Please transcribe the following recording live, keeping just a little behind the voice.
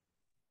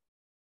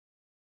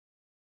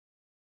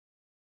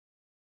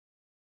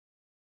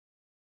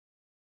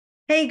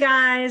Hey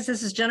guys,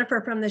 this is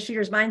Jennifer from the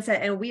Shooter's Mindset,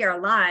 and we are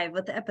live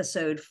with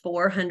episode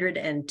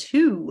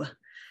 402.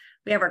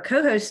 We have our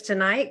co-host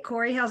tonight.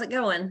 Cory, how's it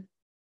going?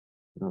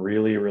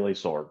 Really, really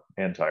sore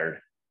and tired.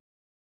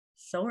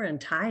 Sore and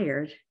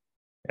tired.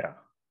 Yeah.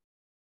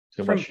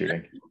 Too From much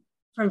shooting.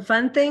 from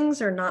fun things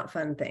or not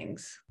fun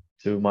things?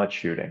 Too much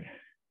shooting.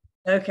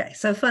 Okay,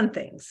 so fun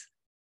things.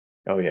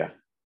 Oh, yeah.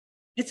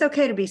 It's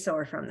okay to be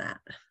sore from that.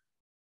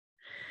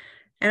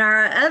 And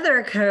our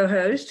other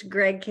co-host,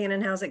 Greg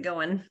Cannon, how's it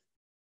going?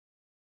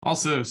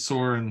 Also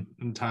sore and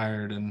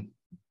tired, and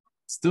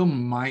still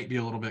might be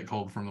a little bit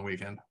cold from the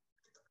weekend.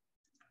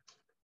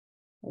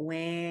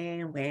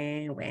 Wah,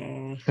 wah,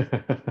 wah.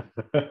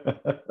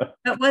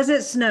 But was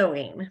it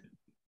snowing?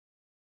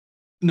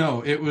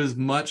 No, it was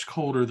much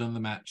colder than the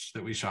match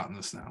that we shot in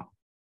the snow.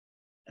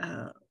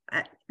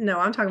 No,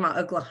 I'm talking about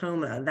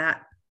Oklahoma.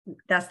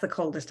 That's the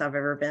coldest I've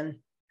ever been.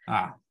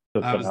 I The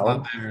was finale?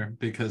 not there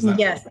because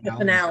Yes, the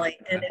finale,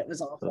 and it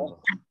was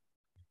awful.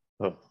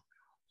 Oh.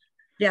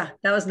 Yeah,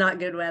 that was not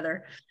good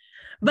weather.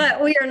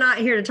 But we are not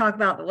here to talk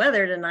about the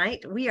weather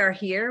tonight. We are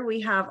here. We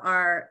have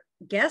our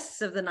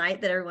guests of the night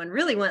that everyone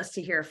really wants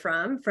to hear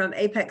from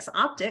Apex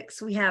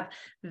Optics. We have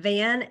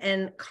Van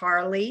and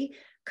Carlee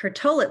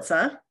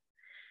Krtolica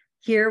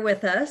here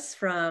with us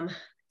from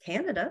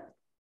Canada.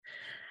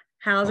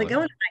 How's it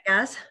going tonight,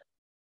 guys?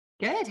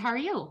 Good. How are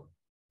you?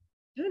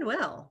 Doing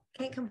well.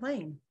 Can't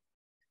complain.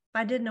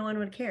 If I did, no one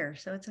would care,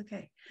 so it's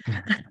okay.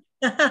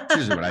 That's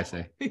usually what I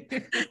say.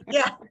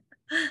 Yeah,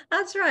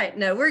 that's right.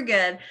 No, we're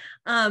good.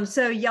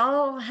 So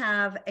y'all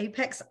have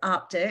Apex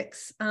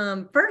Optics.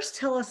 First,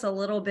 tell us a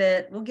little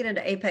bit. We'll get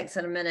into Apex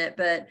in a minute,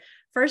 but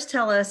first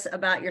tell us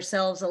about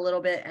yourselves a little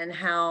bit and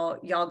how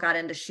y'all got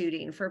into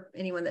shooting for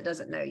anyone that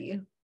doesn't know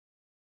you.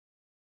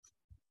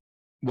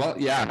 Well,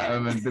 yeah,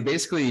 but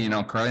basically,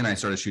 Carlee and I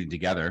started shooting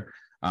together.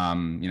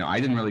 I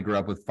didn't really grow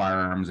up with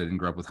firearms. I didn't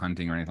grow up with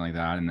hunting or anything like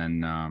that. And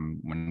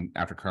then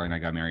after Carlee and I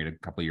got married a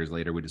couple of years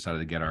later, we decided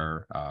to get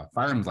our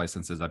firearms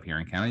licenses up here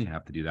in Canada. You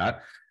have to do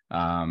that.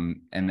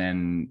 And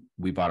then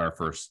we bought our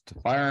first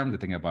firearms. I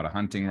think I bought a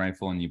hunting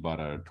rifle, and you bought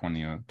a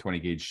 20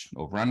 gauge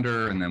over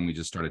under. And then we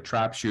just started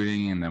trap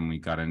shooting, and then we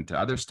got into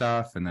other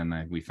stuff. And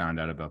then we found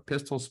out about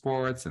pistol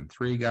sports and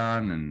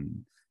 3-gun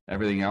and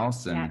everything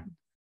else. And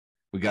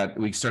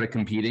we started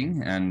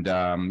competing, and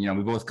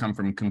we both come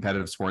from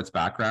competitive sports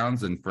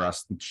backgrounds, and for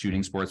us,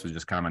 shooting sports was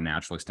just kind of a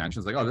natural extension.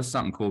 It's like, oh, this is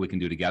something cool we can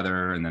do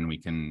together, and then we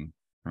can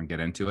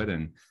get into it.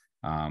 And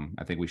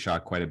I think we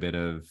shot quite a bit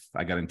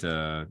I got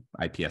into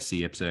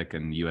IPSC IPSC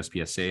and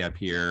USPSA up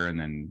here, and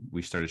then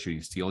we started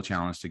shooting Steel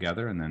Challenge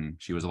together, and then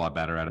she was a lot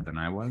better at it than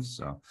I was,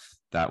 so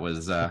that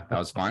was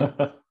fun.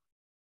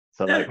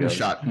 So that we goes.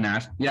 shot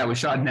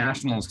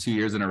nationals 2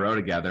 years in a row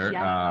together.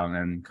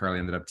 And Carlee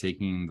ended up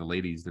taking the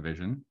ladies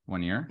division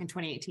one year in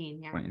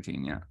 2018.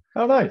 2018, yeah.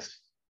 Oh, nice.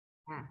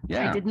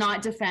 Yeah. I did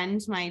not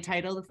defend my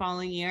title the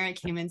following year. I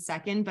came in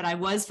second, but I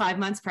was 5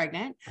 months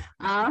pregnant.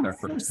 Our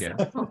first kid.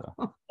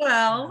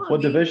 Well,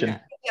 What division?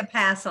 A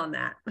pass on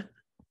that.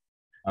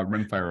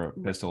 Rimfire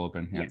pistol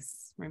open. Yeah.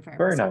 Yes, rimfire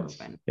Very pistol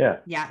nice. open. Yeah.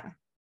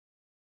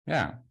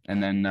 Yeah.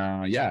 And then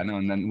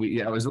and then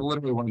it was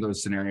literally one of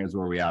those scenarios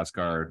where we ask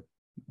our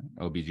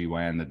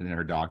OBGYN,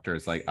 her doctor,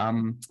 it's like,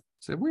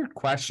 it's a weird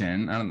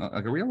question. I don't know,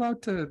 like,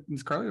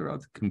 is Carlee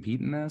allowed to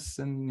compete in this?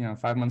 And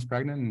 5 months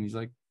pregnant? And he's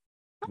like,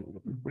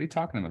 what are you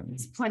talking about?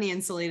 It's plenty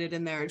insulated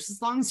in there. Just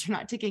as long as you're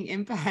not taking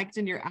impact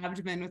in your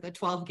abdomen with a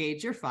 12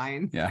 gauge, you're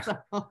fine. Yeah. So,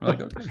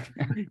 Like,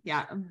 okay.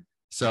 yeah.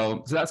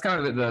 So that's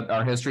kind of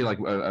our history, like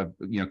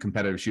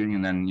competitive shooting,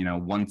 and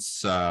then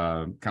once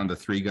kind of the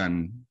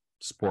 3-gun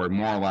sport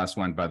more or less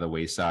went by the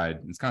wayside,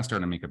 it's kind of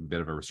starting to make a bit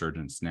of a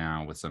resurgence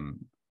now with some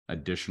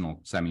additional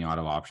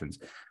semi-auto options.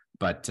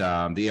 But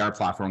the AR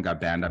platform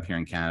got banned up here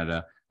in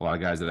Canada. A lot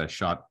of guys that I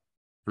shot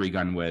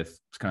 3-gun with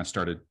kind of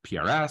started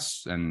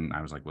PRS, and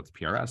I was like, what's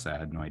PRS? I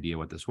had no idea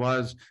what this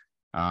was.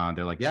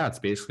 They're like, yeah, it's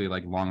basically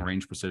like long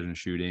range precision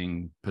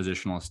shooting,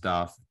 positional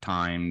stuff,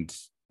 timed,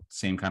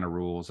 same kind of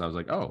rules. I was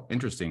like, oh,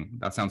 interesting.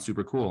 That sounds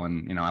super cool.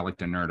 And, I like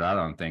to nerd out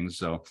on things.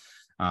 So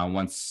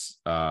once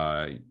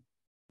I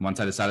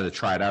decided to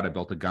try it out, I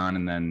built a gun,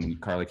 and then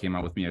Carlee came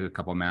out with me a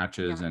couple of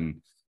matches, and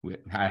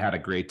I had a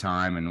great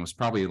time, and it was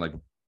probably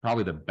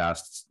the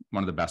best,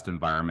 one of the best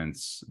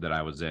environments that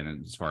I was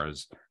in, as far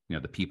as,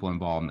 the people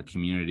involved in the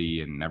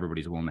community, and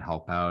everybody's willing to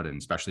help out. And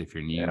especially if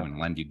you're new and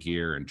lend you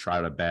gear and try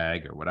out a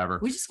bag or whatever.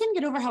 We just couldn't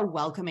get over how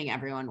welcoming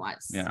everyone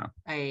was. Yeah.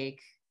 Like,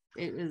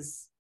 it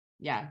was,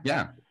 Yeah,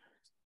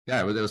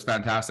 it was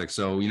fantastic.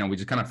 So, we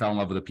just kind of fell in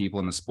love with the people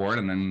in the sport,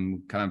 and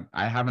then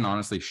I haven't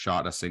honestly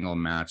shot a single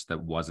match that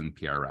wasn't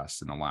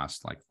PRS in the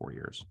last 4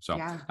 years. So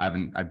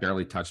I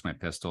barely touched my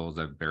pistols.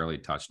 I've barely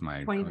touched my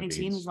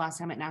 2019 was the last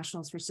time at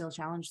Nationals for Steel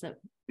Challenge that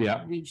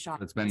we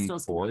shot. It's been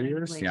 4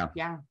 years.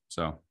 Yeah.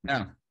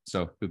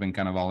 So we've been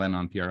kind of all in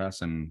on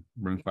PRS and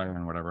rimfire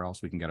and whatever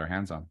else we can get our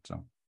hands on.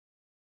 So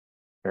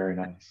Very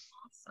nice.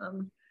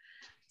 Awesome.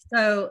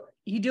 So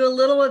you do a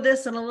little of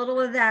this and a little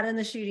of that in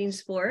the shooting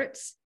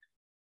sports.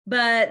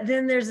 But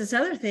then there's this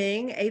other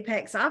thing,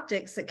 Apex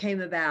Optics, that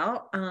came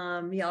about.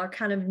 Y'all are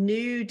kind of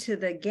new to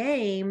the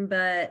game,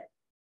 but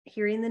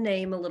hearing the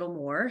name a little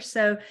more.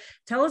 So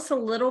tell us a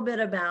little bit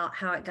about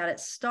how it got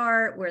its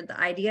start, where the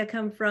idea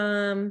come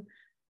from.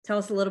 Tell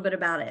us a little bit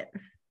about it.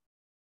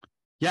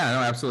 Yeah, no,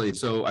 absolutely.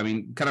 So, I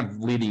mean, kind of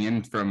leading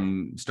in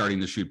from starting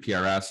to shoot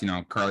PRS,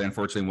 Carlee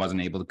unfortunately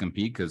wasn't able to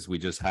compete because we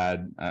just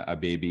had a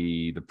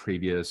baby the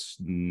previous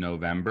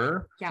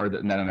November, or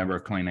the November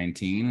of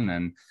 2019. And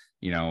then,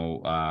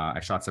 I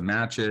shot some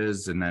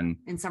matches, and then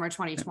in summer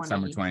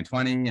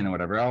 2020, and then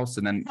whatever else.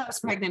 And then I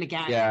was pregnant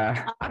again.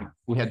 Yeah.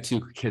 We had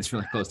 2 kids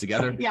really close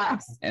together. Yeah.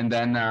 And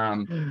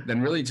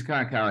then really just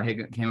kind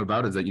of came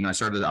about is that, I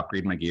started to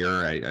upgrade my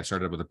gear. I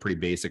started with a pretty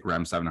basic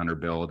REM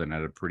 700 build and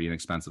had a pretty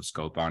inexpensive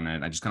scope on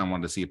it. I just kind of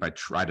wanted to see if I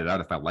tried it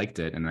out, if I liked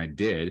it. And I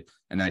did.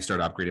 And then I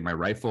started upgrading my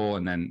rifle.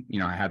 And then,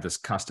 I had this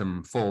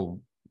custom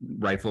full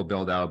rifle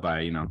build out by,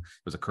 it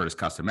was a Curtis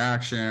custom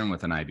action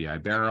with an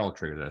IBI barrel,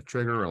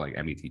 trigger, or like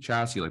MBT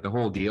chassis, like the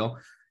whole deal.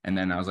 And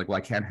then I was like, well,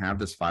 I can't have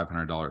this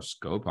 $500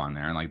 scope on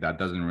there. And like, that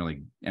doesn't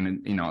really,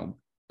 and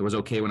it was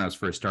okay when I was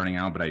first starting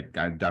out, but I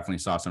definitely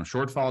saw some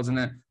shortfalls in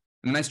it.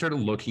 And then I started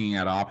looking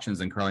at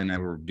options, and Carlee and I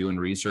were doing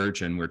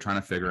research, and we're trying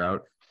to figure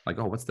out like,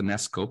 oh, what's the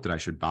next scope that I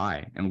should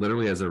buy? And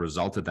literally as a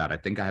result of that, I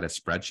think I had a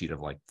spreadsheet of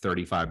like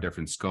 35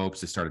 different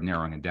scopes. I started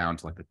narrowing it down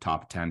to like the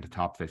top 10 to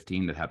top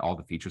 15 that had all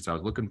the features I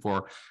was looking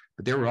for,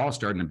 but they were all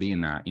starting to be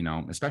in that,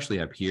 especially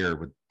up here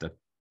with the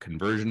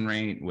conversion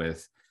rate,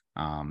 with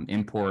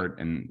import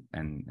and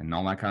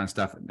all that kind of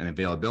stuff, and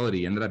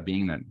availability ended up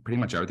being that pretty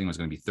much everything was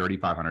going to be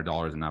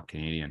 $3,500 and up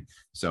Canadian.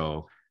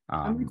 So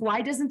I'm like,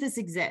 why doesn't this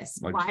exist?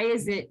 Why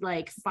is it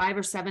like $500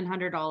 or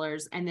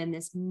 $700 and then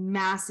this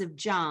massive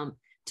jump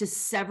to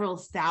several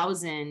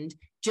thousand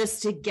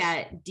just to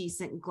get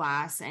decent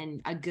glass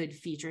and a good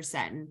feature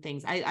set and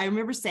things? I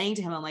remember saying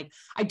to him, I'm like,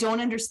 I don't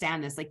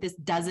understand this. Like, this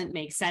doesn't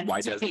make sense. Why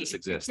does this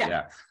exist?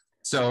 Yeah.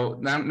 So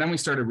then we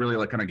started really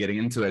like kind of getting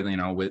into it,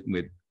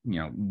 with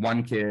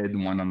 1 kid,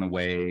 1 on the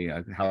way,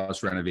 a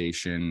house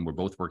renovation. We're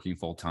both working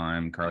full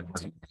time.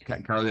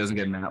 Carlee doesn't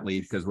get mat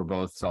leave because we're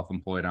both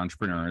self-employed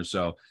entrepreneurs.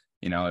 So,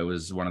 it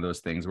was one of those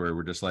things where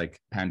we're just like,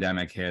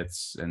 pandemic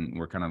hits and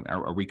we're kind of,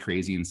 are we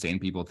crazy, insane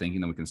people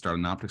thinking that we can start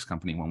an optics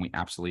company when we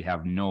absolutely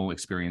have no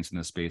experience in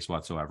this space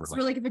whatsoever? So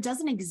like, if it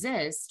doesn't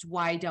exist,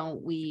 why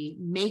don't we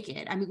make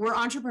it? I mean, we're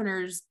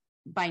entrepreneurs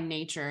by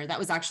nature. That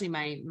was actually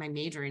my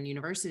major in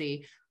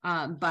university.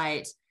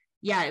 But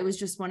yeah, it was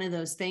just one of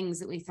those things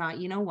that we thought,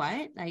 you know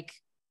what, like,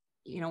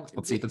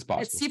 let's see if it's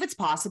possible. Let's see if it's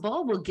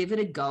possible. We'll give it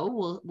a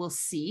go. We'll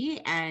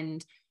see.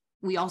 And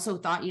we also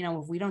thought,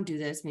 if we don't do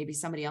this, maybe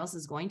somebody else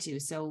is going to.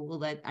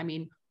 So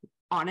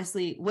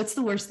honestly, what's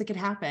the worst that could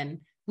happen?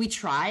 We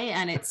try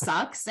and it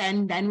sucks,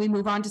 and then we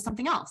move on to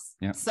something else.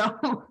 Yeah.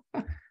 So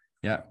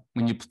yeah,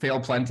 when you fail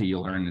plenty, you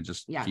learn to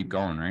just keep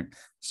going, right?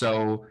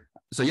 So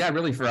yeah,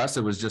 really for us,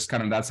 it was just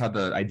kind of, that's how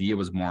the idea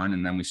was born.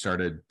 And then we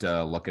started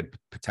to look at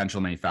potential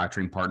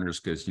manufacturing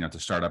partners, because, to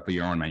start up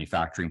your own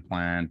manufacturing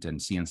plant and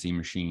CNC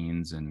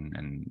machines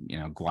and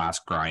glass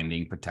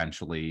grinding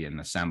potentially,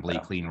 and assembly,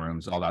 clean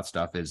rooms, all that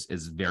stuff is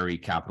very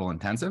capital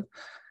intensive,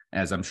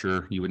 as I'm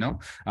sure you would know.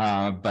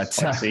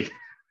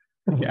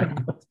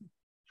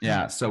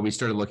 Yeah. So we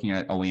started looking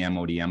at OEM,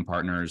 ODM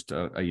partners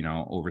to,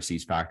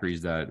 overseas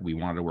factories that we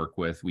wanted to work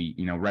with. We,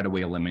 right away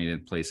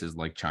eliminated places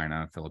like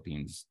China,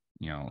 Philippines,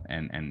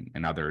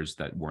 and others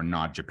that were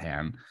not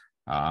Japan.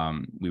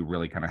 We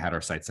really kind of had our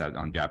sights set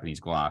on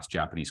Japanese glass,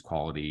 Japanese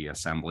quality,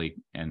 assembly,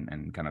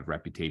 and kind of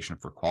reputation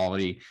for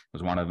quality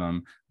was one of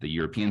them. The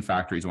European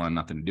factories wanted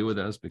nothing to do with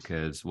us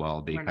because,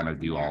 well, they kind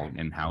of do all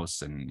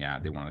in-house, and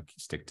they want to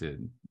stick to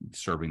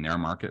serving their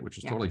market, which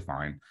is totally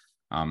fine.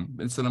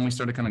 And so then we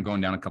started kind of going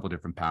down a couple of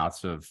different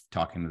paths of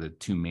talking to the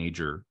 2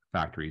 major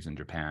factories in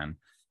Japan,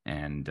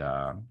 and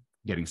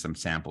getting some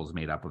samples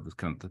made up of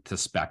kind of the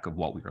spec of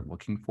what we were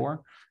looking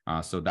for.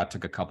 So that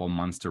took a couple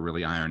months to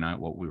really iron out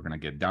what we were going to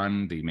get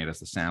done. They made us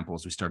the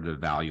samples. We started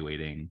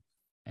evaluating,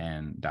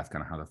 and that's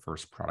kind of how the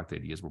first product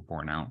ideas were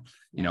born out.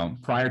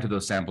 Prior to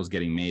those samples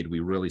getting made, we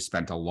really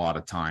spent a lot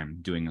of time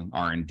doing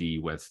R&D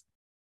with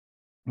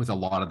a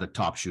lot of the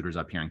top shooters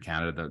up here in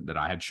Canada that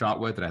I had shot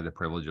with, that I had the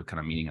privilege of kind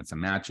of meeting at some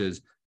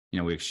matches.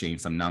 We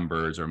exchanged some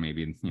numbers, or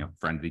maybe,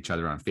 friended each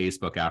other on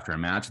Facebook after a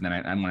match. And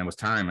then when it was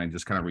time, I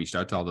just kind of reached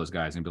out to all those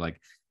guys and be like,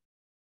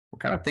 we're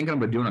kind of thinking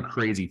about doing a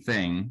crazy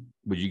thing.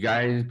 Would you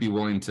guys be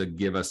willing to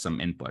give us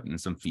some input and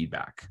some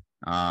feedback?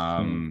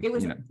 It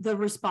was, the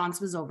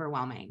response was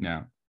overwhelming.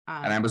 Yeah.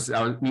 And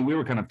we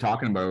were kind of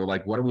talking about,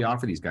 like, what do we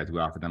offer these guys? Do we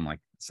offer them like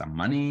some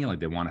money?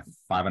 Like, they want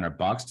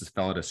 $500 to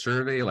fill out a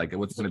survey? Like,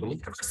 what's going to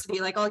be?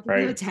 Like, I'll give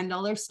you a $10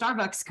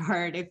 Starbucks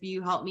card if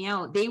you help me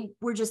out. They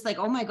were just like,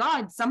 oh my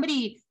God,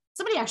 somebody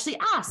actually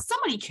asked.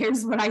 Somebody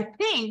cares what I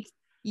think.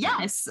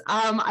 Yes,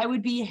 I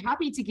would be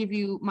happy to give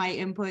you my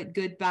input,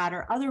 good, bad,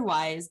 or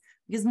otherwise,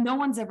 because no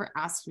one's ever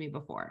asked me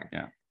before.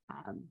 Yeah.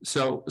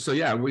 So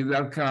yeah,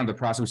 that kind of the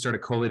process. We started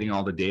collating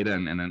all the data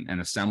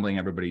and assembling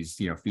everybody's,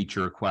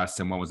 feature requests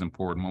and what was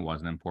important, what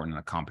wasn't important in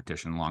a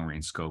competition long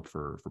range scope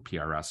for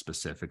PRS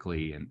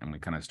specifically. And we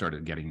kind of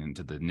started getting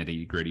into the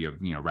nitty gritty of,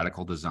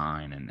 reticle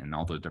design and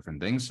all those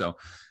different things. So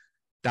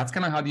that's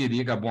kind of how the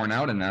idea got born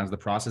out. And that was the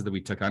process that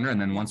we took under.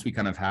 And then once we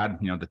kind of had,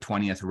 the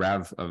 20th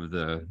rev of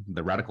the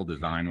reticle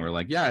design, we're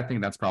like, yeah, I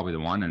think that's probably the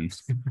one. And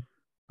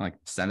like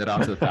send it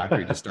off to the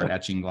factory to start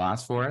etching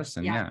glass for us.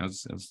 And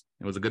it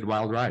was a good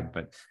wild ride,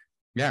 but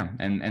yeah.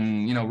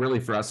 And really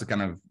for us,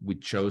 we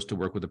chose to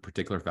work with a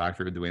particular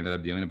factory the way we ended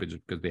up doing it,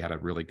 because they had a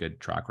really good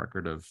track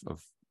record of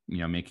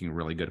making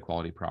really good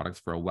quality products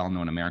for a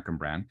well-known American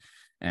brand.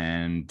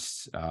 And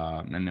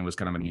it was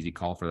kind of an easy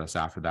call for us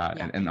after that.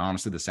 Yeah. And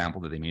honestly, the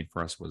sample that they made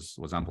for us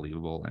was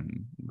unbelievable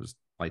and was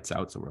lights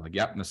out. So we're like,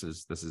 yep, this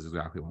is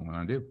exactly what we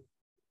want to do.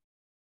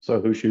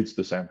 So who shoots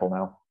the sample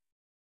now?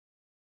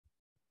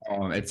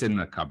 It's in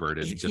the cupboard.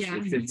 It's just Yeah.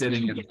 it's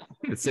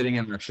sitting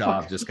in the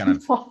shop, just kind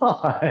of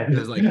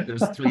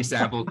there's 3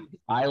 samples.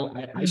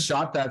 I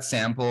shot that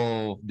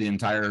sample the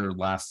entire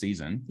last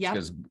season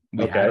because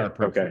we had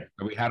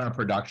our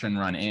production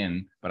run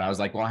in, but I was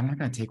like, well, I'm not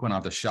going to take one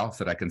off the shelf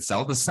that I can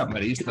sell to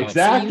somebody. So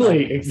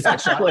Exactly.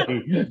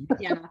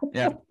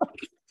 Yeah.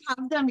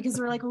 Have them because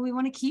we're like, well, we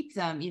want to keep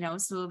them,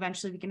 so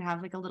eventually we can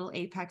have like a little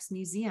Apex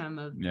museum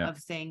of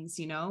things,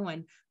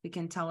 and we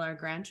can tell our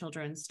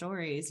grandchildren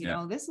stories,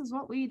 this is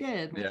what we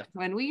did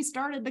when we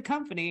started the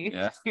company.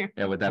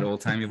 With that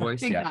old timey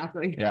voice.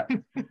 Exactly.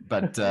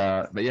 But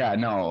yeah,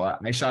 no,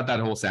 I shot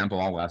that whole sample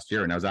all last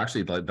year, and I was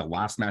actually the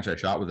last match I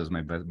shot with was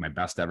my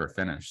best ever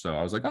finish. So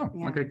I was like,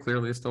 okay,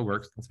 clearly it still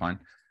works. That's fine.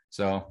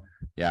 So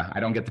yeah,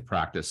 I don't get to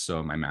practice.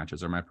 So my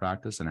matches are my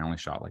practice, and I only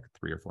shot like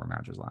 3 or 4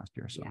 matches last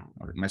year. So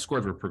my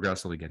scores were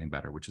progressively getting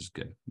better, which is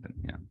good.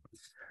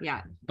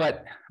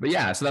 But, But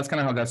yeah, so that's kind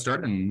of how that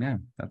started.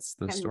 And that's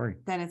the story.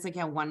 Then it's like,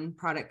 one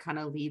product kind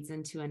of leads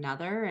into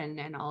another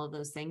and all of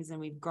those things. And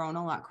we've grown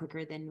a lot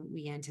quicker than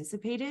we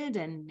anticipated.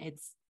 And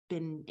it's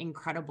been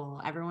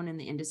incredible. Everyone in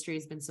the industry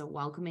has been so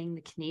welcoming.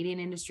 The Canadian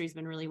industry has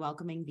been really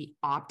welcoming. The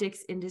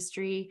optics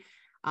industry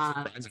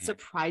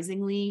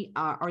surprisingly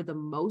are the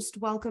most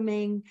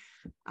welcoming.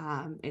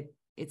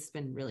 It's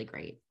been really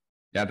great.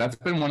 Yeah, that's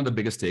been one of the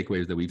biggest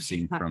takeaways that we've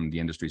seen from the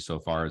industry so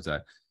far is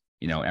that,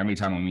 every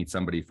time we meet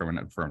somebody from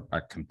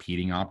a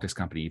competing optics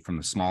company, from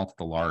the small to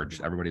the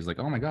large, everybody's like,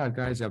 oh my God,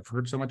 guys, I've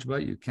heard so much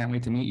about you. Can't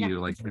wait to meet you.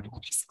 Like, the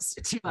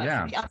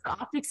other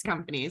optics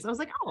companies. I was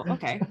like, oh,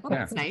 okay. Well,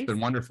 that's nice. It's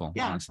been wonderful,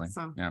 honestly.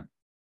 So. Yeah.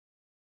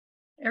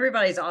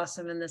 Everybody's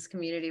awesome in this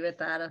community with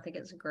that. I think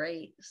it's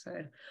great.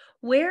 So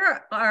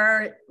where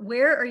are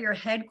your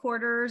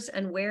headquarters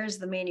and where's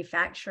the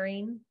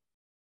manufacturing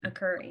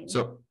occurring?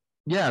 So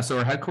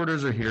our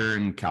headquarters are here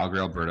in Calgary,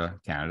 Alberta,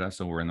 Canada.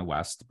 So we're in the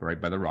west,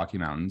 right by the Rocky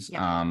Mountains.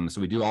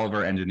 So we do all of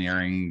our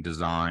engineering,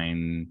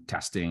 design,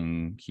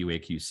 testing, QA,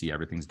 QC,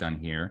 everything's done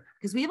here.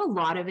 Because we have a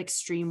lot of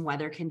extreme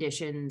weather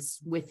conditions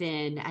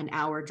within an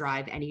hour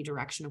drive any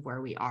direction of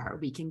where we are.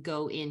 We can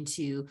go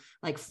into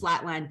like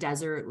flatland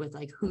desert with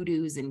like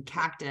hoodoos and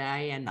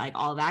cacti and like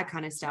all that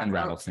kind of stuff. And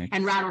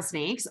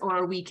rattlesnakes.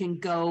 Or we can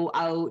go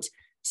out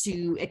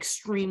to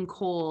extreme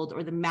cold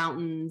or the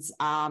mountains,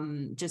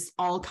 just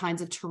all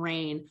kinds of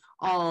terrain,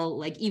 all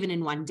like even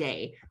in one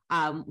day.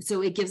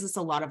 So it gives us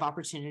a lot of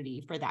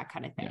opportunity for that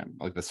kind of thing. Yeah,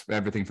 like this,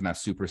 everything from that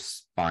super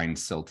fine,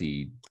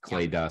 silty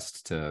clay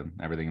dust to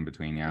everything in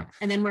between. Yeah.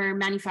 And then we're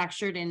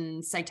manufactured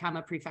in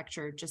Saitama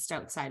Prefecture, just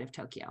outside of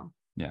Tokyo.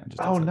 Yeah.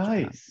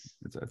 Nice.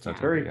 It's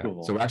very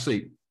cool. So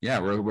actually,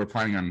 we're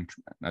planning on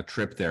a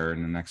trip there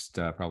in the next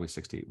probably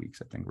 6 to 8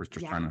 weeks. I think we're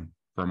just trying to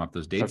firm up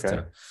those dates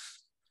to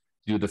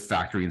do the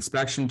factory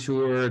inspection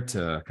tour,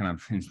 to kind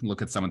of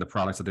look at some of the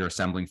products that they're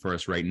assembling for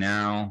us right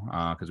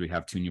now, because we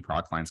have 2 new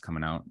product lines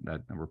coming out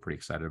that we're pretty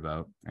excited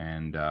about.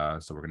 And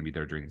so we're going to be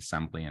there during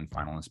assembly and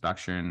final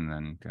inspection, and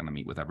then kind of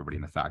meet with everybody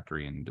in the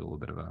factory and do a little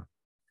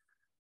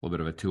bit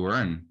of a tour.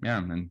 And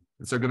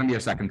it's going to be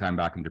our second time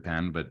back in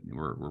Japan, but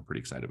we're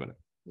pretty excited about it.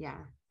 Yeah.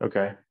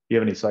 Okay. Do you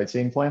have any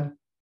sightseeing planned?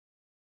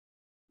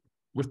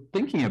 We're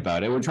thinking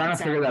about it. We're trying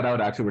to figure that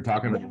out. Actually, we're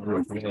talking about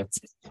it.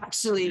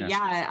 Actually,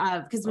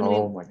 because when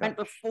we went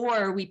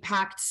before, we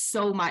packed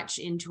so much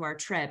into our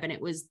trip, and it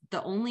was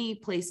the only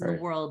place in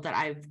the world that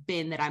I've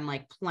been that I'm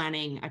like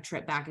planning a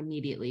trip back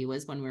immediately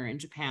was when we were in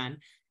Japan,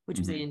 which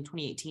was in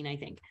 2018, I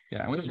think.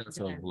 Yeah, we were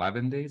there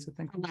 11 days, I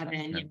think.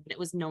 11, but it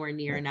was nowhere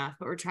near enough.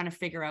 But we're trying to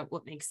figure out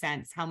what makes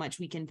sense, how much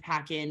we can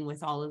pack in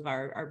with all of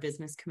our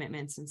business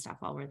commitments and stuff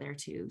while we're there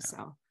too. Yeah.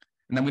 So,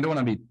 and then we don't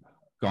want to be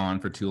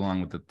gone for too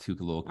long with the 2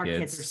 little kids. Our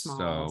kids are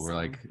small, so we're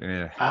like,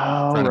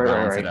 trying to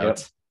balance it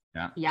out.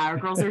 Yeah, our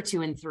girls are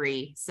 2 and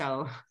 3.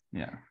 So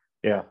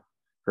yeah,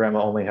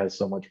 grandma only has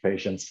so much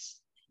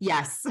patience.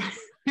 Yes.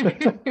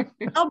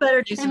 I'll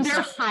better do some and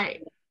they're stuff.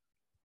 high.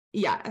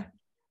 Yeah,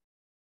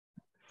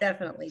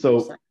 Definitely.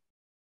 So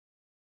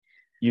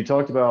you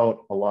talked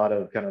about a lot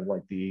of kind of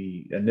like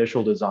the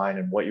initial design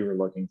and what you were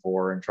looking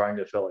for and trying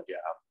to fill a gap,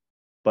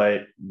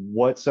 but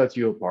what sets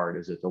you apart?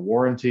 Is it the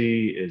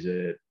warranty? Is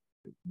it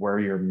where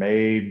you're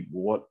made,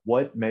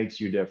 what makes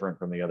you different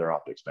from the other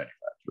optics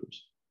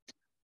manufacturers?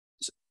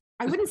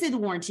 I wouldn't say the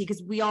warranty,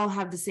 because we all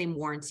have the same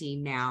warranty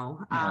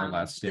now. More or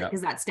less, yeah.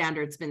 Because that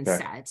standard's been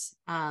set.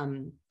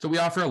 So we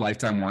offer a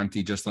lifetime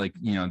warranty, just like,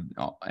 you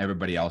know,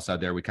 everybody else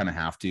out there. We kind of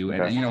have to,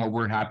 and you know,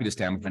 we're happy to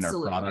stand behind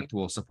our product.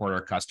 We'll support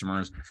our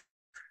customers.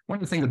 One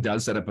of the things that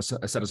does set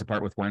us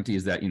apart with warranty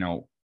is that, you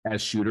know,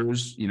 as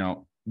shooters, you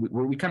know,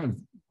 we kind of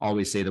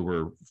always say that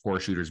we're for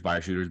shooters by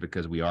shooters,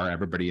 because we are.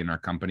 Everybody in our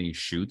company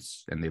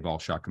shoots, and they've all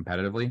shot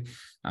competitively,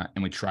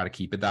 and we try to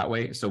keep it that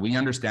way. So we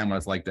understand what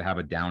it's like to have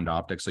a downed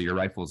optic. So your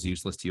rifle is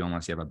useless to you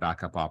unless you have a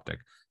backup optic.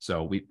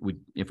 So we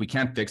if we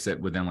can't fix it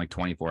within like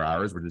 24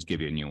 hours, we'll just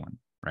give you a new one,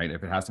 right?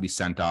 If it has to be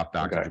sent off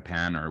back to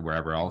Japan or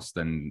wherever else,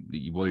 then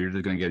you're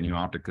just going to get a new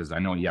optic, because I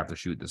know you have to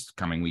shoot this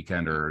coming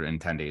weekend or in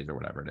 10 days or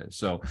whatever it is.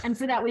 So, and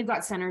for that, we've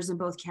got centers in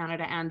both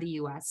Canada and the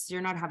US.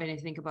 You're not having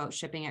to think about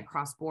shipping it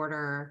cross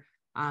border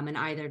in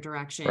either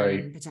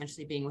direction,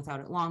 potentially being without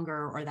it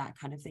longer or that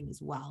kind of thing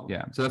as well.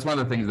 Yeah. So that's one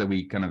of the things that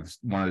we kind of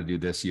wanted to do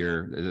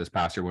this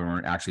past year, when we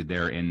were actually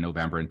there in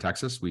November in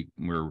Texas.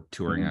 We're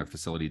touring a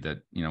facility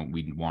that, you know,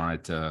 we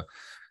wanted to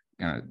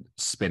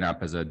spin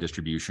up as a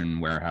distribution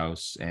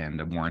warehouse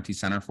and a warranty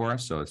center for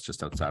us. So it's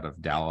just outside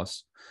of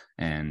Dallas.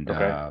 And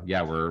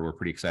we're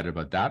pretty excited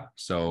about that.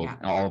 So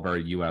all of our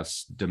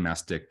US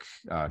domestic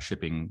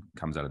shipping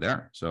comes out of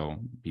there. So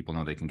people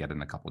know they can get it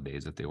in a couple of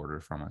days if they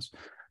order from us.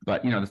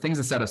 But, you know, the things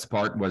that set us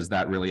apart was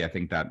that really, I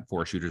think that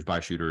for shooters by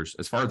shooters,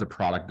 as far as the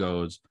product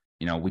goes,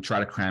 you know, we try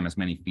to cram as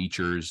many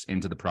features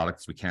into the product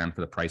as we can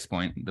for the price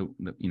point,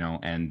 you know,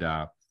 and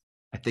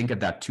I think at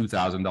that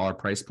 $2,000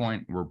 price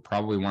point, we're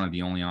probably one of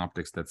the only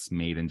optics that's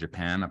made in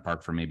Japan,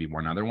 apart from maybe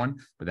one other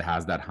one, but it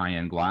has that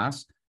high-end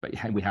glass. But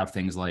we have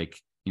things like,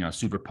 you know,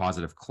 super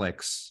positive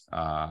clicks,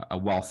 a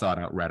well thought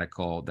out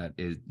reticle that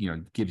is, you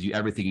know, gives you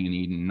everything you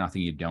need and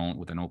nothing you don't,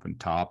 with an open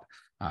top.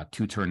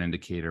 Two-turn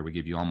indicator. We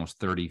give you almost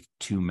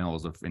 32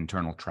 mils of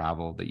internal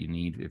travel that you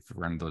need if you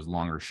run those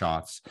longer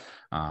shots.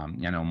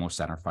 You know, most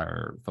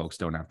centerfire folks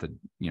don't have to,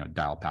 you know,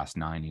 dial past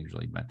 9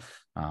 usually, but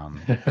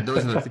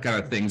those are the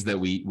kind of things that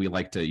we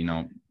like to, you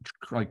know,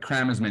 like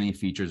cram as many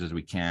features as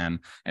we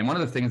can. And one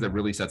of the things that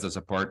really sets us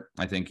apart,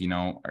 I think, you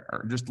know,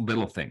 are just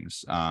little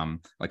things.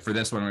 Like for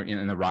this one,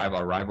 in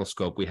our rival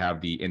scope, we have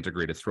the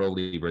integrated throw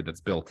lever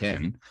that's built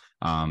in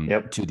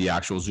to the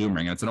actual zoom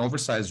ring. And it's an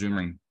oversized zoom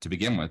ring to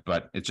begin with,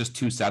 but it's just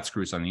 2 set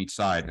screws on each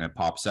side, and it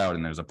pops out,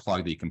 and there's a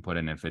plug that you can put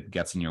in if it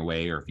gets in your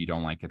way, or if you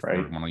don't like it,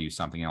 or want to use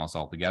something else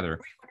altogether.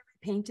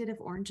 Painted if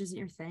orange isn't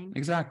your thing.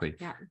 Exactly.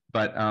 Yeah.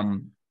 But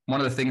one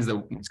of the things that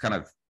was kind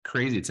of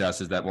crazy to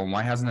us is that, well,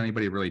 why hasn't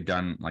anybody really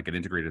done like an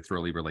integrated throw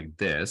lever like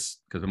this?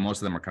 Because most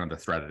of them are kind of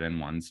the threaded in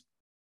ones.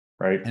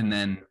 Right. And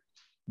then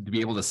to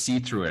be able to see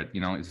through it, you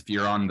know, if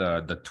you're on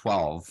the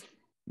 12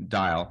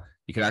 dial,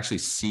 you can actually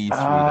see through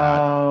that.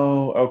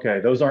 Oh, okay.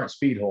 Those aren't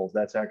speed holes.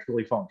 That's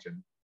actually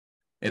function.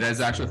 It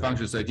has actual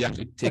function. So if you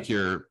actually take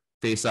your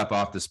face up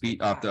off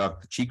the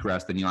cheek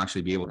rest, then you'll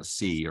actually be able to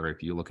see, or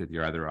if you look at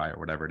your other eye or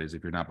whatever it is,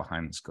 if you're not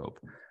behind the scope.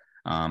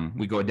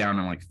 We go down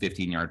on like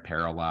 15-yard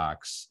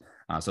parallax.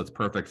 So it's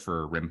perfect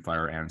for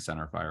rimfire and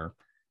centerfire.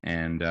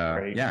 And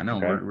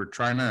we're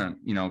trying to,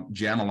 you know,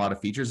 jam a lot of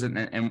features,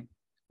 and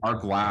our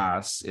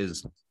glass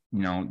is, you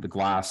know, the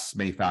glass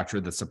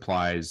manufacturer that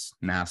supplies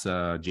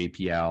NASA,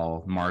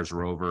 JPL, Mars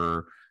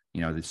rover, you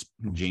know, this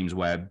James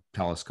Webb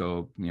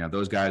telescope, you know,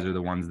 those guys are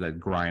the ones that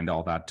grind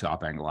all that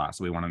top end glass.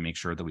 So we want to make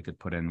sure that we could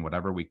put in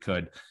whatever we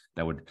could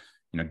that would,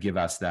 you know, give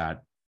us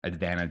that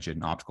advantage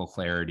in optical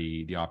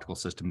clarity. The optical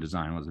system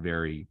design was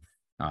very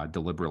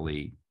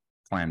deliberately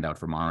planned out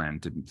from our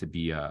end to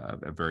be a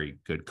very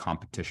good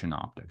competition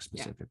optic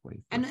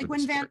specifically. And like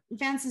when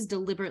Vance is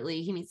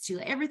deliberately, he means to,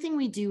 like, everything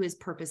we do is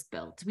purpose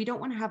built. We don't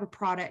want to have a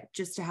product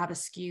just to have a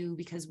SKU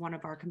because one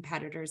of our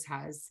competitors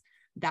has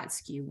that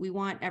SKU. We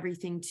want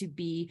everything to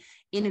be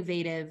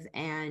innovative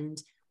and,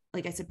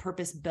 like I said,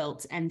 purpose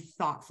built and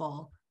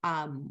thoughtful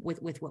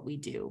with what we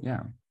do.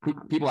 Yeah.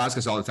 People ask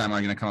us all the time, are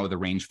you going to come up with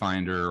a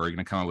rangefinder, or are you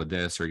going to come up with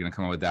this, or are you going to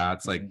come up with that?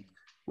 It's like,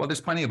 well,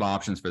 there's plenty of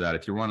options for that.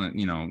 If you want to,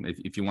 you know,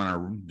 if you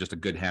want just a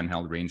good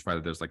handheld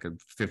rangefinder, there's like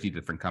 50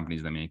 different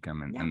companies that make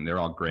them, and they're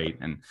all great.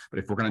 But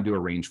if we're going to do a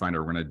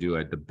rangefinder, we're going to do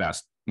it the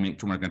best. We're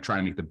going to try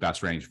to make the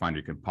best rangefinder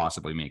you can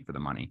possibly make for the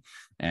money,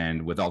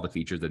 and with all the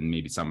features that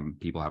maybe some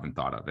people haven't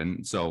thought of.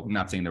 And so, I'm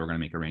not saying that we're going to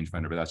make a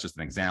rangefinder, but that's just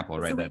an example,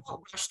 right? So we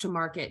won't rush to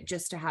market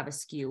just to have a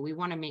SKU. We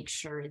want to make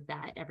sure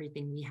that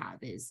everything we have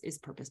is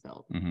purpose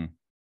built. Mm-hmm.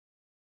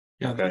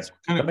 Yeah, that's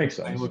kind of, that makes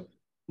sense.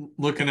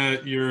 Looking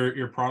at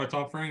your product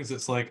offerings,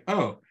 it's like,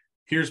 oh,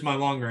 here's my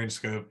long range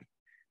scope,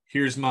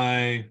 here's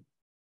my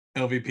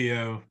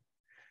LVPO,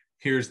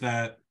 here's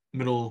that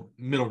middle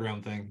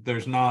ground thing.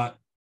 There's not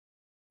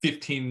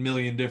 15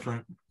 million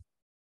different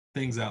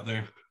things out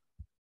there.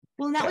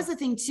 Well, and that was the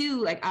thing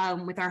too, like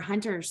with our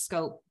hunter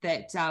scope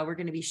that we're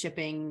going to be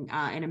shipping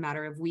in a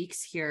matter of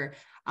weeks here.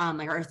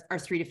 like our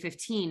 3 to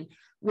 15.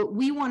 What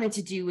we wanted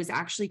to do was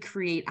actually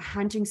create a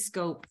hunting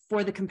scope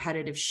for the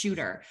competitive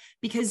shooter,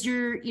 because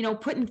you're,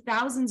 putting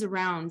thousands of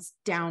rounds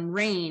down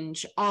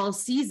range all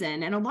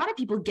season. And a lot of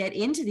people get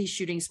into these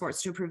shooting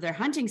sports to improve their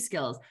hunting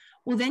skills.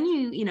 Well, then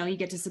you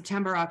get to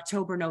September,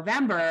 October,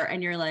 November,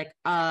 and you're like,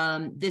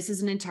 this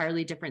is an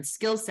entirely different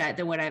skill set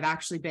than what I've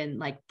actually been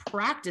like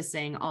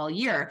practicing all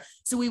year.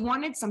 So we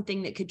wanted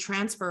something that could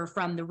transfer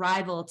from the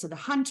rifle to the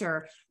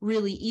hunter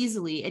really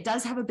easily. It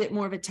does have a bit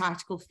more of a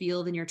tactical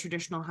feel than your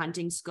traditional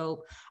hunting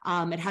scope.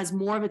 It has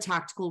more of a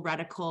tactical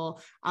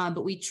reticle,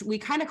 but we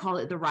kind of call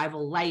it the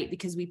Rival Light,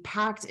 because we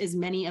packed as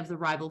many of the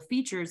Rival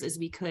features as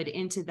we could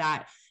into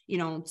that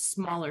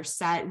smaller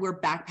set.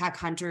 We're backpack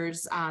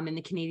hunters in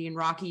the Canadian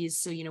Rockies,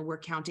 so we're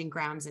counting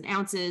grams and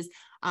ounces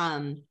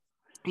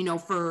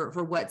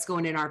for what's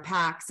going in our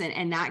packs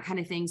and that kind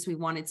of thing. So we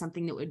wanted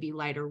something that would be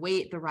lighter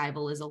weight. The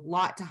Rival is a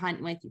lot to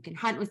hunt with. You can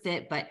hunt with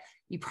it, but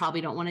you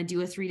probably don't want to do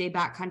a 3-day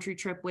backcountry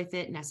trip with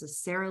it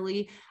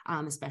necessarily,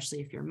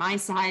 especially if you're my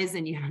size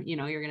and you're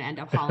going to end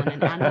up hauling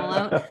an animal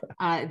out,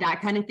 that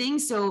kind of thing.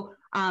 So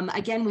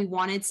again, we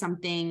wanted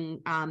something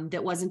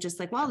that wasn't just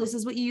like, well, this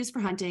is what you use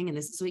for hunting and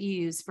this is what you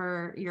use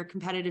for your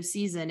competitive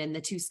season, and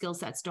the two skill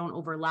sets don't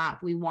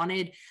overlap. We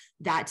wanted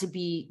that to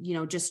be,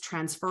 just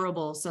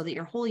transferable so that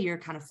your whole year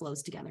kind of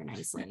flows together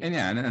nicely.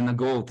 And the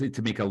goal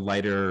to make a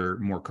lighter,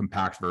 more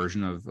compact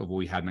version of what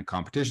we had in a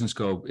competition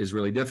scope is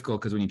really difficult,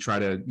 because when you try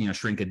to,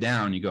 shrink it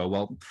down, you go,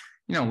 well,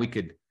 we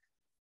could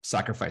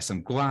sacrifice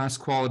some glass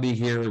quality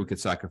here, we could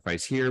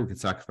sacrifice here, we could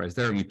sacrifice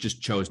there, and we just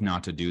chose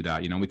not to do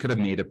that. We could have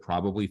made it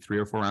probably 3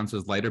 or 4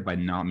 ounces lighter by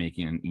not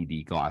making an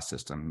ED glass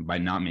system, by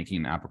not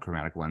making an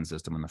apochromatic lens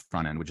system on the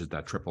front end, which is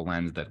that triple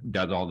lens that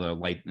does all the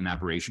light and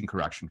aberration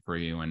correction for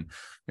you. And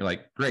you're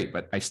like, great,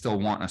 but I still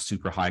want a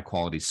super high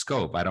quality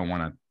scope. I don't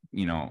want to,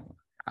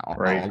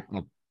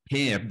 I'll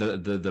pay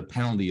the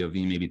penalty of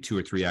maybe 2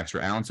 or 3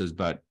 extra ounces,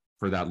 but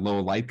for that low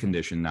light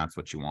condition, that's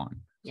what you want.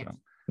 Yeah. So.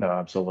 No,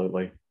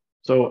 absolutely.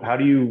 So how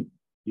do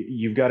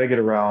you've got to get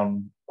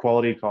around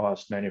quality,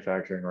 cost,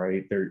 manufacturing,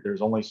 right?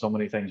 There's only so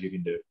many things you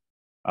can do.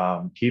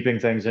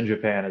 Keeping things in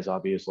Japan is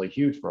obviously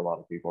huge for a lot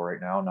of people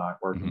right now, not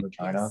working with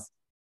China.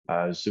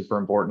 Yes. Is super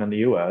important in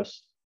the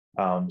US.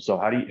 So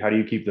how do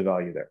you keep the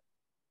value there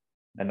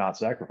and not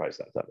sacrifice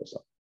that type of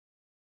stuff?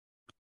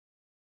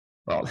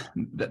 Well,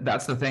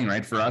 that's the thing,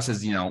 right? For us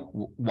is,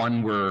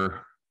 one,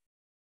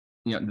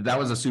 that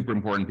was a super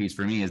important piece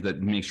for me, is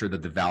that make sure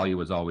that the value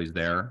was always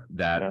there,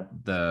 that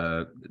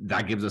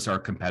that gives us our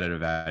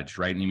competitive edge,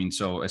 right? And I mean,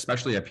 so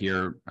especially up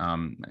here,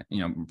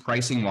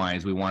 pricing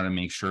wise, we wanted to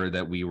make sure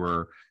that we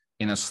were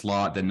in a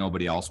slot that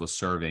nobody else was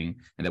serving,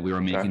 and that we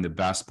were making the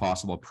best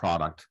possible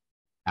product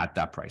at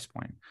that price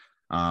point.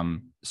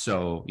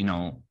 So,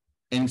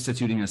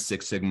 instituting a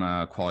Six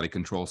Sigma quality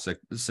control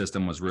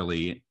system was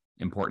really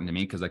important to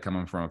me, because I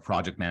come from a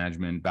project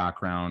management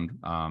background,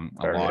 a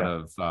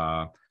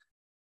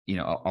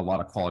lot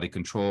of quality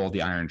control,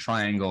 the iron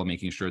triangle,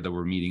 making sure that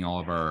we're meeting all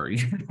of our,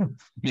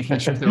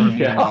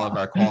 all of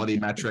our quality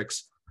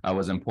metrics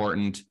was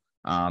important.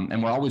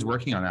 And we're always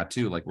working on that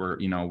too. Like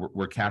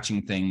we're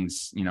catching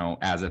things,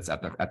 as it's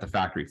at the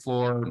factory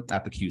floor,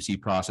 at the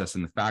QC process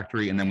in the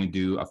factory. And then we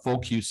do a full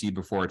QC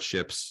before it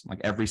ships. Like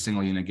every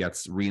single unit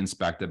gets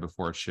re-inspected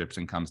before it ships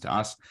and comes to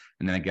us.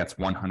 And then it gets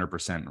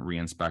 100%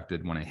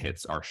 re-inspected when it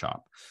hits our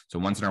shop. So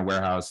once in our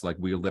warehouse, like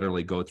we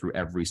literally go through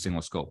every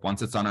single scope.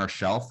 Once it's on our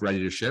shelf,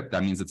 ready to ship,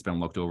 that means it's been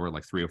looked over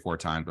like 3 or 4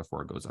 times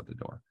before it goes out the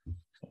door.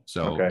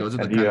 So those are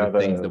the kind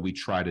of things that we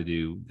try to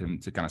do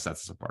to kind of set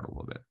us apart a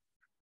little bit.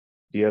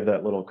 Do you have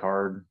that little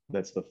card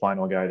that's the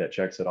final guy that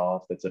checks it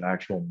off, that's an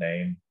actual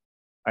name?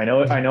 I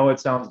know it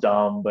sounds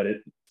dumb, but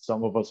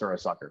some of us are a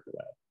sucker for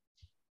that.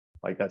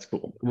 Like, that's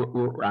cool.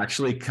 We're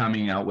actually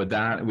coming out with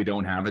that. We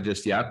don't have it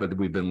just yet, but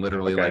we've been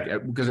literally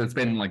because it's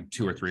been like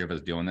 2 or 3 of us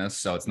doing this.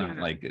 So it's not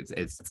like it's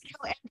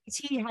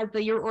MPT had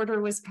your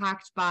order was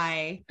packed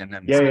by. And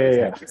then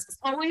It's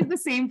always the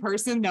same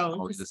person though.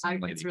 Always the same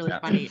lady. It's really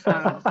funny.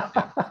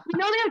 We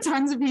know we have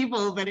tons of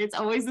people, but it's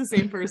always the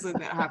same person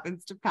that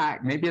happens to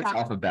pack. Maybe it's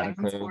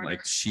alphabetical.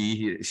 Like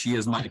she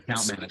is my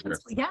account manager.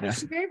 Yeah,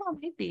 she very well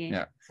might be.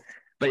 Yeah.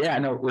 But yeah,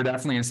 no, we're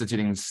definitely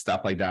instituting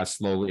stuff like that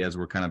slowly as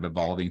we're kind of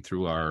evolving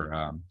through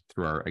our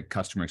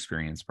customer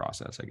experience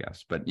process, I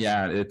guess. But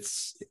yeah,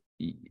 it's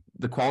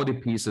the quality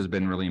piece has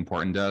been really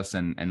important to us,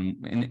 and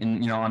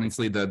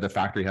honestly, the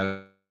factory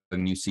has a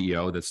new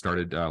CEO that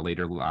started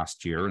later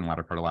last year, in the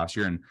latter part of last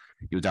year, and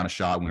he was down a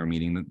shot and we were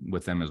meeting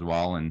with them as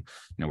well, and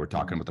we're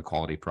talking about the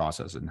quality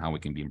process and how we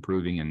can be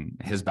improving. And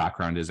his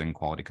background is in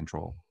quality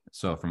control.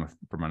 So from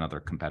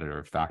another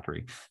competitor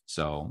factory.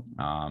 So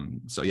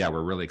yeah,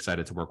 we're really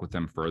excited to work with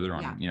them further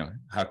on,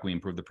 how can we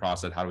improve the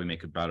process? How do we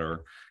make it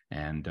better?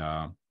 And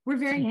we're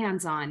very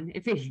hands-on,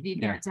 if you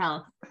can't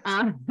tell.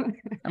 I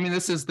mean,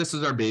 this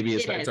is our baby.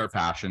 It's our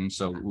passion.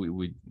 So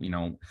we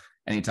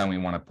anytime we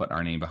want to put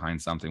our name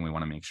behind something, we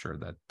want to make sure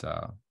that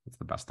it's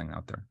the best thing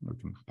out there we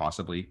can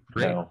possibly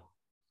create.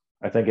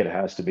 I think it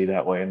has to be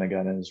that way in the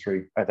gun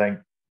industry. I think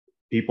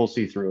people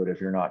see through it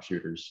if you're not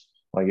shooters.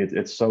 Like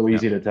it's so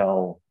easy to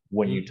tell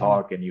when you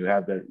talk and you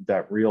have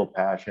that real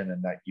passion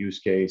and that use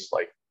case,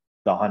 like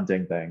the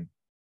hunting thing.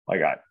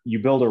 Like you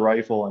build a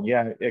rifle and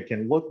yeah, it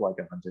can look like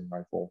a hunting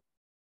rifle,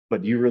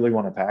 but do you really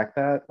want to pack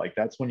that? Like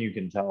that's when you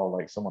can tell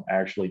like someone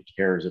actually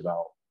cares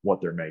about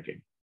what they're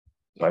making.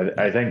 So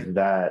I think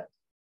that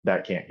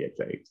can't get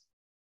faked.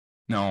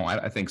 No,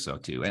 I think so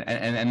too.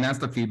 And that's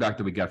the feedback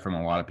that we get from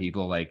a lot of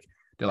people. Like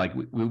they're like,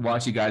 we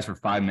watch you guys for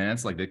 5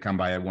 minutes. Like they come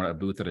by a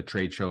booth at a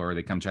trade show or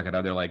they come check it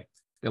out. They're like,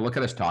 they look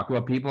at us talk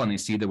about people and they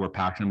see that we're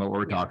passionate about what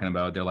we're talking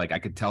about. They're like, I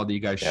could tell that you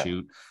guys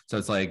shoot. So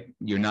it's like,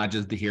 you're not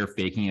just here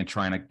faking and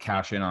trying to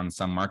cash in on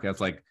some market.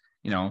 It's like,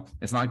 you know,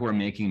 it's not like we're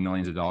making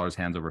millions of dollars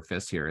hands over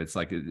fist here. It's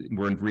like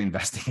we're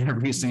reinvesting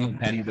every single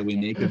penny that we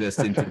make of this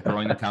into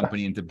growing the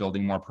company, into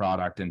building more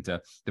product,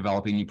 into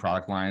developing new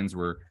product lines.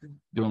 We're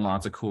doing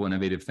lots of cool,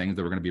 innovative things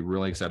that we're going to be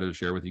really excited to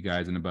share with you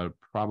guys in about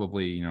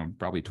probably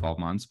 12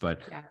 months.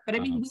 But I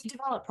mean, we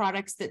develop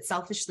products that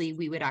selfishly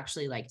we would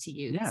actually like to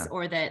use,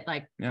 or that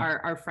like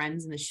our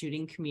friends in the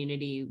shooting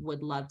community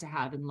would love to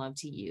have and love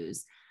to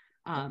use.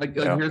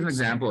 Here's an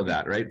example of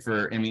that, right?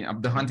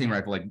 The hunting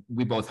rifle, like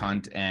we both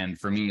hunt, and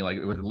for me, like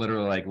it was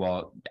literally like,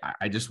 well,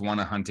 I just want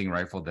a hunting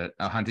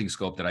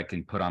scope that I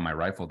can put on my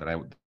rifle that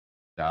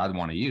I'd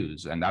want to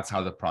use, and that's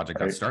how the project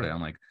got started. I'm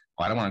like,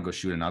 well, I don't want to go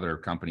shoot another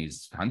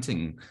company's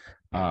hunting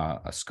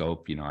a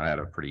scope. You know, I had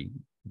a pretty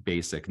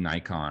basic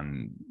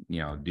Nikon,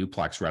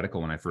 duplex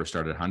reticle when I first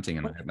started hunting,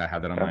 and I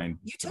had that on my.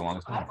 You took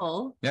a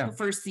couple the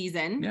first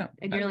season,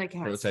 and you're like,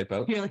 prototype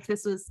out. You're like,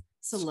 this was.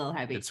 It's a little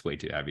heavy. It's way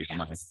too heavy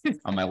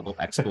on my little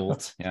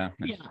X-Bolt.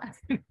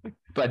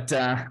 But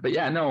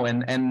yeah, no,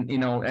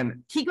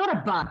 and he got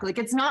a buck. Like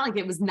it's not like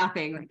it was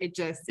nothing. It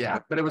just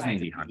but it was an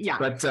easy hunt.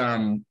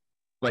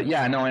 But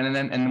yeah, no,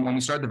 and when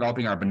we started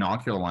developing our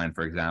binocular line,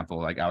 for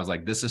example, like I was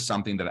like, this is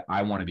something that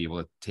I want to be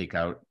able to take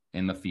out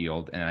in the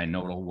field, and I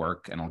know it'll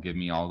work, and it'll give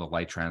me all the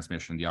light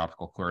transmission, the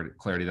optical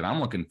clarity that I'm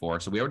looking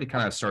for. So we already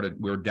kind of started.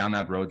 We were down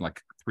that road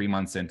like 3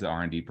 months into the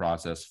R&D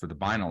process for the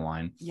vinyl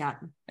line.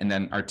 And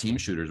then our team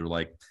shooters were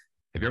like,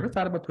 have you ever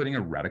thought about putting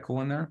a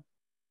reticle in there?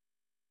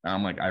 And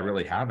I'm like, I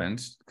really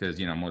haven't, because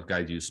most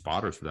guys use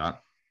spotters for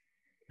that.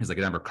 He's like,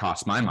 it never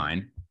crossed my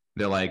mind.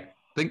 They're like,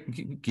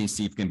 can you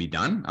see if it can be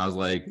done? I was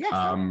like,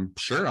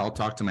 sure, I'll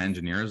talk to my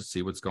engineers,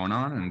 see what's going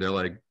on. And they're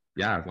like,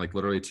 yeah, like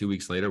literally 2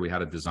 weeks later, we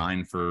had a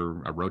design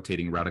for a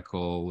rotating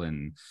reticle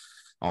and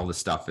all this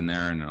stuff in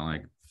there. And they're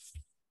like,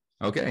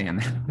 okay,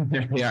 and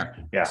there we are.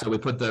 So we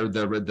put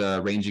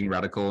the ranging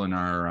reticle in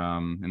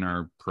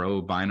our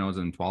pro binos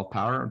and 12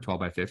 power,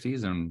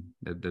 12x50s, and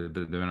they're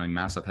doing a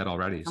massive hit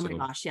already. Oh my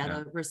gosh,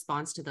 the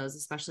response to those,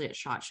 especially at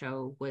SHOT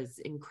Show, was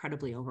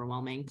incredibly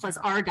overwhelming. Plus,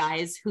 our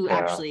guys who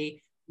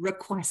actually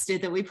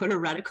requested that we put a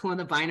reticle in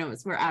the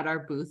binos were at our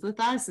booth with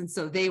us, and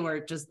so they were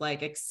just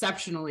like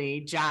exceptionally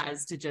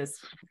jazzed to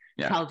just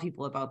tell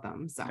people about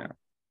them. So.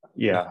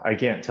 I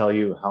can't tell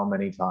you how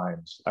many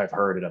times I've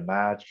heard at a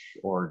match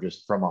or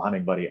just from a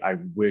hunting buddy, I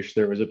wish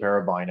there was a pair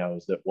of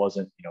binos that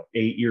wasn't,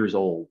 8 years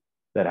old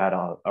that had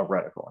a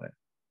reticle in it.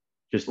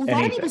 Just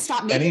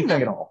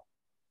anything at all.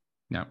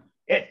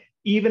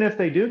 Even if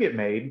they do get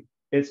made,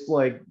 it's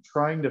like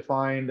trying to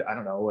find, I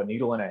don't know, a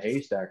needle in a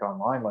haystack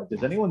online. Like,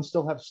 does anyone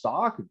still have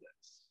stock of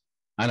this?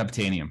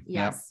 Unobtainium.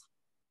 Yes.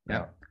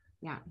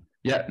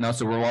 Yeah, no,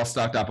 so we're all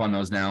stocked up on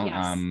those now.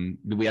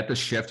 We have to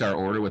shift our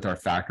order with our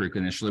factory.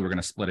 Initially, we're going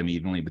to split them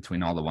evenly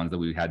between all the ones that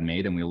we had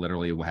made, and we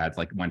literally went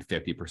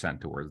 50%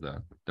 towards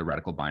the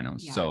reticle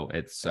binos. So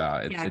it's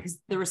because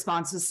the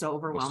response was so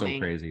overwhelming, so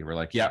crazy. We're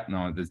like,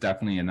 no, there's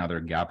definitely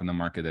another gap in the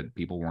market that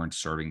people weren't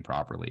serving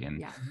properly,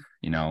 and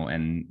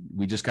and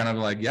we just kind of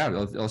like,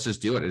 let's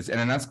just do it.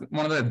 And that's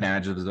one of the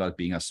advantages of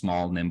being a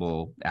small,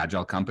 nimble,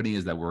 agile company,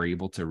 is that we're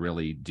able to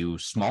really do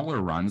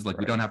smaller runs. Like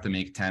we don't have to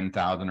make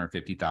 10,000 or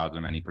 50,000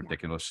 of any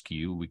particular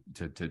SKU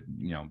to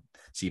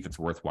see if it's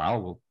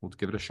worthwhile. We'll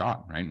give it a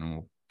shot, right?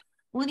 And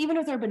well, even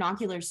with our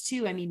binoculars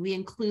too, I mean, we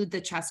include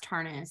the chest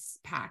harness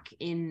pack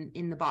in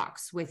the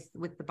box with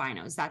the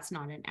binos. That's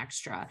not an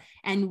extra,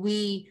 and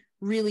we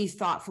really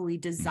thoughtfully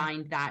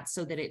designed that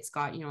so that it's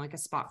got like a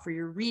spot for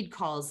your reed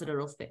calls, that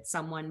it'll fit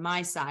someone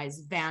my size,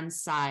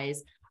 Van's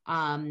size.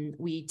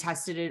 We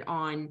tested it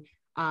on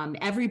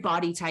every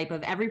body type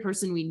of every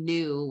person we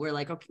knew. We're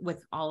like, okay,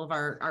 with all of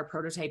our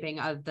prototyping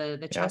of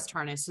the chest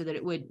harness, so that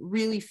it would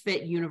really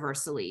fit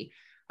universally,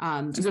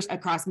 just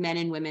across men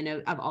and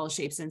women of all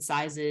shapes and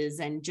sizes,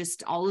 and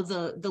just all of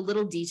the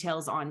little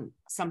details on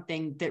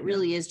something that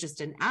really is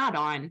just an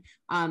add-on,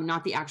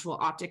 not the actual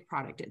optic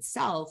product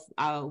itself.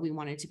 We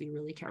wanted to be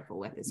really careful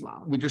with as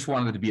well. We just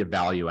wanted it to be a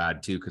value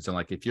add too, because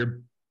like if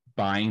you're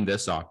buying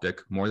this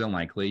optic, more than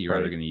likely you're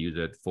either going to use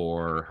it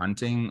for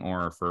hunting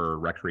or for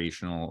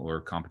recreational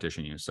or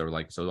competition use. So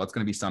that's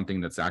going to be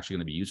something that's actually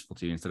going to be useful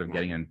to you, instead of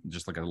getting in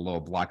just like a little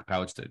black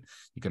pouch that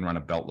you can run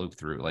a belt loop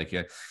through. Like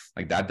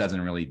that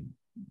doesn't make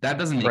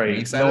me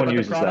excited. No one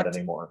uses that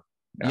anymore.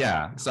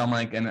 Yeah. So I'm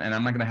like, and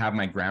I'm not gonna have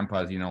my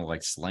grandpa's,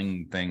 like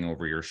sling thing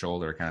over your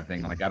shoulder kind of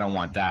thing. Like, I don't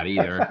want that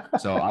either.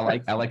 So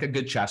I like a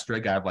good chest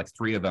rig. I have like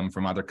 3 of them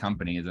from other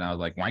companies, and I was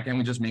like, why can't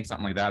we just make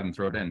something like that and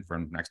throw it in for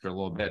an extra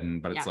little bit?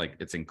 But it's like,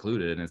 it's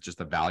included, and it's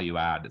just a value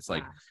add. It's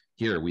like,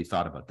 here, we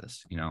thought about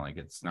this, like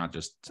it's not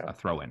just a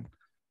throw in.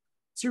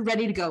 So you're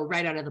ready to go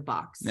right out of the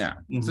box. Yeah.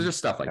 Mm-hmm. So just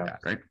stuff like that,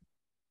 right?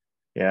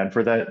 Yeah, and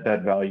for that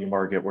value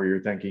market where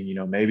you're thinking,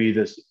 maybe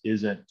this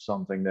isn't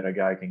something that a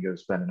guy can go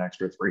spend an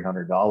extra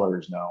 $300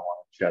 now on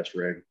a chest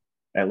rig.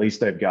 At least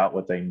they've got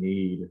what they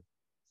need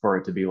for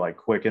it to be like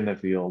quick in the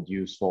field,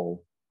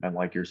 useful, and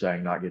like you're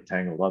saying, not get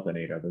tangled up in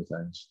 8 other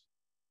things.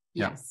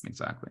 Yes, yeah,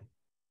 exactly.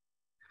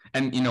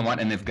 And you know what?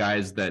 And if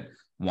guys that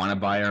want to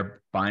buy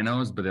our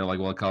binos, but they're like,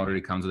 well, it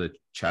already comes with a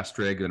chest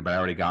rig, but I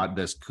already got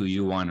this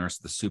Kuiu one or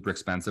the super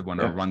expensive one,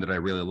 or one that I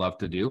really love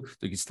to do. So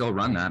you can still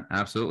run that.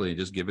 Absolutely.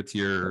 Just give it to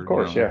your, of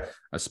course,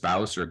 a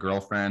spouse or a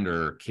girlfriend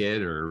or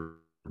kid or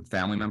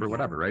family member,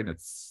 whatever, right?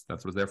 That's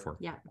what it's there for.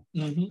 Yeah.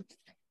 Mm-hmm.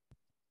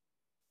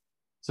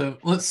 So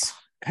let's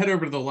head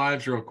over to the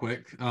lives real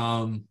quick.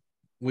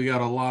 We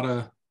got a lot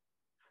of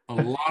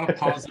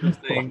positive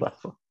things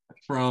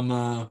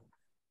from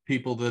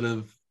people that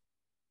have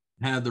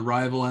had the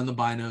rival and the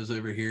binos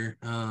over here.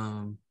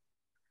 And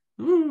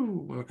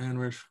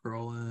we're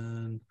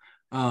scrolling.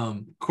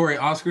 Cory,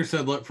 Oscar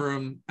said look for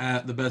him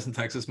at the Best in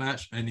Texas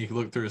match, and you can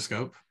look through a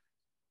scope.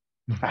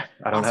 I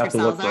don't have to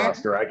look for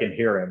Oscar. I can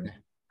hear him.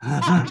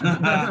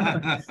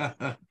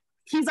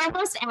 He's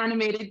almost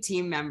animated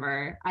team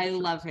member. I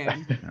love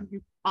him.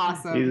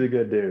 Awesome. He's a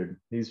good dude.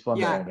 He's fun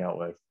to hang out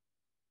with.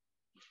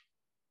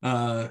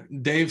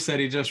 Dave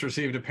said he just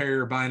received a pair of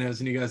your binos,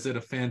 and you guys did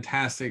a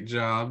fantastic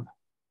job.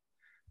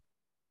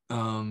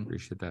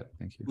 Appreciate that.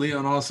 Thank you.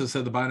 Leon also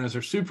said the binos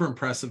are super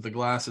impressive. The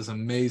glass is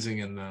amazing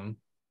in them.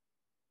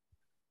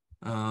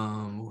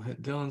 We'll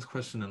hit Dylan's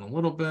question in a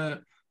little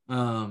bit.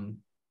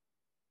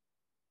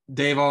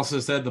 Dave also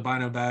said the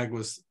bino bag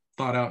was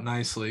thought out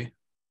nicely.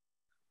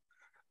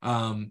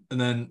 And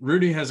then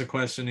Rudy has a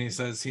question. He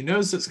says he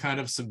knows it's kind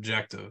of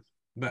subjective,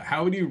 but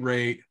how would you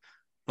rate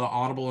the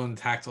audible and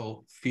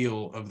tactile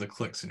feel of the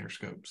clicks in your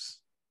scopes?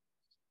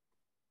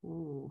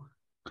 Ooh.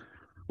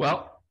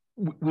 Well,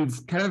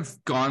 we've kind of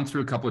gone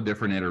through a couple of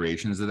different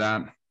iterations of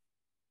that.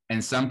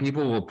 And some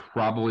people will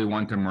probably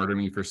want to murder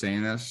me for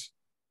saying this,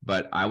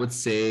 but I would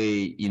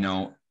say,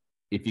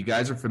 if you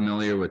guys are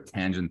familiar with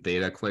tangent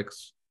theta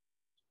clicks,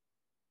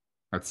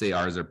 I'd say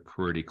ours are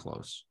pretty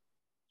close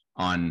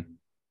on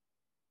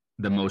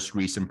the most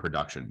recent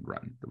production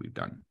run that we've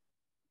done.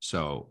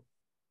 So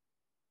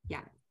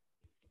yeah,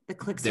 the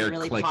clicks are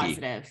really clicky.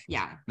 Positive.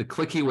 Yeah. The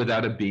clicky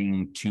without it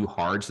being too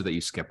hard so that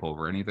you skip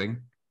over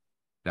anything.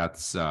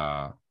 That's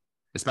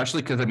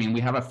especially because we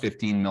have a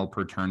 15 mil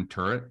per turn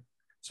turret,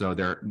 so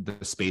the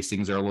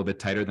spacings are a little bit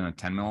tighter than a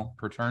 10 mil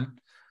per turn.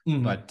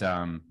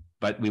 Mm-hmm.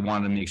 But we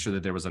wanted to make sure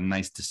that there was a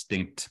nice,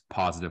 distinct,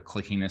 positive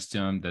clickiness to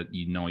them, that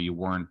you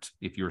weren't,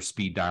 if you were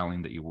speed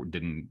dialing, that you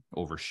didn't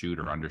overshoot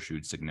or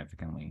undershoot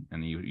significantly,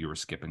 and you were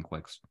skipping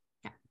clicks.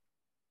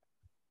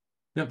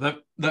 Yeah,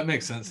 that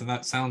makes sense, and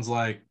that sounds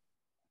like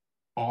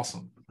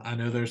awesome. I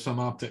know there's some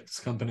optics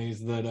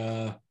companies that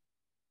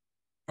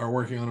are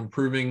working on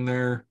improving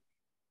the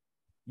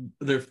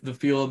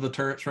feel of the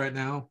turrets right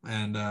now,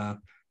 and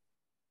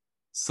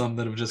some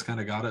that have just kind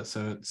of got it.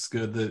 So it's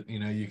good that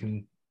you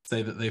can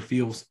say that they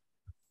feel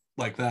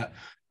like that.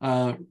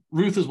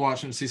 Ruth is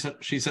watching. She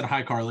said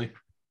hi, Carlee.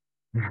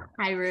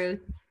 Hi,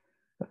 Ruth.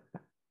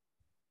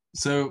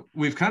 So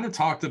we've kind of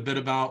talked a bit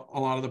about a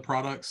lot of the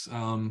products,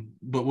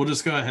 but we'll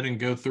just go ahead and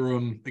go through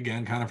them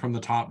again, kind of from the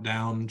top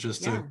down,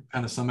 just to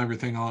kind of sum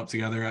everything all up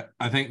together.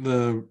 I think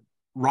the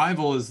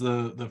Rival is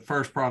the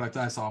first product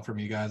I saw from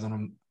you guys,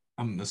 and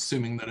I'm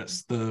assuming that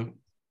it's the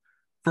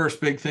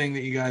first big thing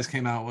that you guys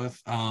came out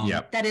with.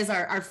 That is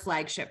our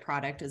flagship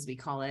product, as we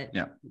call it.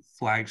 Yeah,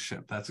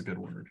 flagship. That's a good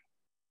word.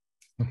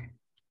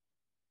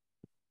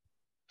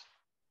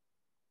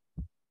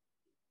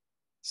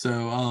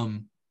 So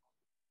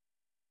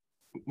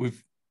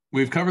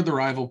we've covered the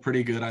Rival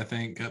pretty good, I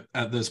think,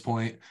 at this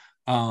point.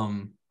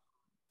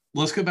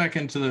 Let's go back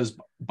into those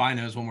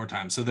binos one more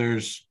time. So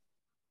there's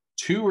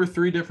 2 or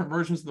 3 different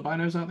versions of the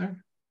binos out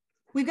there?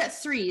 We've got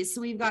 3. So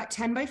we've got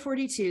 10 by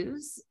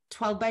 42s,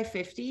 12 by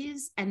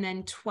 50s, and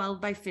then 12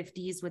 by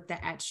 50s with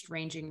the etched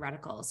ranging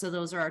reticle. So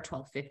those are our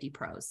 1250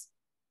 pros.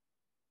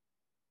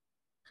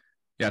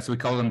 Yeah, so we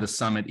call them the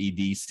Summit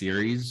ED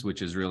series,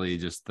 which is really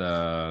just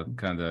the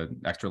kind of the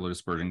extra low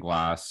dispersion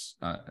glass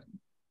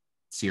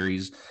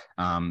series.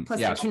 Plus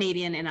the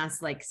Canadian in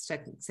us likes to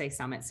say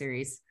Summit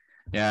series.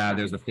 Yeah,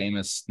 there's a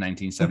famous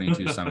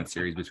 1972 Summit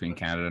series between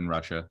Canada and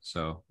Russia.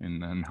 So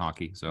in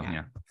hockey. So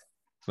yeah.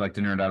 So I like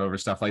to nerd out over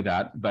stuff like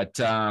that. But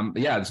so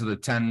the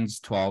 10s,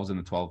 12s, and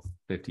the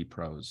 1250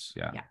 pros.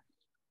 Yeah.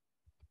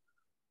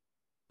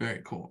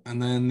 Very cool. And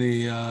then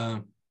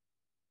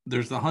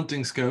there's the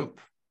hunting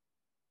scope.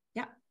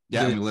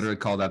 Yeah, we literally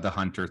call that the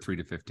Hunter 3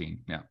 to 15.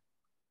 Yeah.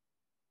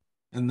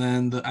 And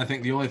then I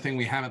think the only thing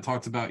we haven't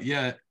talked about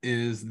yet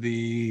is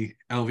the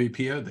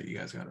LVPO that you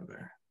guys got over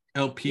there.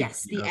 LP.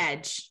 Yes, the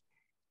Edge.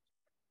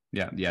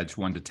 Yeah, the Edge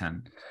 1 to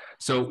 10.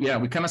 So yeah,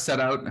 we kind of set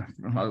out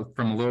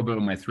from a little bit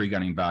of my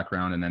 3-gunning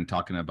background, and then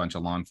talking to a bunch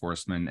of law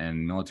enforcement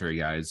and military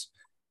guys.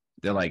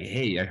 They're like,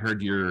 "Hey, I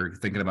heard you're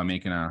thinking about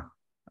making an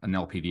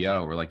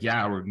LPDO." We're like,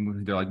 "Yeah."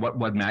 They're like,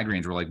 "What mag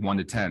range?" We're like, 1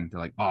 to 10. They're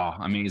like, "Oh,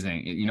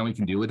 amazing. You know what you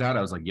can do with that?"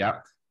 I was like, "Yeah,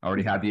 I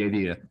already had the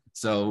idea."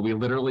 So we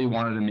literally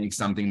wanted to make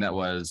something that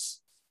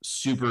was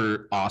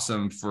super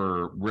awesome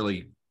for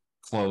really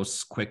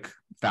close, quick,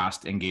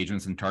 fast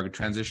engagements and target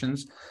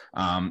transitions.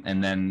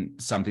 And then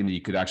something that you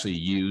could actually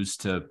use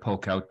to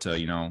poke out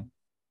to,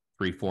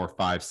 3, 4,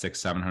 5, 6,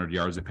 700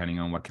 yards, depending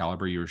on what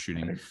caliber you were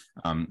shooting.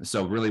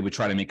 So really we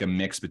try to make a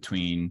mix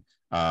between,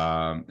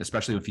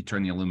 especially if you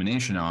turn the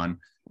illumination on,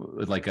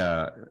 like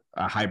a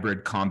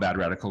hybrid combat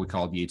reticle. We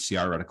call it the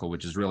HCR reticle,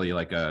 which is really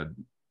like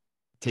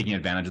taking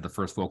advantage of the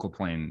first focal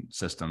plane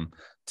system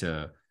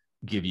to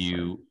give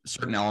you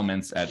certain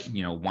elements at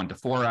 1 to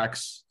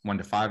 4x, 1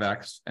 to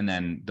 5x, and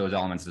then those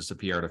elements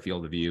disappear out of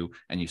field of view,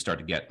 and you start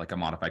to get like a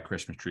modified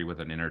Christmas tree with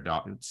an inner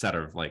dot set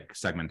of like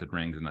segmented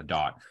rings and a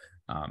dot.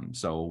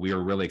 So we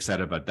were really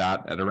excited about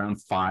that. At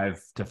around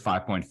 5 to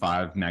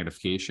 5.5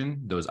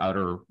 magnification, those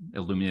outer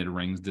illuminated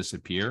rings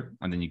disappear,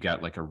 and then you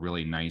get like a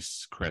really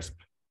nice crisp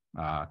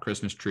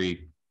Christmas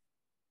tree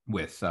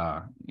with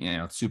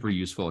it's super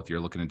useful if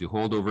you're looking to do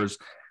holdovers.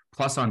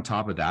 Plus, on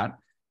top of that,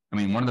 I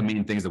mean, one of the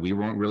main things that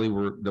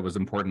that was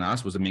important to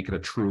us was to make it a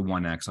true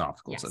 1X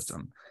optical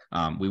system.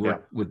 We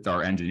worked with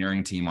our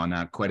engineering team on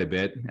that quite a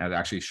bit at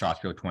actually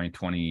SHOT Show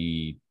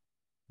 2021,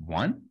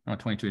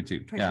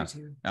 2022. Yeah,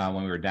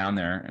 when we were down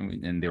there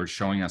and they were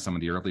showing us some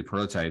of the early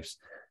prototypes.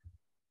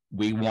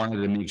 We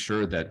wanted to make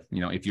sure that,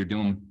 if you're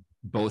doing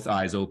both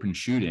eyes open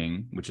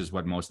shooting, which is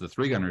what most of the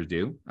 3-gunners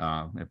do,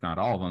 if not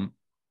all of them,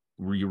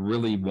 you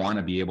really want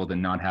to be able to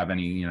not have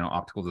any,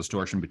 optical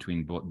distortion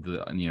between both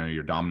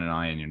your dominant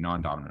eye and your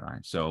non-dominant eye.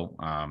 So,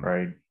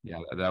 yeah,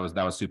 that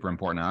was super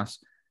important to us.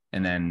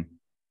 And then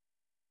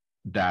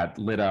that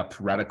lit up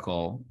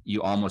reticle,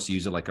 you almost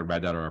use it like a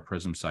red dot or a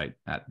prism sight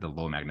at the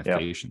low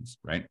magnifications,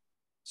 right?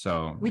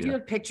 So we do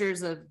have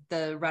pictures of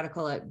the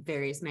reticle at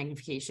various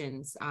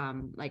magnifications,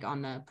 like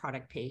on the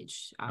product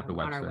page on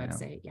our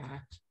website. Yeah.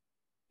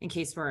 In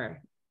case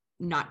we're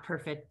not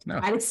perfect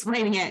at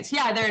explaining it.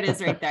 Yeah, there it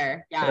is right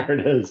there. Yeah. There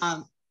it is.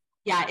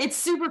 Yeah, it's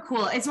super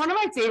cool. It's one of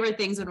my favorite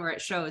things when we're at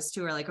shows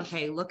too. We're like,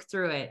 okay, look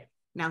through it.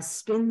 Now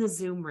spin the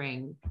zoom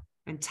ring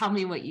and tell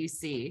me what you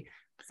see.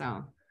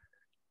 So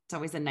it's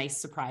always a nice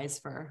surprise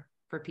for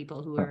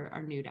people who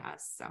are new to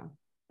us. So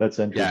that's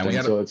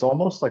interesting. So it's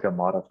almost like a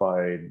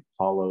modified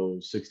hollow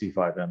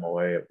 65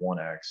 MOA at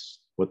 1X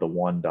with the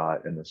 1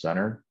 dot in the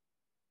center.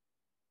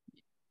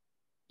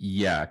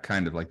 Yeah,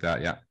 kind of like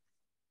that. Yeah.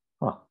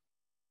 Huh.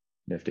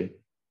 Nifty.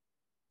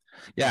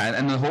 Yeah,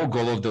 and the whole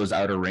goal of those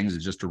outer rings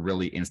is just to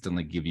really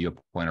instantly give you a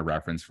point of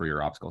reference for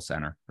your optical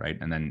center, right?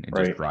 And then it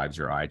just drives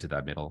your eye to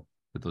that middle,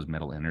 with those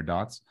middle inner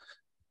dots.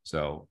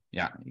 So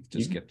yeah, you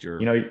just get your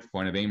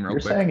point of aim real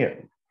quick.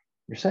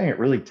 You're saying it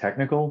really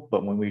technical,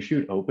 but when we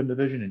shoot open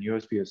division in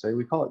USPSA,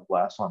 we call it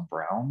glass on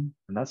brown,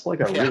 and that's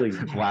like a really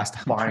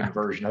fine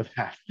version of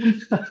that.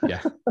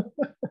 Yeah.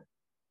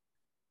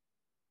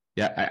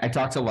 Yeah, I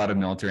talked to a lot of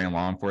military and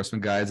law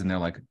enforcement guys, and they're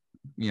like,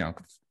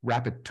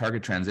 rapid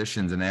target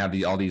transitions, and they have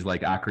all these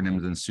like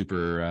acronyms and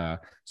super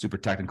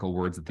technical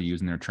words that they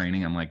use in their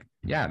training. I'm like,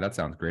 yeah, that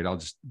sounds great. I'll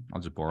just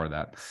borrow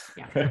that.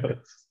 Yeah,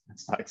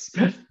 that's nice.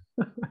 Yeah.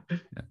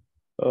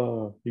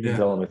 Oh, you can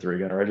tell I'm a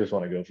 3-gunner. I just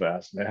want to go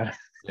fast, man.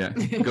 Yeah,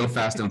 go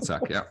fast, don't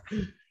suck. Yeah.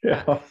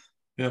 But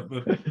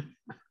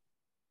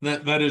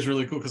that is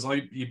really cool, because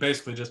you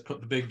basically just put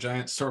the big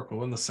giant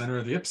circle in the center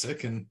of the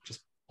IPSC and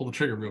just pull the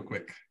trigger real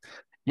quick.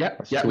 Yeah,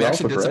 we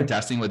actually did some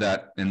testing with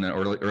that in the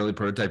early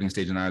prototyping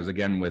stage, and I was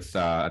again with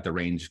at the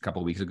range a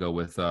couple of weeks ago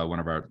with one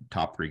of our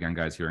top 3-gun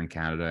guys here in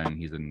Canada, and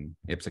he's an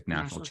IPSC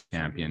national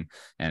champion,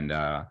 and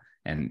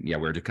yeah,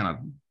 we're just kind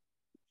of,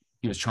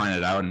 he was trying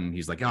it out, and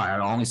he's like, I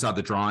only saw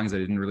the drawings, I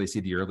didn't really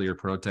see the earlier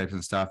prototypes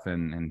and stuff,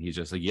 and he's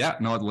just like,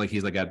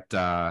 he's like at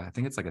I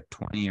think it's like a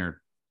 20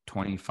 or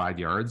 25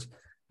 yards,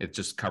 it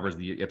just covers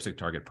the IPSC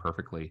target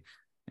perfectly,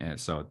 and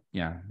so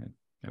yeah,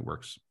 it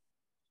works.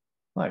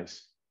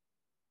 Nice.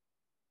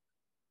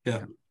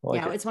 Yeah.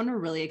 It's one we're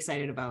really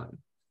excited about.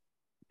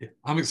 Yeah,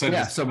 I'm excited.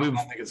 Yeah, so I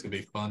think it's gonna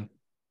be fun.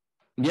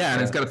 Yeah,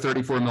 and it's got a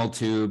 34 mil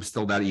tube,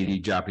 still that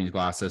ED Japanese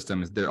glass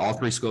system. All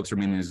 3 scopes are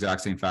made in the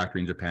exact same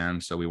factory in Japan,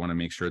 so we want to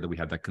make sure that we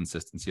have that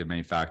consistency of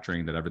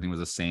manufacturing, that everything was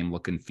the same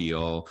look and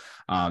feel.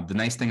 The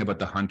nice thing about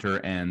the Hunter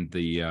and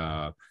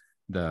the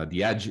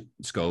Edge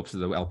scopes,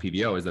 the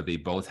LPVO, is that they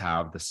both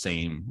have the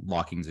same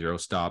locking zero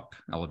stop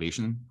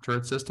elevation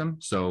turret system.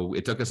 So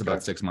it took us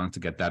about 6 months to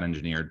get that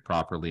engineered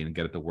properly and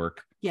get it to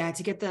work. Yeah,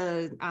 to get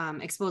the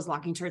exposed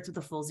locking turrets with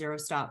the full zero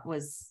stop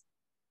was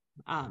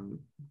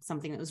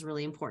something that was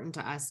really important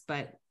to us,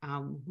 but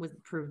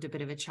proved a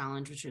bit of a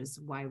challenge, which is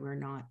why we're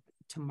not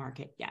to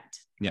market yet.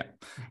 Yeah,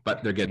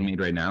 but they're getting made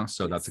right now,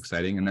 so that's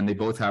exciting. And then they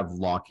both have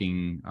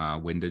locking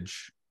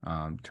windage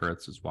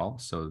turrets as well.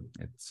 So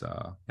it's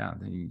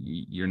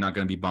you're not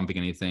going to be bumping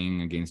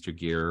anything against your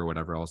gear or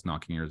whatever else,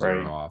 knocking your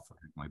zero off or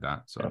anything like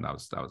that. So that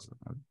was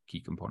a key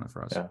component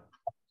for us. Yeah.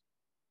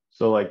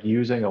 So like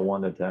using a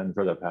 1-10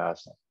 for the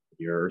past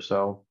year or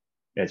so,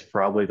 it's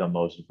probably the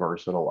most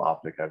versatile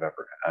optic I've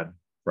ever had,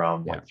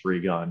 from like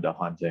 3-gun to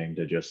hunting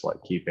to just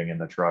like keeping in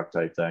the truck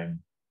type thing.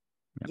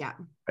 Yeah.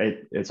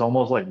 It's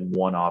almost like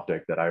one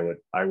optic that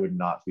I would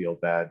not feel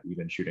bad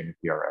even shooting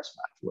a PRS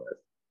match with.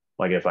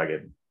 Like if I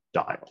could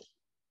dial.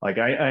 Like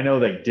I know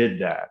they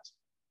did that.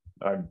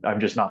 I'm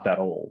just not that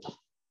old.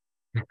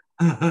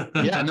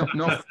 Yeah,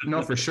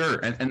 no, for sure.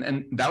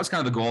 And that was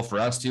kind of the goal for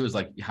us too, is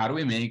like, how do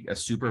we make a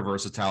super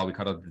versatile, we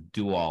call it the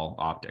dual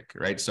optic,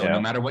 right? So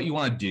no matter what you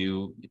want to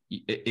do,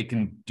 it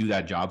can do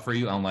that job for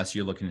you, unless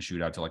you're looking to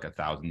shoot out to like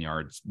 1,000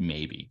 yards,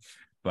 maybe,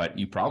 but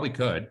you probably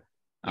could.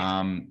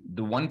 The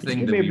one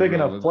thing that be a big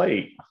enough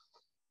plate.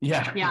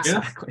 Yeah.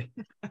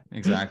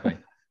 Exactly.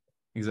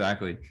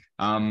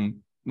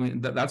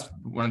 That's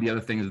one of the other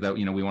things that,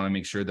 we want to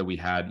make sure that we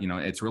had,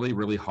 it's really,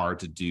 really hard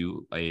to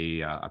do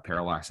a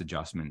parallax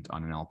adjustment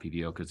on an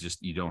LPVO, because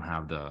just, you don't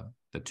have the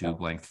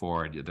tube length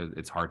for it.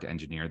 It's hard to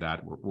engineer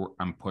that.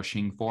 I'm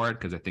pushing for it,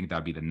 because I think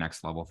that'd be the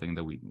next level thing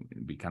that we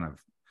kind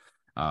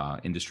of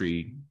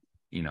industry,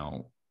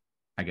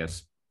 I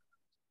guess,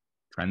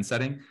 trend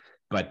setting.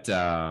 But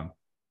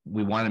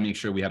we want to make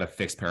sure we had a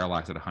fixed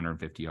parallax at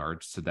 150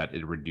 yards, so that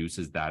it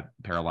reduces that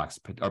parallax,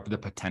 or the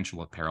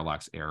potential of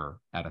parallax error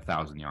at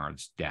 1,000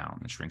 yards down.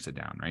 It shrinks it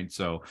down, right?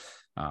 So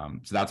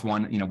that's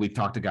one. We've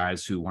talked to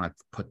guys who want to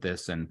put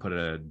this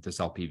this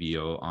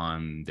LPVO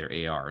on their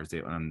ARs,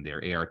 on their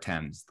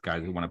AR-10s.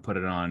 Guys who want to put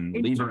it on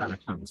lever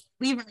actions,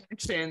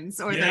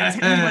 or their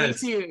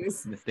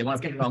 10.2s. They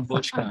want to get it on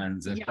bush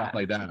guns and stuff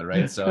like that,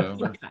 right? So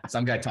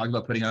some guy talked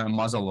about putting it on a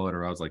muzzle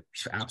loader. I was like,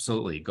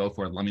 absolutely, go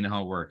for it. Let me know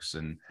how it works.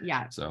 And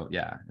so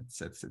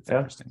it's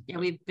interesting. Yeah,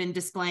 we've been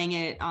displaying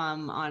it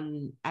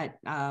at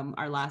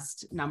our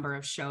last number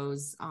of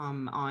shows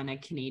on a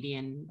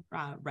Canadian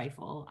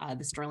rifle,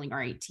 the Sterling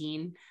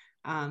R18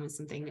 is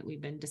something that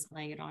we've been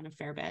displaying it on a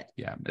fair bit.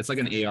 Yeah, it's like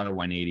an AR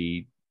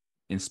 180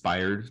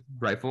 inspired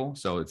rifle,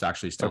 so it's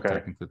actually still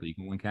technically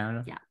legal in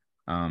Canada.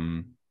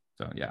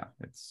 So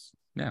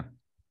it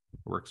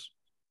works.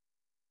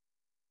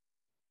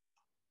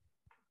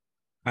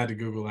 I had to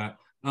Google that.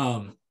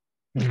 Anyway,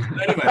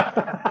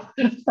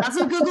 that's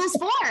what Google's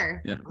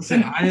for. Yeah.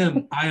 Listen, I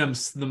am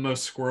the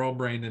most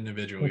squirrel-brained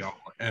individual y'all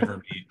will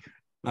ever meet.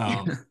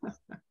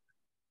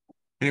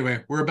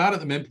 Anyway, we're about at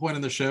the midpoint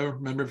of the show.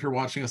 Remember, if you're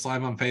watching us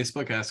live on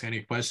Facebook, ask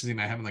any questions you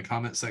might have in the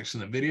comment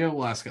section of the video.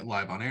 We'll ask it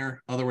live on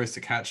air. Other ways to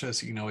catch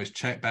us, you can always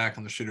check back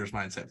on the Shooter's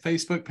Mindset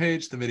Facebook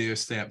page. The videos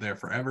stay up there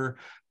forever.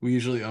 We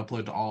usually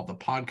upload to all of the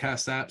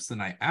podcast apps the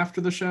night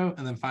after the show.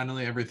 And then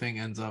finally, everything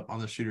ends up on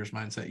the Shooter's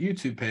Mindset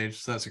YouTube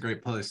page. So that's a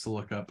great place to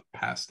look up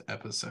past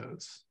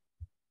episodes.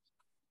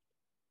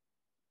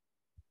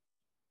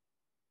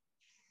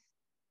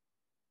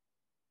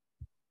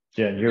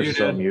 Jen, you're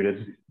so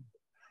muted.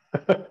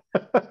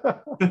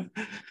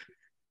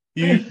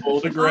 You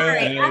pulled a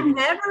gray. I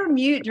never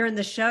mute during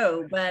the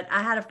show, but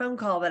I had a phone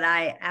call that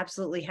I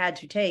absolutely had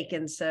to take,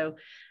 and so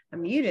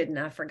I'm muted, and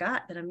I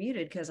forgot that I'm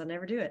muted because I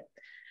never do it.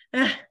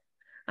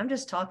 I'm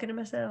just talking to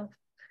myself.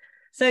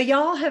 So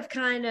y'all have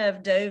kind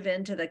of dove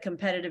into the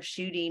competitive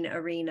shooting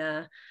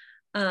arena.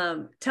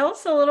 Tell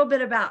us a little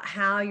bit about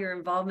how your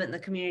involvement in the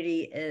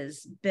community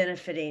is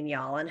benefiting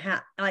y'all, and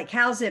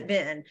how's it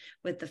been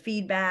with the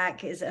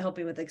feedback? Is it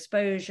helping with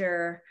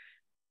exposure?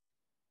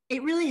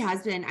 It really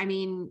has been. I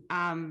mean,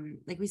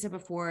 like we said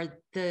before,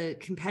 the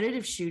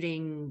competitive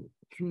shooting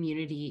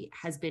community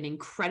has been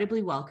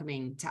incredibly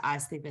welcoming to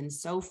us. They've been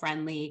so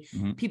friendly.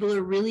 Mm-hmm. People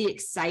are really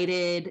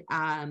excited.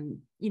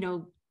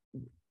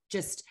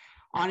 Just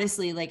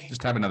honestly, like,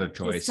 just have another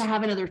choice. To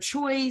have another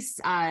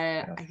choice.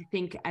 I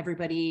think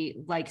everybody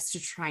likes to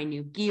try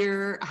new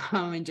gear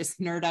and just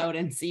nerd out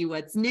and see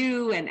what's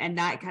new and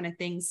that kind of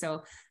thing.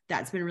 So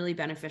that's been really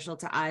beneficial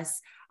to us.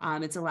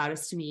 It's allowed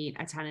us to meet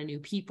a ton of new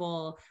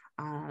people.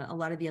 A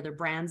lot of the other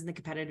brands in the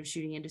competitive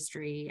shooting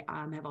industry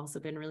have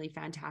also been really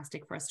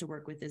fantastic for us to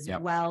work with as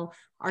well.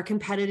 Our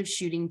competitive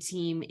shooting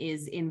team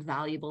is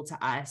invaluable to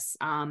us,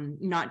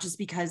 not just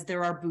because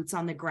there are boots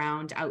on the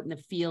ground out in the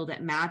field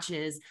at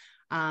matches,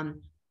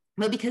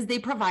 but because they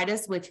provide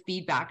us with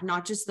feedback,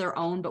 not just their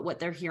own, but what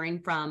they're hearing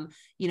from,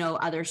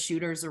 other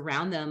shooters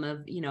around them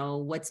of,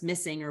 what's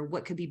missing or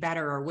what could be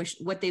better or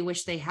what they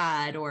wish they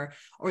had or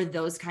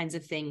those kinds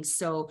of things.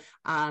 So,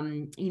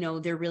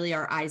 there really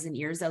are eyes and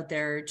ears out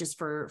there just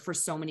for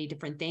so many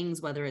different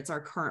things, whether it's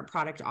our current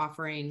product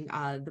offering,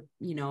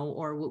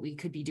 or what we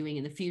could be doing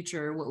in the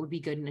future, what would be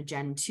good in a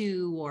Gen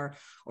 2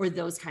 or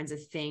those kinds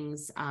of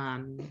things.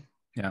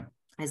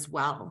 As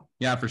well.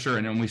 Yeah, for sure.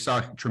 And we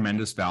saw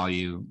tremendous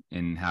value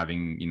in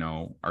having,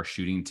 our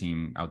shooting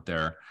team out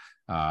there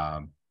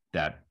so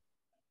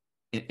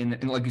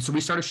we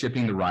started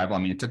shipping the Rival. I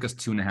mean, it took us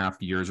 2.5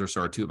 years or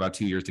so, about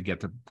 2 years to get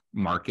to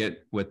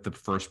market with the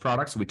first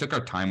product. So we took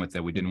our time with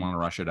it. We didn't want to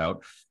rush it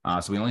out.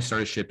 So we only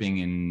started shipping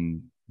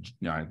in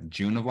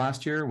June of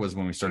last year was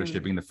when we started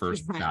shipping the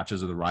first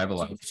batches of the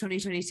Rival out.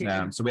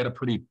 2022. So we had a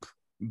pretty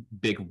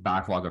big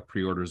backlog of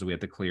pre-orders that we had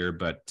to clear,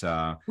 but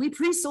we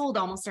pre-sold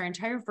almost our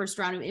entire first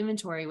round of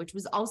inventory, which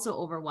was also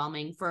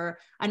overwhelming for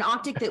an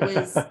optic that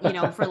was,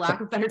 for lack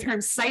of better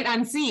terms, sight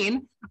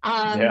unseen.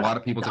 A lot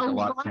of people took a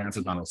lot of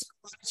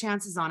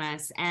chances on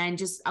us, and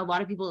just a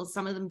lot of people,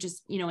 some of them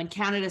just, in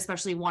Canada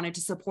especially, wanted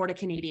to support a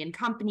Canadian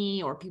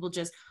company, or people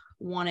just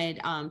wanted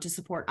to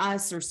support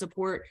us or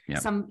support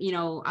some,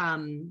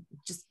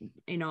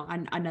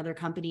 another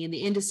company in the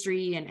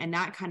industry and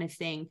that kind of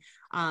thing.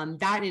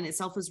 That in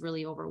itself was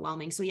really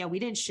overwhelming. So we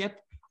didn't ship.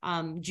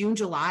 June,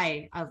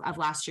 July of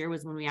last year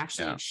was when we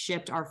actually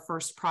shipped our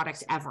first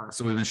product ever.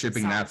 So we've been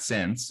shipping that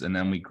since, and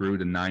then we grew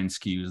to 9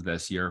 SKUs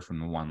this year from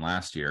the one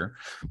last year.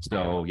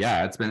 So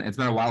it's been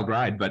a wild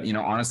ride, but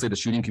honestly, the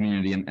shooting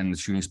community and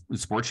the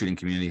sports shooting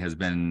community has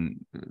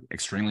been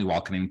extremely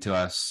welcoming to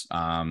us.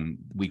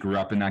 We grew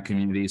up in that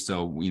community,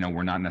 so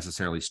we're not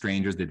necessarily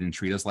strangers. They didn't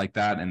treat us like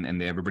that,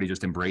 and everybody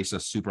just embraced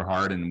us super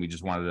hard, and we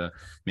just wanted to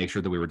make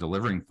sure that we were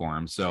delivering for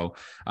them. So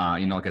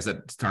like I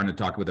said, starting to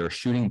talk with our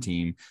shooting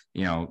team,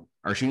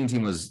 our shooting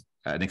team was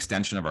an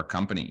extension of our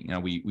company.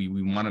 We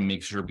want to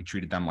make sure we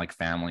treated them like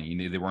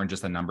family. They weren't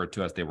just a number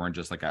to us. They weren't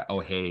just like, oh,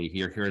 hey,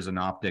 here's an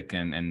optic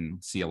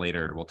and see you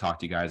later. We'll talk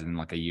to you guys in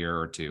like a year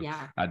or two.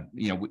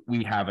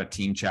 We have a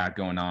team chat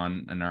going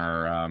on in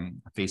our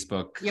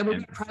Facebook. We have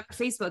a private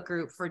Facebook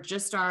group for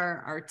just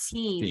our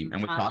team.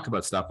 And we talk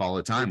about stuff all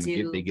the time.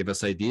 They give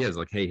us ideas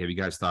like, hey, have you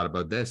guys thought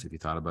about this? Have you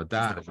thought about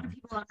that?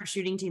 People on our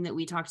shooting team that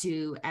we talk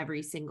to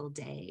every single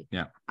day.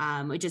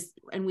 And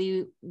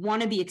we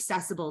want to be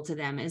accessible to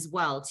them as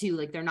well too.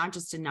 Like, they're not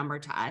just a number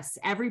to us.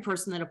 Every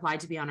person that applied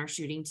to be on our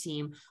shooting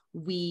team,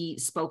 we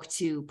spoke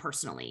to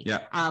personally.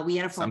 We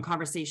had a phone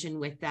conversation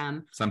with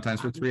them.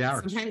 Sometimes for 3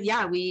 hours.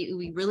 Sometimes,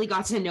 we really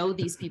got to know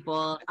these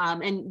people.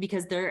 And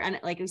because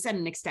they're, like I said,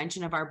 an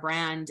extension of our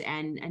brand,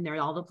 and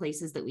they're all the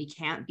places that we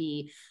can't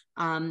be.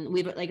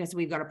 We've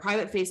got a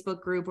private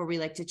Facebook group where we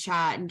like to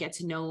chat and get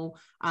to know,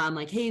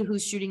 like, hey,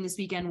 who's shooting this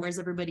weekend? Where's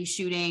everybody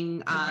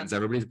shooting? When's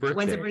everybody's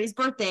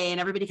birthday? And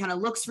everybody kind of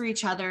looks for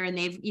each other, and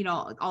they've,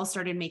 all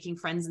started making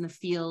friends in the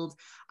field.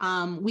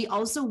 We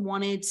also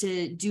wanted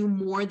to do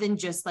more than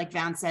just, like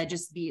Van said,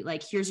 just be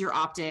like, here's your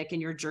optic and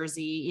your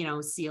jersey,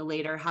 see you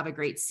later, have a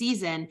great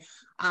season.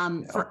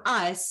 For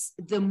us,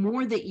 the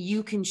more that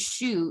you can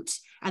shoot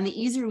and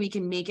the easier we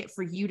can make it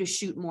for you to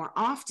shoot more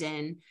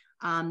often,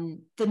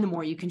 then the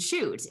more you can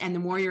shoot, and the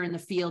more you're in the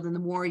field, and the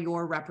more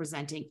you're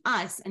representing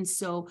us. And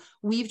so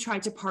we've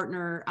tried to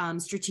partner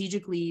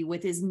strategically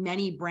with as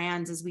many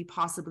brands as we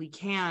possibly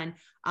can,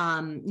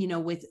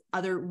 with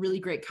other really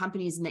great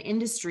companies in the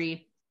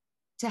industry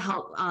to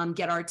help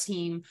get our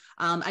team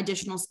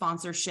additional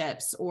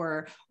sponsorships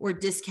or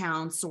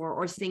discounts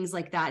or things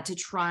like that, to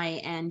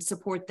try and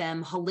support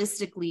them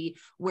holistically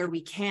where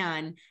we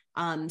can.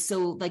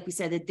 So like we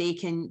said, that they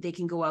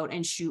can go out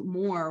and shoot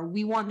more.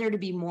 We want there to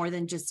be more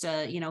than just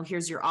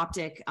here's your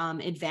optic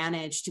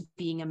advantage to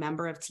being a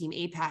member of Team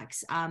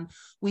Apex.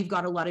 We've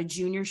got a lot of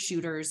junior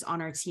shooters on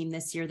our team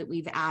this year that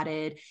we've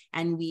added,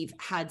 and we've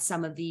had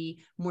some of the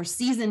more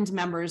seasoned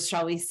members,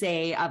 shall we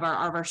say, of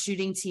our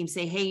shooting team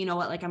say, hey, you know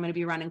what, like, I'm going to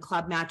be running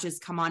club matches,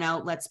 come on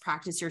out, let's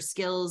practice your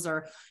skills,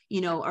 or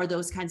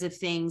those kinds of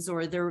things.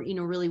 Or they're,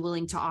 really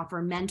willing to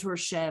offer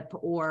mentorship,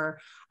 or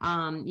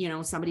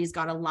somebody's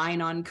got a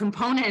line on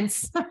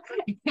components,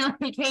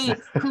 like, hey,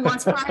 who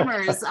wants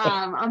primers,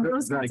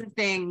 those kinds of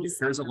things.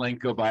 Here's a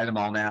link, go buy them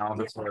all now.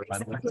 Like,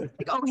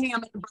 oh, hey,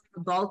 I'm in a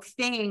bulk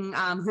thing,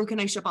 who can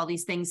I ship all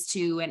these things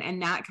to,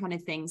 and that kind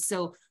of thing.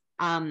 So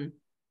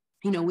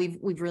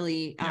we've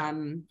really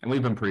and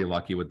we've been pretty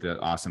lucky with the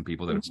awesome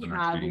people that have been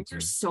our shooting team.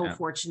 We're so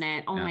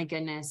fortunate. Oh my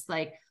goodness,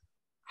 like,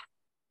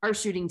 our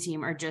shooting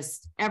team are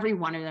just, every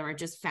one of them are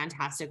just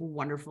fantastic,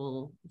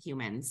 wonderful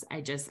humans.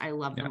 I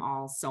love them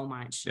all so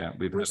much.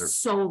 We're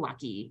so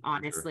lucky,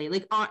 honestly.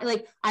 Sure.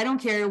 Like I don't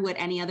care what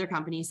any other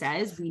company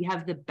says, we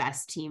have the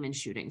best team in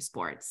shooting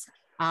sports.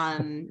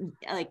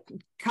 Like,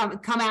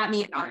 come at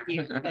me and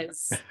argue,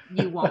 because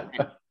you won't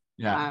win.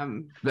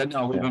 But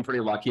no, we've been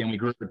pretty lucky, and we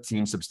grew our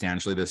team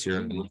substantially this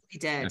year. We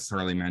did. As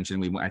Carlee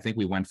mentioned, I think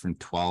we went from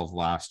 12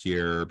 last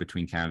year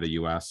between Canada,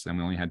 US, and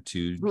we only had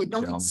two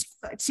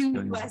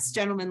US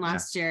gentlemen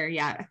last year.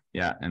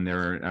 Yeah, and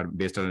they're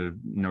based out of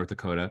North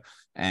Dakota,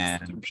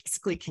 and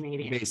basically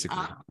Canadian. Basically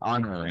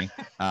honorary,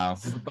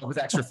 but with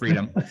extra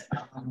freedom.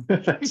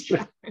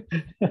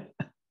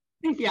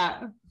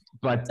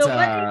 But so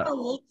what do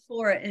you look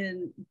for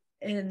in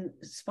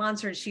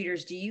sponsored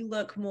shooters? Do you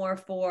look more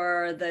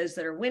for those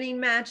that are winning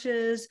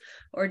matches,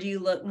 or do you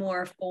look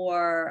more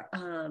for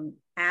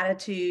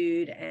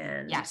attitude?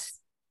 And yes,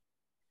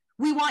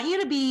 we want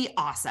you to be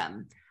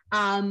awesome.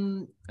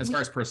 And As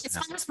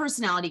far as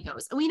personality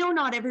goes, we know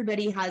not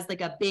everybody has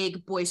like a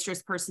big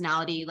boisterous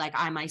personality like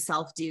I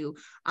myself do.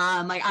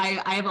 Like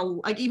I have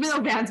even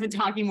though Van's been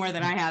talking more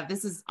than I have,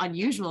 this is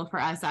unusual for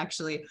us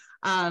actually.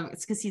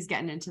 It's because he's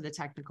getting into the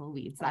technical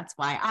weeds. That's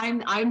why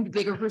I'm the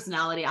bigger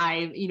personality.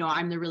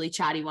 I'm the really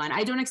chatty one.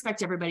 I don't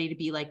expect everybody to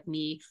be like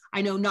me.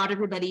 I know not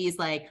everybody is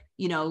like,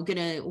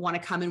 gonna want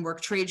to come and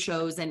work trade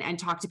shows and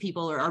talk to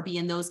people or be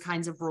in those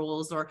kinds of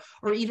roles or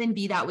even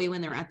be that way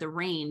when they're at the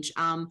range.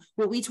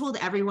 What we told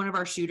every one of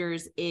our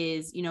shooters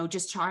is,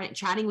 just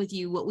chatting with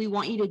you. What we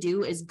want you to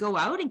do is go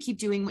out and keep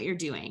doing what you're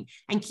doing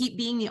and keep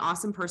being the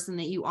awesome person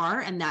that you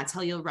are. And that's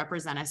how you'll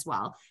represent us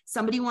well.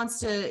 Somebody wants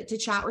to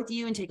chat with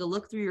you and take a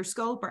look through your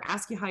scope or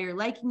ask you how you're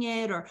liking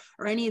it or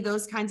any of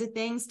those kinds of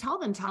things. Tell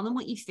them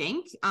what you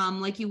think,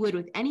 like you would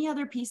with any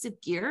other piece of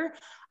gear.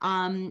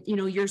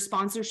 Your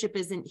sponsorship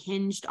isn't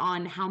hinged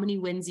on how many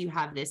wins you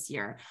have this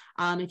year.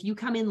 If you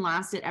come in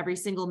last at every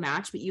single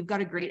match, but you've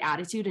got a great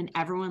attitude and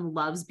everyone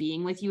loves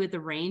being with you at the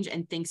range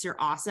and thinks you're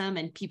awesome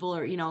and people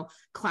are,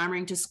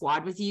 clamoring to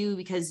squad with you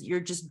because you're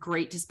just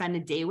great to spend a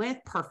day with,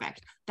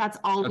 perfect. That's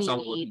all we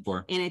need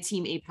in a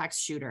Team Apex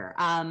shooter.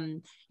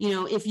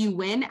 If you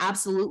win,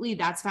 absolutely,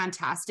 that's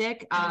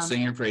fantastic.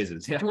 Sing your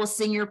praises. Yeah. We'll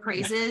sing your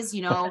praises,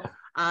 you're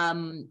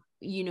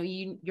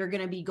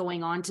going to be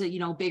going on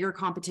to, bigger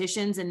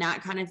competitions and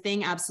that kind of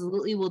thing.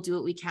 Absolutely. We'll do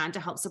what we can to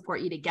help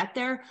support you to get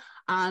there.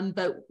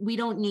 But we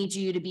don't need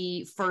you to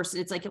be first.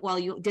 It's like, well,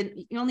 you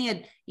only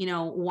had,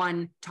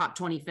 one top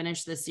 20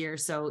 finish this year.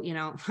 So,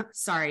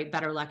 sorry,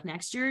 better luck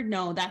next year.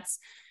 No,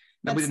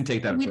 we didn't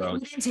take that approach. We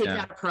didn't take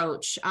that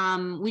approach.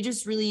 We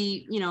just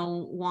really,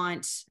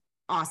 want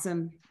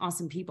awesome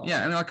people.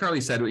 Yeah. And like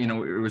Carlee said,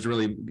 it was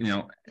really,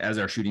 as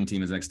our shooting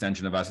team is an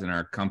extension of us and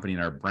our company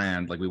and our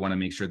brand, like we want to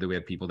make sure that we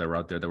have people that were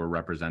out there that were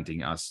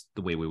representing us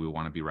the way we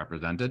want to be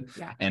represented.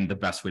 Yeah. And the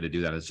best way to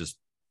do that is just,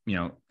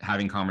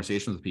 having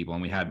conversations with people.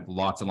 And we had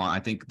I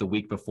think the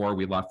week before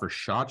we left for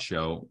SHOT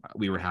Show,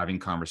 we were having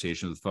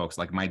conversations with folks.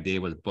 Like my day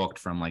was booked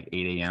from like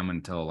 8 a.m.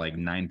 until like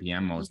 9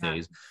 p.m. most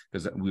days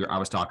because I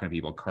was talking to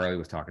people, Carlee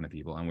was talking to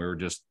people, and we were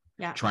just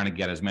trying to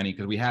get as many,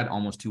 because we had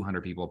almost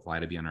 200 people apply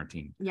to be on our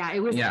team. Yeah,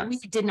 we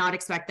did not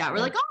expect that. We're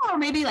like, oh,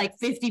 maybe like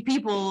 50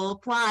 people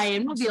apply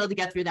and we'll be able to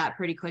get through that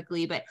pretty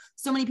quickly. But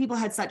so many people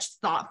had such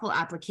thoughtful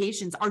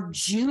applications. Our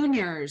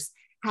juniors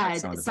had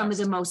some of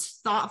the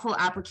most thoughtful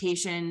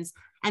applications.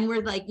 And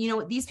we're like,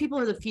 these people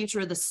are the future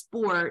of the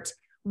sport.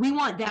 We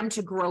want them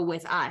to grow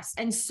with us.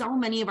 And so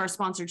many of our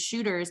sponsored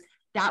shooters,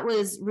 that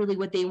was really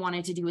what they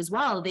wanted to do as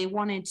well. They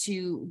wanted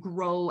to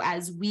grow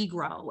as we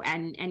grow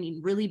and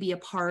really be a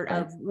part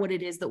of what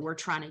it is that we're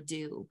trying to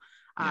do.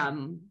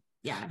 And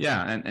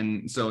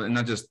so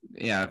not just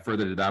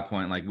further to that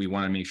point, like we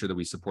want to make sure that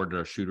we supported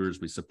our shooters,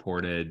 we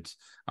supported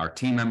our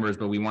team members,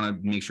 but we want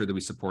to make sure that we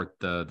support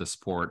the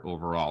sport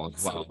overall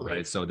as well,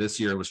 right? So this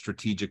year was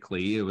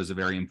it was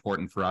very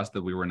important for us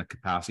that we were in a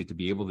capacity to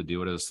be able to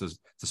do it as to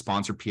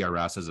sponsor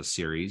PRS as a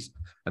series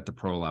at the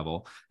pro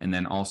level, and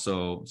then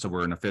also so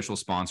we're an official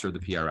sponsor of the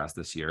PRS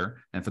this year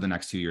and for the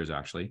next 2 years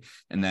actually,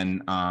 and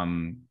then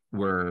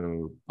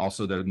we're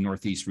also the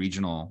Northeast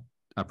Regional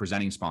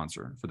presenting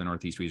sponsor for the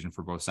Northeast region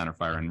for both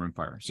centerfire and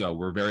rimfire. So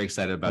we're very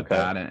excited about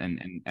that.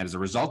 And as a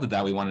result of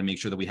that, we wanted to make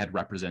sure that we had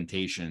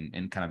representation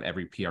in kind of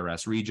every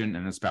PRS region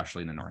and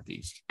especially in the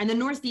Northeast. And the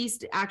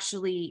Northeast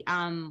actually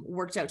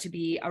worked out to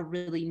be a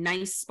really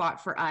nice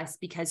spot for us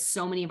because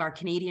so many of our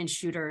Canadian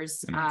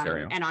shooters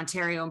and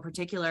Ontario in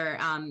particular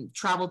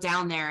travel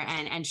down there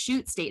and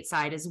shoot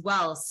stateside as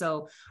well.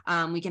 So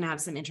we can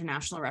have some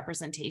international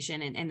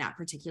representation in that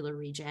particular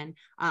region,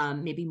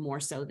 maybe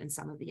more so than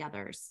some of the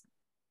others.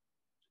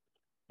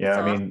 Yeah,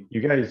 I mean,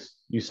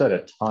 you said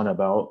a ton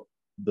about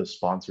the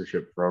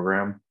sponsorship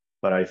program,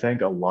 but I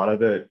think a lot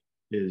of it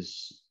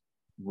is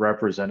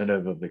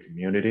representative of the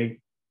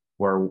community,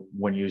 where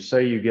when you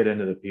say you get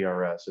into the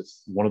PRS,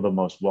 it's one of the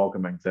most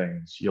welcoming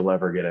things you'll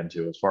ever get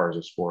into as far as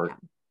a sport.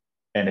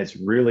 And it's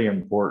really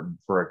important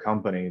for a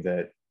company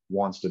that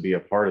wants to be a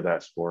part of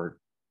that sport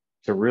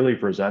to really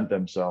present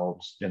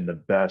themselves in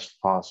the best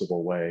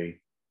possible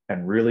way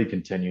and really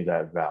continue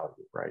that value,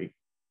 right?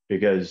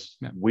 Because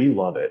we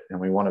love it and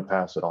we want to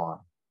pass it on,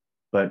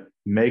 but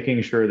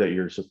making sure that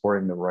you're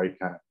supporting the right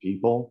kind of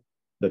people,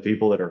 the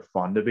people that are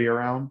fun to be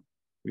around.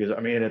 Because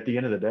I mean, at the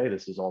end of the day,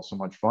 this is all so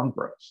much fun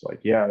for us.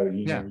 Like, know,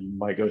 you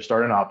might go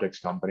start an optics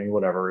company,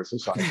 whatever, it's a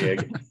side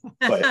gig.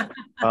 But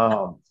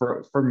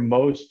for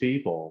most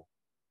people,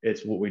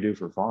 it's what we do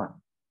for fun.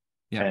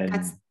 Yeah, and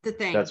that's the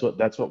thing. That's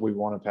what we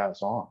want to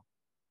pass on.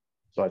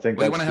 So I think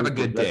we want to have a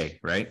good day,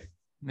 right?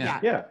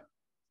 Yeah.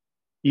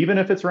 Even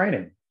if it's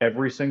raining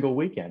every single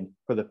weekend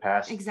for the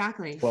past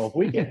 12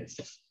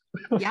 weekends.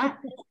 Yeah.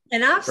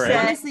 And I've said,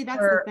 honestly, that's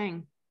the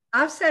thing.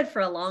 I've said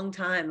for a long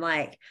time,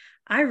 like,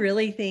 I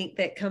really think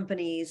that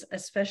companies,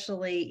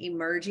 especially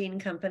emerging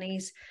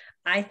companies,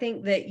 I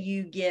think that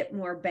you get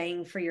more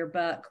bang for your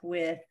buck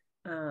with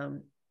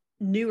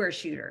newer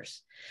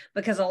shooters,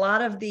 because a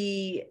lot of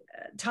the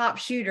top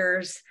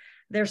shooters,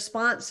 they're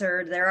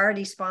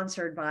already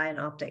sponsored by an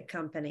optic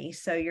company.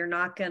 So you're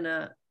not going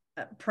to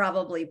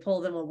probably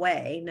pull them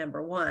away,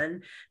 number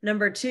one.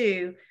 Number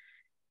two,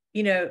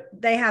 you know,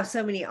 they have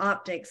so many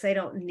optics they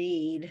don't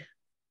need.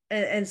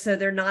 And so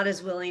they're not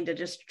as willing to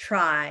just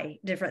try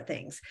different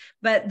things.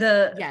 But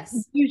the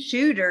new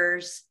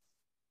shooters,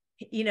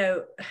 you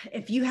know,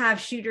 if you have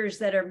shooters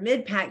that are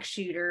mid-pack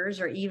shooters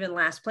or even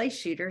last place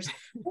shooters,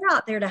 they're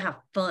out there to have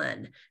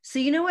fun. So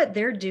you know what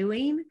they're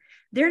doing?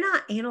 They're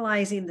not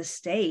analyzing the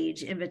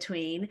stage in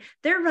between.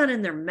 They're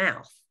running their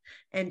mouth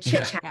and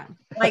chit chat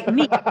like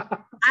me.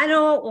 I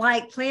don't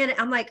like planning.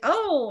 I'm like,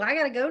 oh, I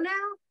got to go now.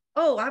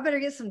 Oh, I better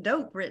get some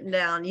dope written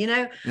down, you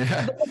know,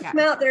 I'm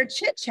out there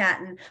chit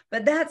chatting.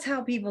 But that's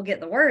how people get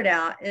the word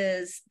out,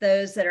 is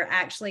those that are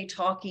actually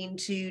talking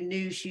to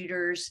new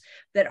shooters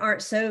that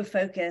aren't so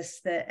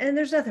focused and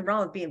there's nothing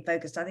wrong with being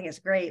focused. I think it's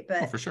great,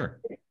 but for sure,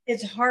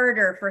 it's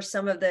harder for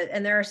some of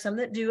and there are some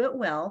that do it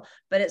well,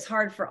 but it's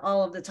hard for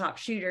all of the top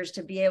shooters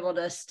to be able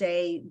to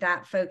stay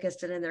that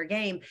focused and in their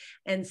game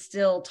and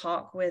still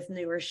talk with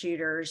newer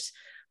shooters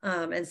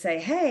and say,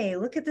 hey,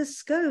 look at this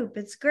scope.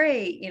 It's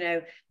great. You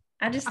know,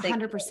 I just think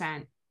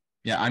 100%.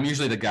 Yeah, I'm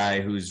usually the guy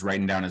who's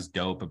writing down his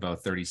dope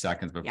about 30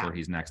 seconds before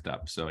he's next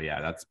up. So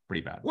yeah, that's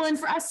pretty bad. Well, and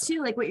for us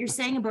too, like what you're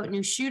saying about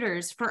new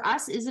shooters, for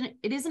us, it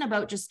isn't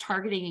about just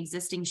targeting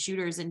existing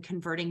shooters and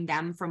converting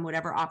them from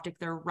whatever optic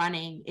they're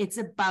running. It's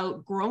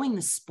about growing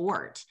the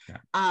sport,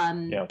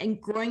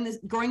 and growing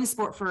the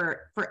sport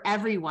for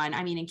everyone.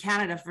 I mean, in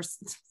Canada, for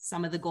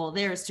some of the goal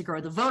there is to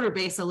grow the voter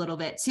base a little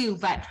bit too,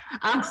 but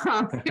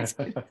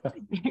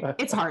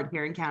it's hard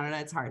here in Canada.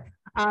 It's hard.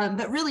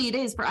 But really it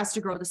is for us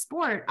to grow the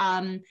sport.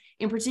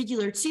 In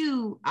particular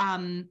too,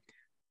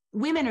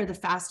 women are the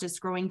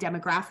fastest growing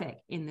demographic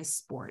in this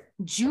sport.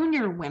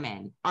 Junior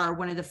women are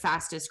one of the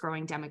fastest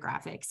growing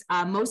demographics.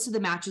 Most of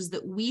the matches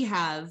that we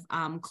have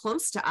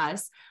close to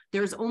us,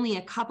 there's only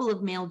a couple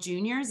of male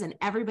juniors and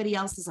everybody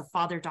else is a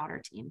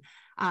father-daughter team.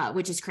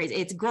 Which is crazy.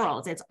 It's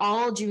girls. It's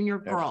all junior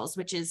girls,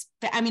 which is,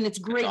 I mean, it's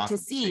great to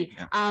see.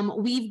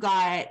 We've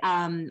got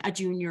a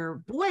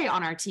junior boy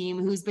on our team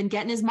who's been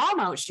getting his mom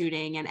out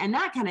shooting and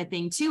that kind of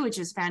thing too, which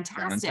is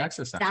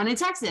fantastic. Down in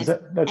Texas.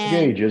 That's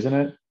Gage, isn't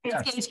it?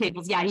 It's Gage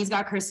Cables. Yeah, he's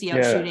got Christy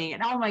out shooting.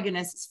 And oh my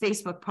goodness, his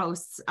Facebook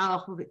posts.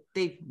 Oh,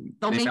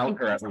 they'll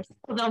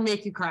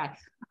make you cry.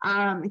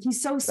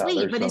 He's so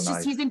sweet, but it's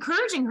just, he's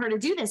encouraging her to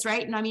do this,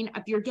 right? And I mean,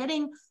 if you're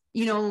getting,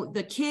 you know,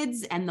 the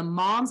kids and the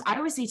moms, I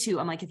always say too,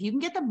 I'm like, if you can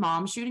get the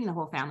mom shooting, the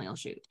whole family will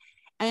shoot.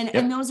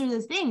 And those are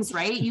the things,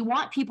 right? You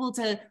want people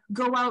to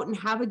go out and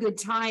have a good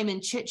time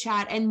and chit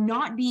chat and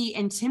not be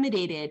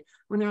intimidated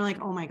when they're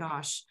like, oh my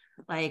gosh,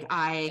 like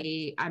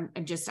I'm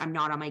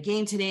not on my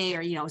game today,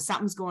 or, you know,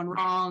 something's going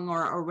wrong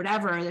or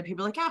whatever. That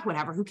people are like,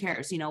 whatever, who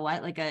cares? You know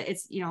what? Like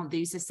it's, you know, they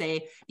used to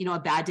say, you know, a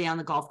bad day on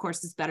the golf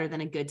course is better than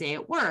a good day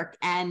at work.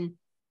 And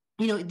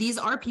you know, these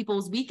are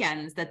people's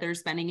weekends that they're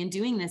spending and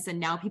doing this. And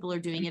now people are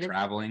doing it.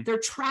 They're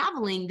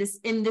traveling this,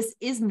 and this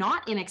is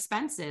not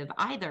inexpensive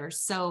either.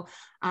 So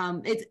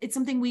it's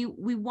something we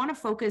want to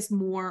focus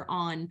more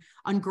on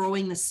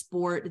growing the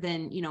sport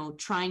than, you know,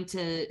 trying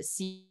to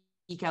seek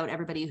out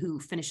everybody who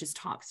finishes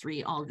top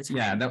 3 all the time.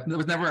 Yeah, that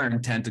was never our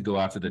intent to go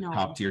after the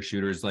top tier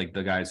shooters, like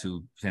the guys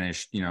who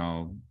finish, you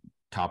know,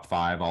 top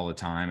 5 all the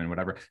time and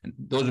whatever. And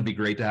those would be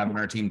great to have on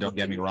our team. Don't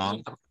get me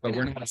wrong, but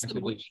we're not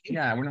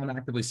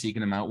actively seeking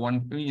them out.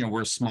 One, you know,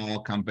 we're a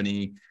small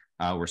company.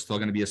 We're still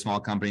going to be a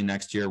small company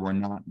next year. We're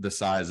not the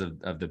size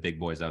of the big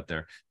boys out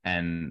there.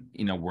 And,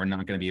 you know, we're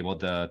not going to be able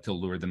to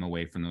lure them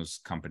away from those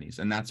companies.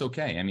 And that's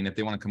okay. I mean, if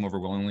they want to come over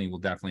willingly, we'll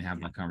definitely have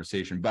that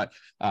conversation. But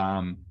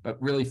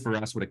really for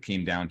us, what it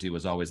came down to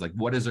was always like,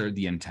 what is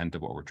the intent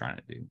of what we're trying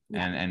to do?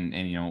 And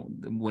you know,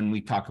 when we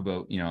talk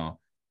about, you know,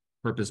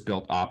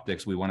 purpose-built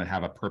optics, we want to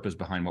have a purpose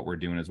behind what we're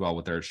doing as well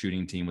with our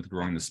shooting team, with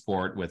growing the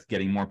sport, with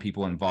getting more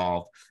people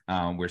involved.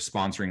 We're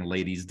sponsoring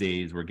ladies'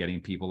 days. We're getting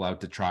people out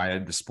to try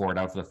the sport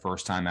out for the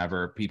first time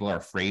ever. People are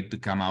afraid to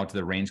come out to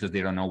the range because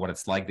they don't know what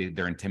it's like.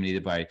 They're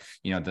intimidated by,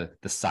 you know,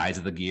 the size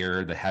of the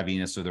gear, the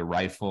heaviness of the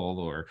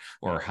rifle,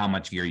 or how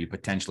much gear you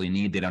potentially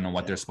need. They don't know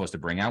what they're supposed to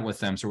bring out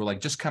with them. So we're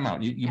like, just come out.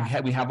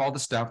 We have all the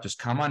stuff. Just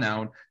come on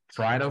out.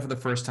 Try it out for the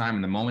first time,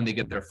 and the moment they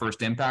get their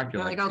first impact,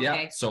 you're like, okay,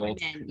 yeah,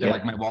 sold. They're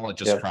like, my wallet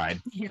just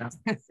cried.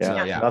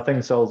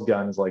 Nothing sells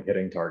guns like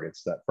hitting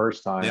targets. That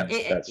first time,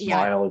 that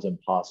smile is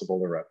impossible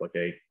to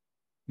replicate.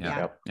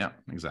 Yeah,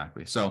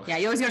 exactly. So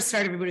you always got to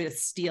start everybody with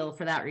steel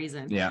for that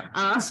reason.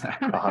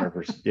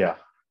 100%.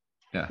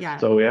 Yeah.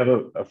 So we have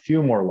a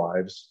few more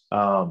lives.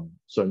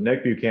 So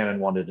Nick Buchanan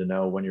wanted to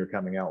know when you're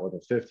coming out with a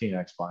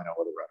 15x bino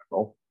with a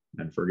reticle,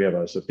 and forgive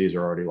us if these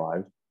are already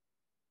live.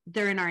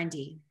 They're in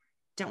R&D.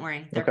 Don't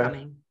worry, they're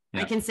coming.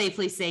 I can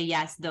safely say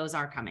yes, those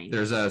are coming.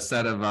 There's a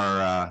set of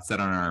our set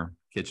on our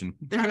kitchen.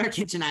 They're on our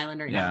kitchen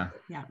island right now.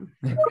 Yeah.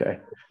 Okay.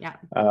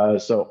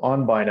 So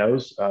on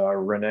binos,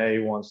 Renee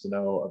wants to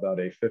know about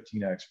a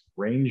 15x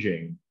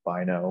ranging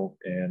bino,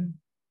 and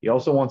he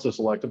also wants a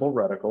selectable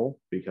reticle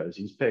because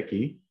he's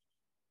picky.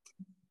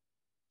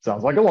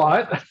 Sounds like a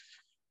lot.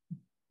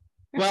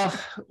 Well,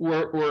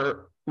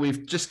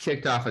 we've just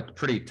kicked off a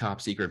pretty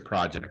top secret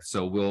project,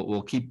 so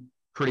we'll keep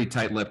pretty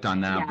tight-lipped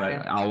on that,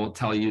 but I will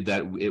tell you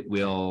that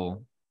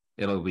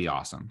it'll be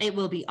awesome. It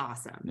will be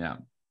awesome. Yeah.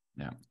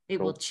 It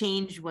will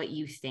change what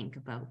you think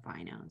about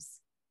binos.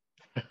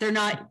 They're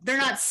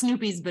not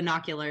Snoopy's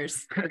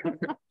binoculars.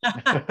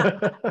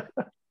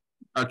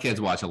 Our kids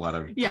watch a lot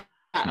of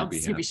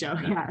Snoopy show.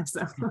 Yeah.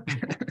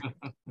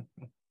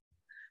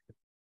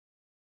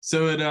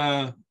 So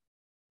it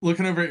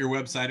looking over at your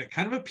website, it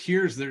kind of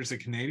appears there's a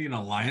Canadian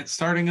alliance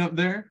starting up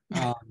there.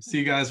 So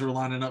you guys were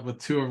lining up with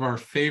two of our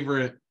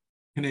favorite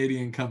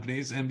Canadian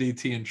companies,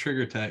 MDT and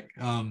Trigger Tech.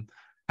 How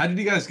did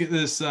you guys get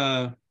this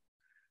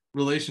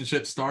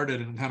relationship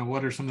started, and kind of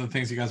what are some of the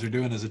things you guys are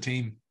doing as a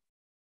team?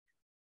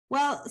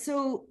 Well,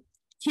 so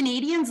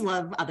Canadians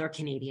love other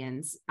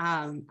Canadians.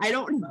 I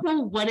don't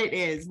know what it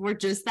is. We're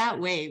just that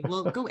way.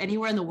 We'll go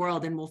anywhere in the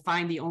world and we'll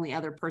find the only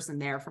other person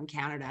there from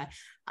Canada.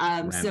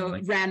 So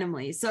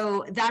randomly.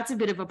 So that's a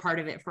bit of a part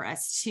of it for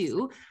us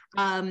too.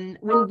 When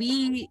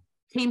we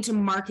came to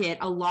market,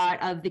 a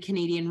lot of the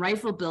Canadian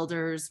rifle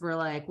builders were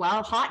like,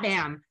 well, hot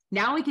damn.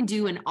 Now we can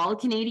do an all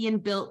Canadian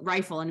built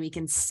rifle and we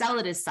can sell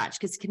it as such,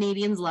 because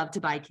Canadians love to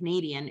buy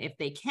Canadian if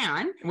they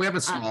can. We have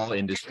a small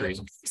industry.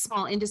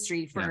 Small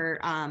industry for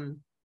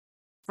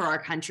our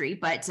country,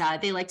 but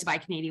they like to buy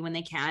Canadian when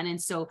they can.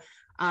 And so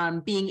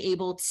being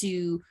able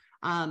to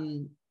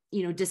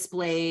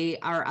display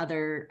our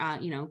other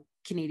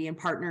Canadian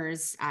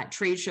partners at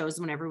trade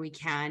shows whenever we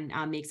can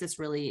makes us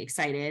really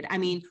excited. I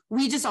mean,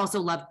 we just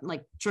also love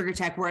like Trigger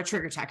Tech. We're a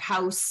Trigger Tech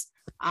house.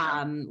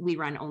 We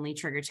run only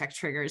Trigger Tech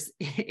triggers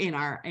in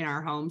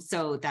our home,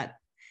 so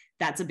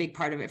that's a big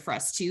part of it for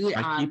us too.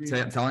 I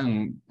keep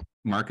telling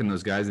Mark and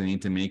those guys they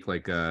need to make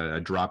like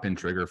a drop-in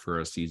trigger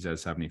for a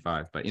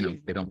CZ75, but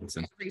they don't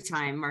listen. Every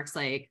time Mark's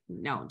like,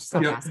 no, just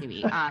stop asking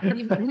me.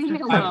 Leave me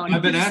alone.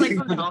 I've been asking.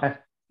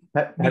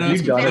 Have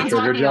you done a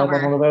trigger job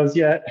on one of those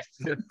yet?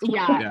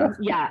 Yeah.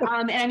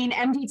 And I mean,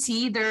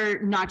 MDT,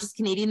 they're not just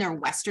Canadian, they're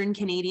Western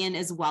Canadian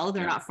as well.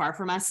 They're not far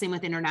from us. Same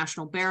with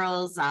International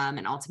Barrels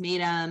and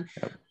Ultimatum.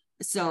 Yep.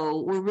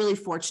 So we're really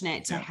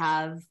fortunate to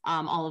have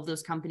all of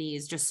those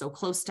companies just so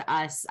close to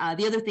us.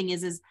 The other thing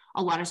is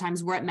a lot of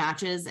times we're at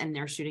matches and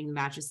they're shooting the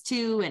matches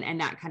too, and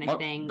that kind of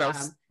thing. That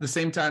was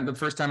the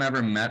first time I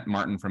ever met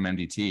Martin from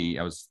MDT.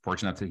 I was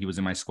fortunate that he was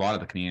in my squad at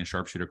the Canadian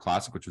Sharpshooter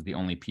Classic, which was the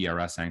only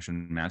PRS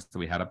sanctioned match that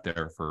we had up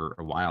there for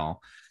a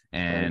while.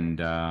 And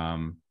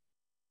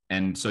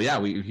so,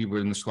 he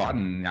was in the squad,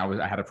 and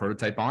I had a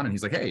prototype on, and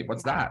he's like, "Hey,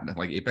 what's that?"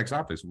 Like, Apex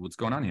Optics, what's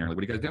going on here? Like,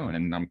 what are you guys doing?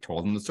 And I'm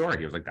told him the story.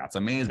 He was like, "That's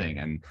amazing."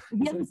 And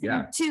with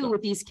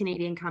these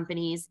Canadian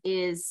companies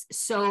is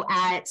so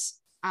I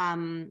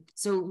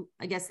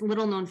guess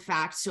little known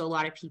fact to a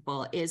lot of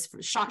people is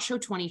for SHOT Show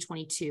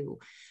 2022.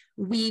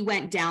 We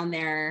went down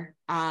there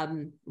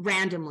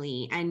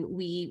randomly, and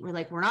we were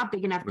like, we're not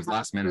big enough. It was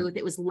last minute. Booth.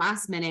 It was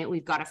last minute.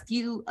 We've got a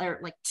few, or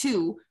like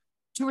two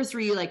or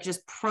three, like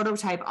just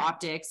prototype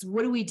optics.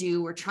 What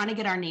do? We're trying to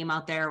get our name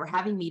out there. We're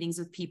having meetings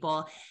with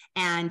people,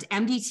 and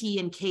MDT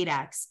and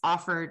KDEX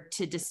offered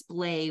to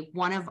display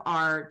one of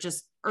our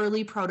just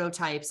early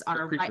prototypes on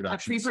a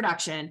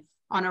pre-production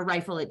on a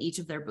rifle at each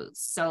of their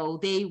booths. So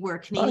they were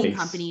Canadian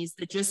companies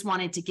that just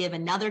wanted to give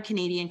another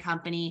Canadian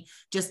company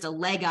just a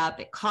leg up.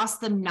 It cost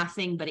them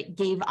nothing, but it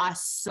gave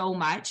us so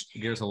much. It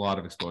gives a lot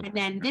of exposure. And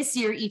then this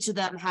year, each of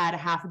them had a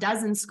half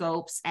dozen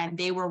scopes, and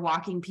they were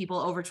walking people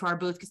over to our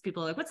booth because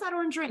people are like, what's that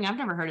orange ring? I've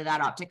never heard of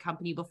that optic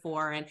company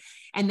before,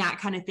 and that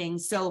kind of thing.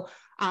 So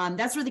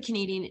that's where the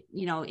Canadian,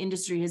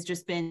 industry has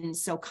just been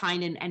so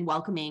kind and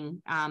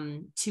welcoming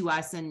to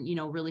us, and,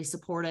 really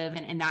supportive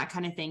and that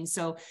kind of thing.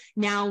 So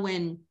now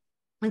when,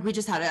 like, we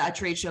just had a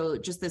trade show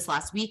just this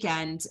last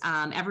weekend.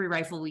 Every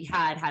rifle we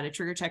had a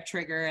Trigger Tech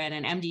trigger and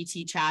an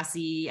MDT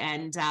chassis,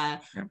 and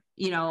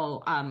they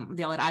all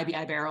had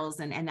IBI barrels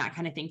and that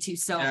kind of thing too.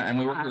 So and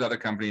we work with other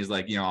companies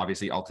like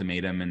obviously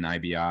Ultimatum and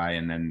IBI,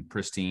 and then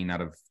Pristine out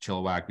of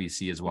Chilliwack,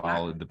 BC as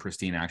well. The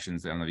Pristine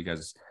Actions. I don't know if you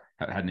guys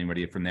had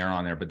anybody from there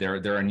on there, but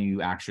they're a new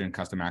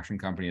custom action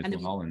company as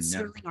well. And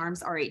Sterling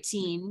Arms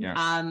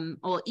R18.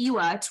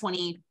 EWA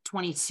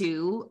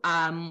 2022.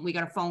 We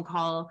got a phone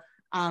call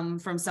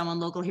from someone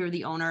local here,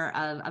 the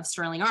owner of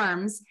Sterling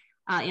Arms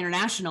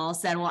International,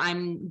 said, well,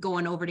 I'm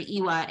going over to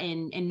EWA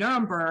in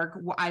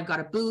Nuremberg. I've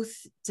got a booth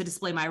to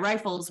display my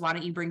rifles. Why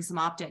don't you bring some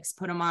optics,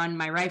 put them on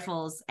my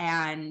rifles,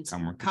 and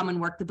come and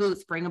work the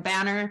booth? Bring a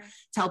banner,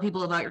 tell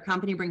people about your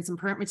company, bring some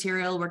print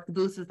material, work the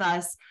booth with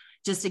us.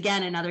 Just,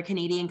 again, another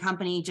Canadian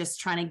company, just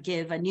trying to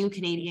give a new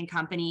Canadian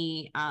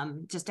company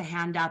just a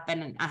hand up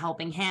and a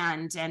helping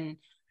hand. And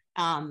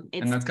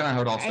that's kind of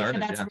how it all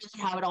started. That's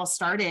really how it all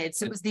started.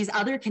 So it was these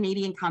other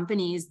Canadian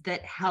companies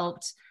that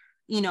helped,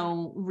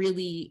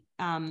 really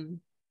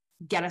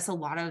get us a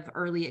lot of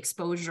early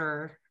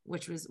exposure,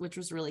 which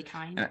was really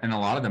kind. And a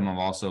lot of them have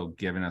also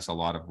given us a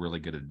lot of really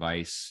good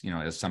advice.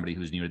 As somebody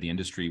who's new to the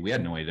industry, we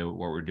had no idea what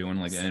we're doing.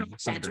 Like,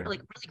 really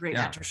great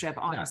mentorship,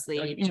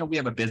 honestly. We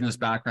have a business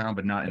background,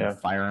 but not in the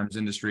firearms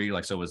industry.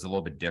 Like, so it was a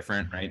little bit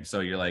different, right? So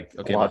you're like,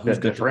 okay, who's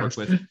good to work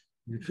with?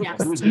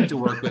 Who's good to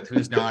work with?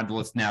 Who's not?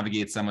 Let's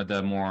navigate some of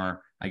the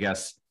more, I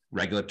guess,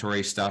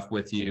 regulatory stuff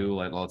with you.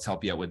 Like, let's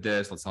help you out with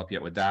this. Let's help you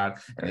out with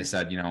that. And they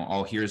said,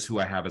 oh, here's who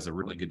I have as a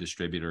really good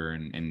distributor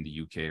in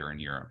the UK or in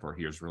Europe, or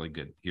here's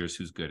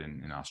who's good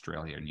in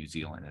Australia and New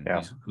Zealand.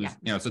 And who's,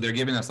 so they're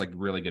giving us like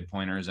really good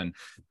pointers and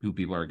who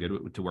people are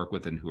good to work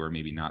with and who are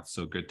maybe not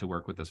so good to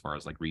work with as far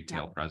as like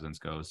retail presence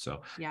goes.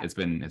 So it's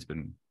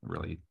been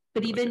really.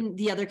 But even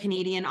the other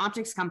Canadian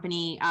optics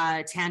company,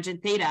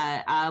 Tangent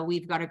Theta,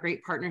 we've got a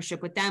great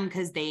partnership with them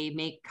because they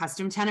make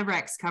custom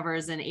Tenebrex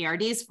covers and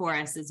ARDs for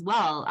us as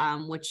well,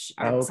 which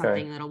are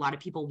something that a lot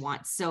of people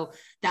want. So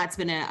that's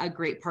been a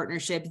great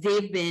partnership.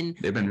 They've been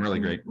really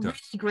great, really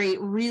great,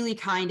 really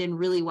kind and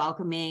really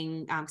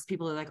welcoming. Because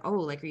people are like, oh,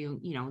 like, are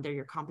you, they're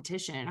your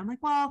competition. And I'm like,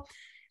 well,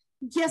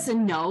 yes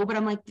and no, but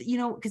I'm like,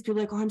 because people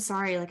are like, oh, I'm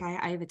sorry, like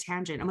I have a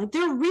tangent. I'm like,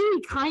 they're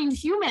really kind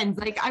humans.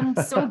 Like, I'm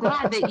so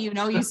glad that you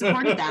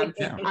supported them.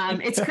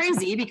 It's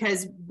crazy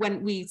because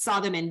when we saw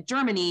them in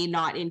Germany,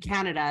 not in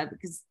Canada,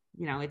 because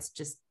it's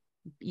just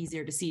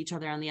easier to see each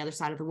other on the other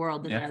side of the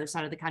world than the other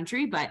side of the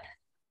country. But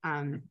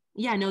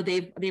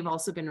they've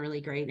also been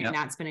really great, and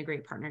that's been a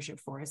great partnership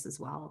for us as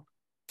well.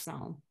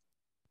 So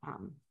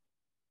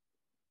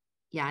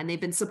and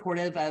they've been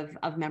supportive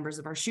of members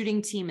of our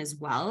shooting team as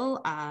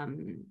well,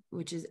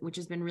 which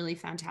has been really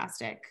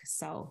fantastic.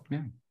 So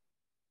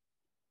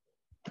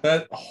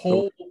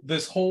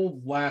this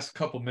whole last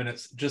couple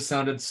minutes just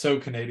sounded so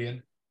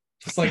Canadian.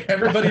 It's like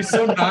everybody's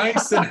so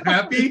nice and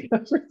happy.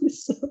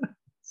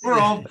 We're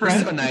all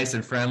friends. So nice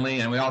and friendly,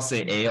 and we all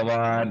say a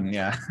lot, and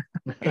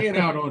hanging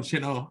out, don't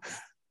you know?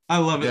 I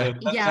love it.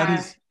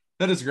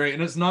 That is great,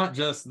 and it's not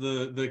just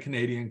the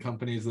Canadian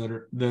companies that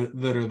are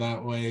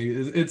that way.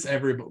 It's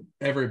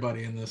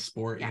everybody in this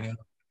sport.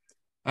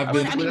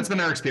 That's been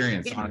our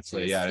experience,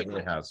 honestly. It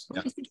really has.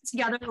 We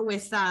together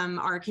with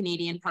our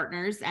Canadian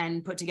partners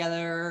and put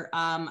together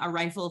a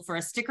rifle for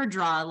a sticker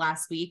draw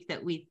last week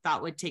that we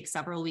thought would take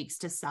several weeks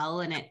to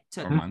sell, and it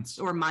took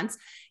months.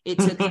 It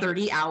took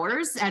 30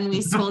 hours, and we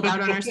sold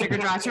out on our sticker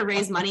draw to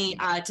raise money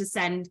to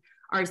send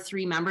our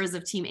 3 members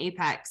of Team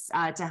Apex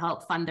to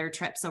help fund their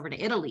trips over to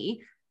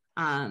Italy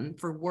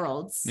for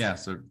Worlds.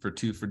 So for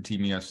 2 for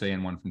Team USA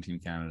and 1 from Team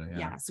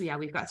Canada. So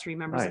we've got 3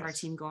 members of our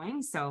team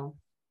going. So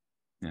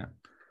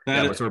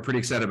so we're pretty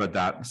excited about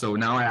that. So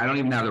now I don't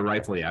even have the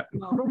rifle yet.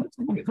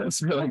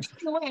 That's really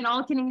an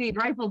all Canadian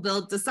rifle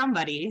build to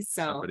somebody.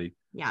 So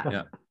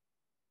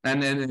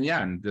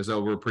And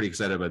so we're pretty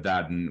excited about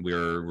that, and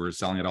we're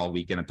selling it all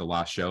weekend at the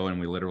last show, and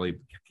we literally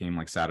came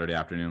like Saturday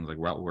afternoon, like,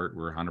 well,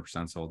 we're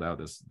 100% sold out.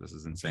 This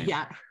is insane.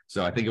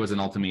 So I think it was an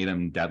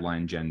ultimatum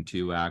deadline Gen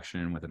 2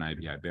 action with an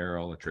IBI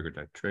barrel, a trigger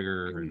type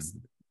trigger, and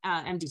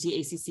MDT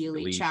ACC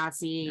Elite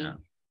chassis,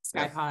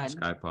 Skypod,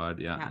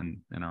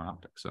 and our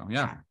optics. So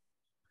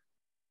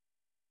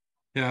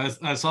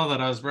I saw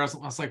that. I was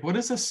like, what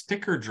is a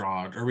sticker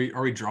draw? Are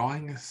we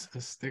drawing a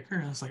sticker?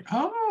 And I was like,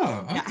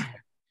 oh, okay.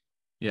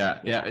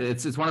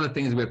 It's one of the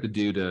things we have to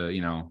do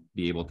to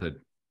be able to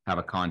have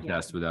a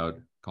contest without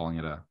calling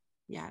it a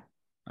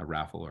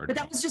raffle but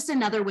that was just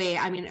another way.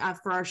 I mean,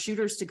 for our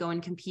shooters to go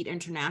and compete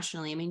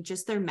internationally, I mean,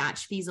 just their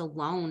match fees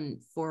alone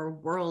for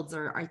Worlds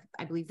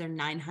I believe they're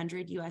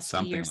 900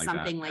 USD or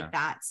something like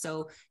that.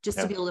 So just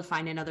to be able to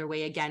find another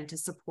way again to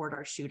support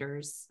our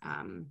shooters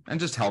and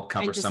just help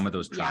cover some of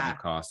those travel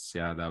costs.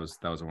 That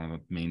was one of the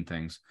main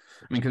things.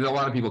 I mean, because a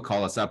lot of people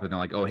call us up and they're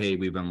like, oh, hey,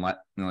 we've been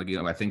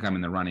I think I'm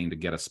in the running to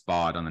get a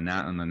spot on the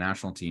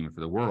national team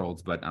for the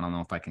Worlds, but I don't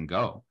know if I can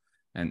go.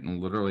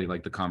 And literally,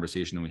 like, the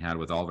conversation that we had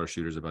with all of our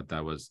shooters about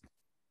that was,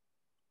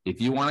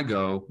 if you want to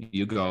go,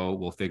 you go.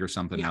 We'll figure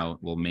something out.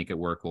 We'll make it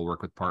work. We'll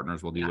work with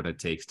partners. We'll do what it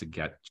takes to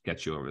get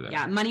you over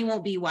there. Money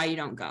won't be why you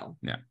don't go.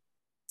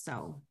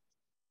 So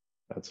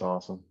that's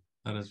awesome.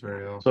 That is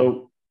very awesome.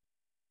 So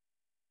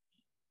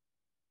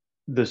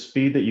the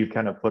speed that you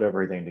kind of put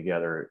everything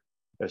together,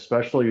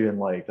 especially in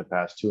like the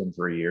past 2 and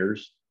 3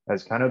 years,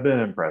 has kind of been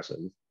impressive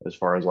as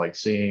far as like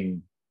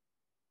seeing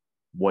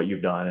what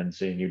you've done and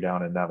seeing you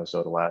down in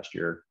Navasota last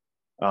year.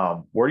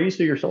 Where do you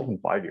see yourself in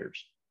 5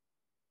 years?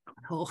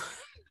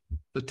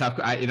 The tough.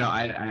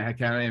 I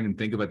can't even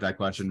think about that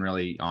question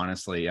really,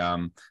 honestly.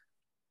 I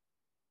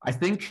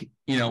think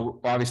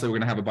obviously we're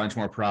gonna have a bunch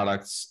more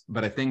products,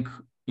 but I think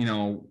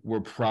we're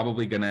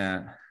probably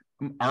gonna.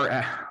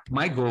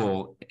 My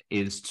goal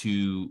is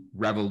to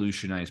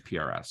revolutionize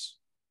PRS.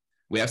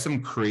 We have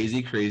some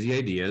crazy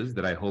ideas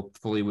that I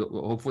hopefully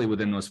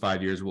within those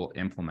 5 years we'll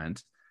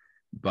implement,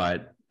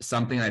 but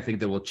something I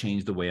think that will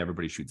change the way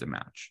everybody shoots a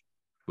match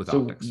with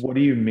optics. What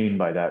do you mean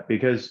by that?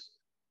 Because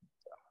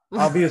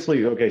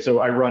obviously, so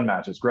I run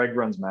matches. Greg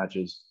runs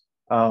matches.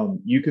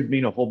 You could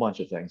mean a whole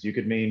bunch of things. You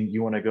could mean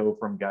you want to go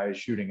from guys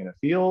shooting in a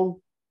field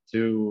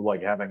to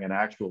like having an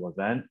actual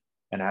event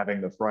and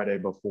having the Friday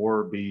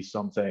before be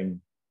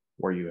something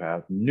where you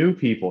have new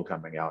people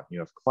coming out, you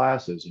have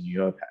classes and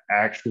you have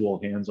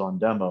actual hands-on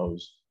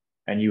demos,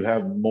 and you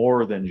have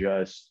more than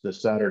just the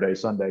Saturday,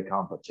 Sunday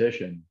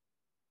competition.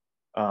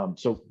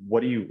 So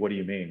what do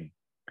you mean?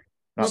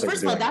 Well,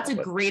 first of all, that's a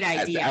great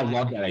idea. I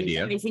love that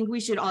idea. I think we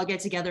should all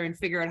get together and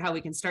figure out how we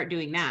can start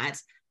doing that.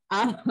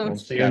 We'll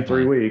see you in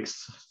 3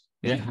 weeks.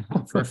 Yeah,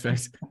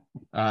 perfect.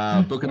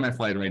 Booking my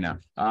flight right now.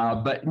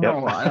 But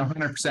no,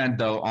 100%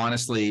 though,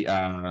 honestly,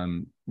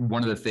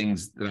 one of the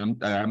things that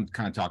I'm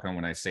kind of talking on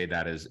when I say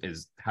that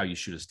is how you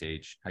shoot a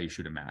stage, how you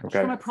shoot a match.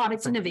 From a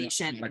product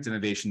innovation. Product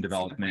innovation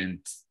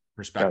development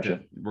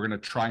perspective. We're going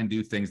to try and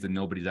do things that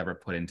nobody's ever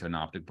put into an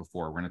optic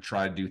before. We're going to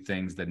try to do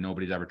things that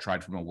nobody's ever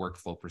tried from a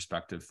workflow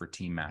perspective for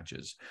team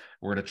matches.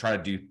 We're going to try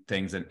to do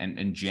things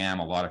and jam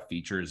a lot of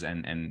features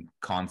and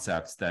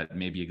concepts that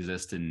maybe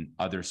exist in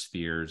other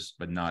spheres,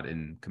 but not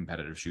in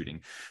competitive shooting.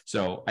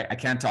 So I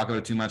can't talk about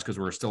it too much because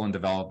we're still in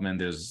development.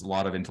 There's a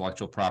lot of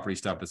intellectual property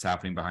stuff that's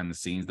happening behind the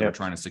scenes that we're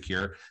trying to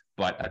secure.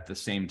 But at the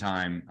same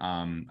time,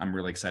 I'm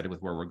really excited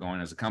with where we're going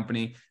as a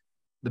company.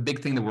 The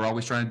big thing that we're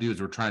always trying to do is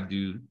we're trying to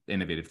do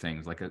innovative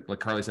things. Like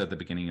Carlee said at the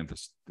beginning of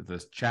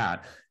this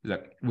chat, is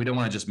that we don't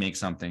want to just make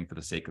something for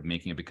the sake of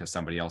making it because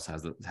somebody else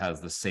has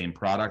the same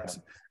product,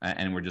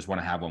 and we just want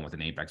to have one with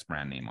an Apex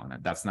brand name on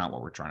it. That's not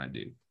what we're trying to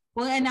do.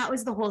 Well, and that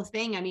was the whole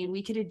thing. I mean,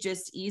 we could have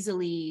just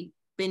easily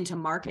been to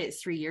market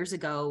 3 years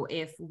ago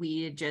if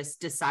we had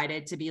just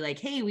decided to be like,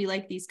 hey, we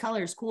like these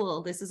colors,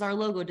 cool, this is our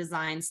logo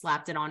design,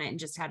 slapped it on it, and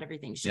just had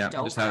everything shipped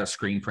over. Just had a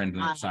screen print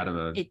on the side of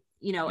a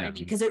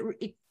because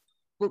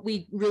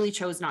we really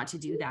chose not to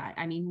do that.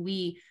 I mean,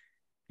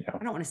 I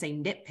don't want to say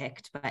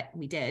nitpicked, but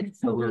we did.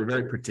 So we were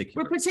very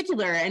particular. We're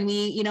particular, and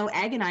we,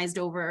 agonized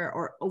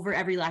over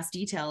every last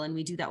detail. And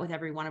we do that with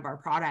every one of our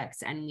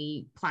products. And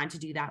we plan to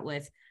do that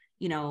with,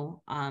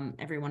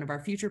 every one of our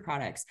future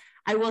products.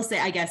 I will say,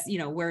 I guess,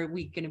 where are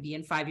we going to be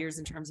in 5 years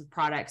in terms of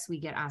products? We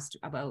get asked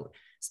about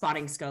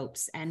spotting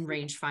scopes and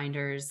range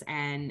finders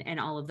and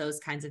all of those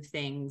kinds of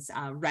things.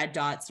 Red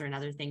dots are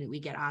another thing that we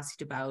get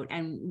asked about.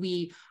 And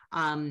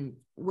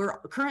we're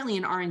currently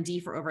in R&D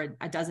for over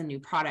a dozen new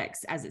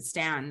products as it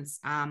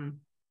stands.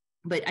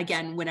 But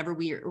again, whenever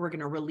we're going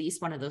to release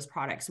one of those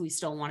products, we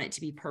still want it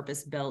to be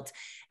purpose built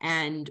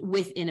and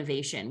with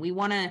innovation. We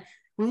want to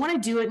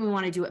do it, and we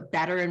want to do it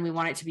better, and we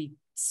want it to be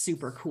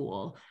super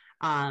cool.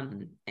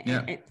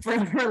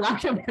 For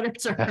lack of better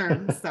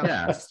terms.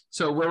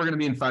 So where we're going to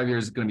be in 5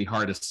 years is going to be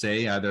hard to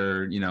say.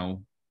 Either,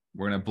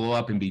 we're going to blow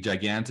up and be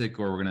gigantic,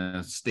 or we're going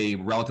to stay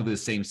relatively the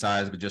same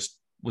size, but just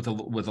with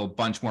a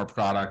bunch more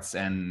products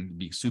and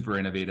be super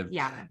innovative.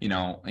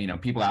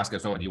 People ask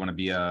us, oh, do you want to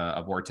be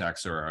a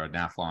Vortex or a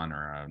Nathlon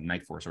or a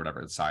Night Force or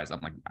whatever the size? I'm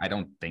like, I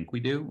don't think we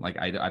do. Like,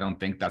 I don't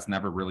think that's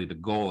never really the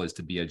goal, is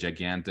to be a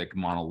gigantic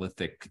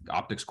monolithic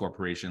optics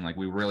corporation. Like,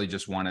 we really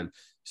just want to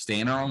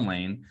stay in our own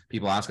lane.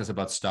 People ask us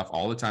about stuff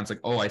all the time. It's like,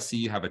 oh, I see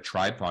you have a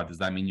tripod. Does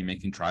that mean you're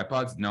making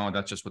tripods? No,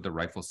 that's just what the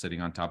rifle's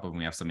sitting on top of, and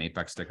we have some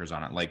Apex stickers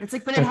on it. Like, it's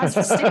like, but it has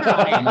your sticker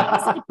on it.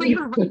 It's like, but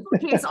your rifle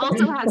case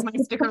also has my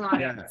sticker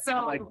on it.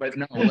 So but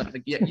no,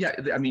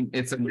 I mean,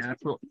 it's a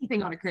natural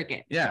thing on a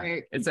cricket.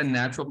 It's a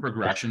natural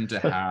progression to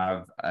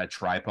have a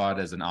tripod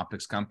as an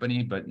optics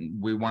company, but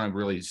we want to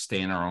really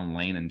stay in our own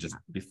lane and just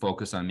be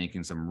focused on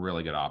making some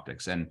really good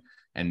optics and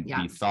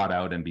be thought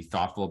out and be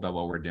thoughtful about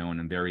what we're doing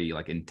and very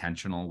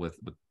intentional with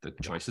the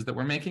choices that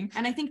we're making.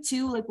 And I think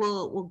too,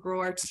 we'll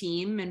grow our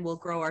team and we'll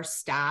grow our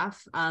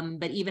staff.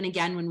 But even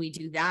again, when we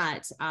do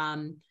that,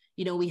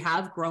 we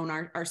have grown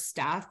our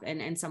staff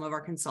and some of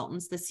our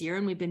consultants this year,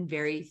 and we've been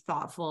very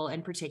thoughtful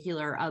and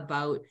particular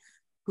about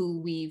who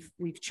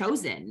we've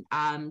chosen,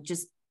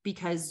 just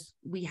because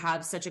we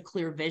have such a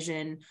clear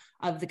vision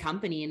of the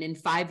company. And in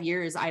 5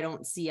 years, I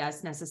don't see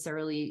us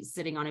necessarily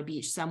sitting on a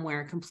beach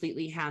somewhere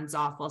completely hands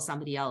off while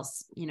somebody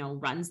else,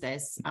 runs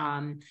this.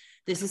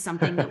 This is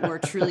something that we're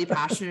truly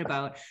passionate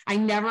about. I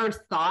never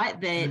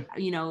thought that,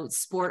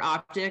 sport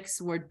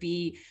optics would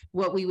be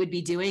what we would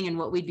be doing and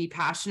what we'd be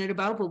passionate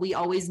about, but we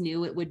always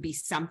knew it would be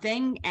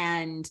something.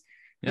 And,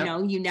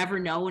 you never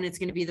know when it's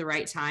going to be the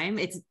right time.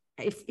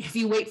 If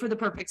you wait for the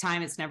perfect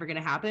time, it's never going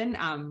to happen.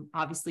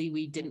 Obviously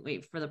we didn't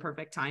wait for the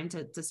perfect time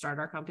to start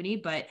our company,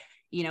 but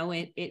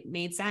it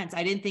made sense.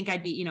 I didn't think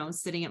I'd be,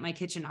 sitting at my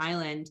kitchen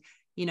island,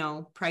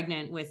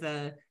 pregnant with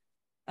a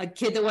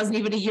kid that wasn't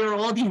even a year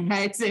old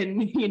yet.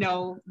 And,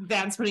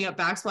 Van's putting up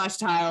backsplash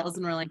tiles,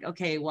 and we're like,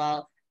 okay,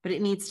 well, but it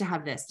needs to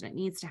have this and it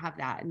needs to have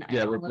that. And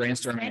we're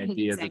brainstorming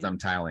ideas as I'm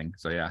tiling.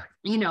 So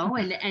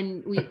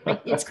and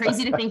it's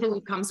crazy to think that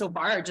we've come so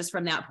far just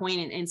from that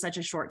point in such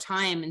a short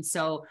time. And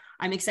so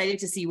I'm excited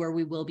to see where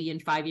we will be in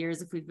 5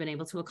 years if we've been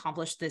able to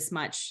accomplish this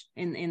much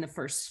in the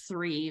first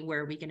 3.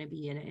 Where are we going to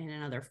be in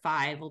another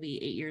 5? We'll be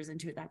 8 years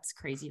into it. That's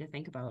crazy to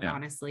think about,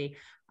 honestly.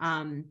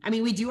 I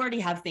mean, we do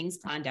already have things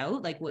planned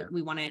out, like what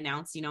we want to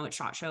announce, at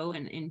SHOT Show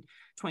in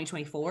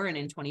 2024 and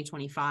in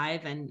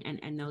 2025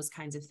 and those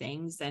kinds of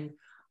things. And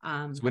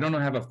so we don't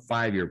have a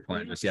 5-year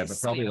plan just yet, but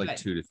probably like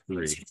 2 to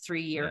 3. 2 to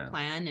 3 year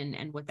plan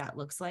and what that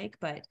looks like.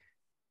 But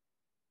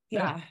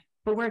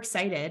but we're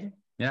excited.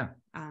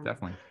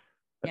 Definitely.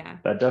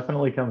 That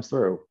definitely comes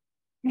through.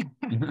 We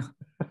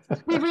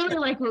really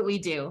like what we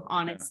do,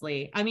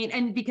 honestly. I mean,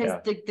 and because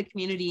the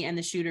community and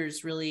the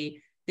shooters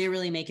really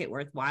make it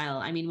worthwhile.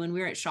 I mean, when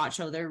we were at SHOT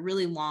Show, they're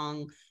really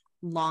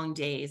long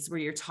days where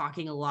you're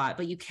talking a lot,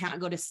 but you can't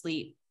go to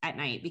sleep at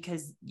night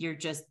because you're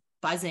just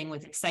buzzing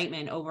with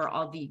excitement over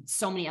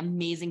so many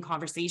amazing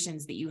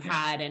conversations that you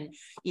had. And,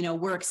 you know,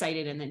 we're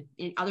excited, and then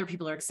other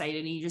people are excited,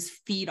 and you just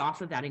feed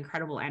off of that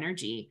incredible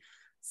energy.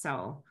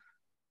 So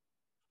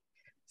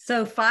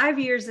 5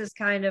 years is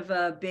kind of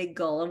a big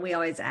goal. And we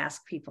always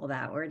ask people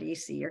that, where do you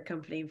see your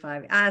company in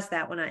 5 years? I ask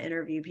that when I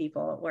interview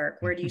people at work,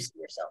 where do you see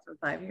yourself in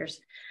 5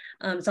 years?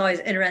 It's always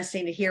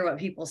interesting to hear what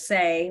people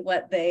say,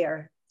 what they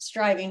are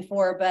striving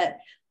for, but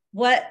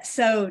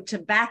so to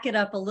back it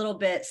up a little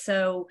bit.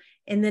 So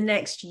in the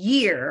next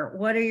year,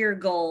 what are your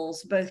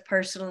goals, both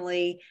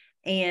personally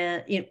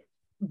and, you know,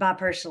 by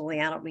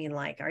personally, I don't mean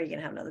like, are you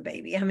gonna have another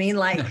baby? I mean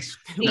like,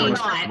 No, we're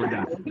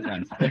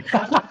done.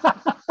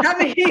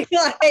 I mean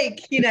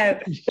like, you know,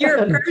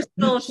 your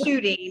personal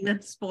shooting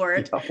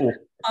sport.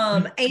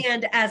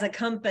 And as a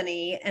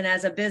company and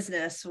as a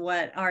business,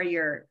 what are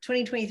your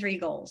 2023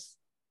 goals?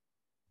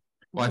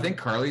 Well, I think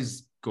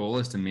Carlee's goal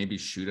is to maybe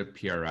shoot a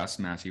PRS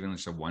match, even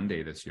just a one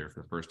day this year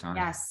for the first time.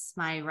 Yes,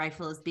 my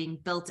rifle is being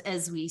built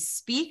as we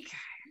speak.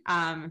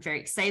 I'm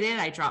very excited.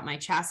 I dropped my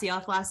chassis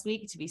off last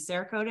week to be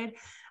Cerakoted,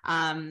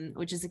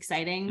 which is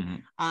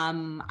exciting.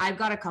 I've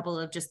got a couple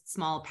of just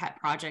small pet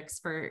projects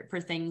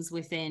for things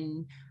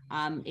within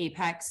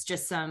Apex,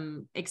 just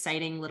some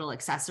exciting little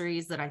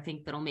accessories that I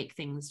think that'll make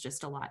things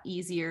just a lot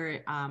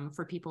easier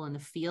for people in the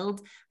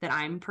field that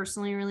I'm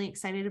personally really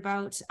excited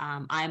about.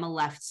 I'm a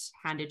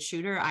left-handed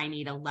shooter. I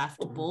need a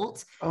left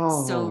bolt.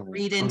 So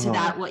read into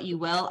that what you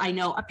will. I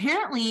know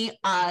apparently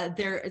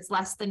there is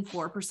less than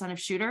 4% of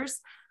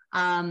shooters.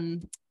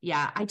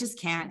 Yeah, I just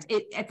can't.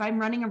 If I'm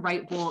running a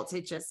right bolt,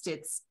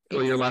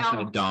 Well, you're left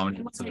in a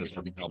dominant.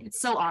 It's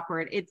so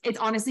awkward. It's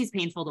honestly, it's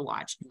painful to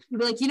watch. You'd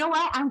be like, you know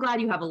what? I'm glad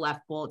you have a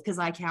left bolt because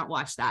I can't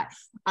watch that.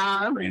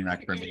 Brain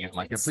wreck for me.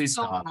 Like, please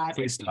stop.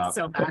 Please stop.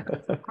 So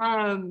bad.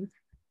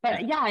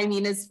 But yeah, I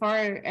mean, as far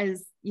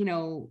as, you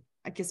know,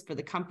 I guess for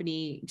the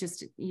company,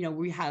 just, you know,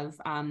 we have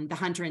the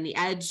Hunter and the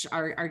Edge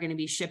are going to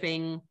be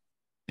shipping.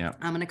 Yeah.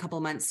 In a couple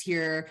of months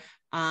here.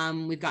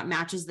 We've got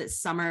matches this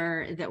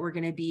summer that we're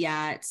going to be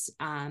at,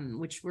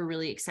 which we're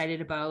really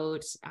excited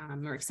about.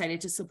 We're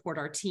excited to support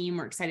our team.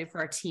 We're excited for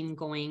our team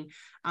going,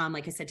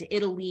 like I said, to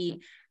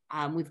Italy.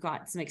 We've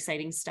got some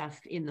exciting stuff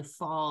in the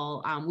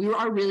fall. We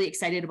are really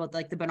excited about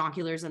like the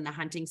binoculars and the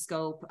hunting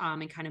scope,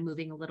 and kind of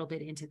moving a little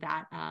bit into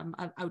that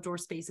outdoor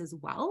space as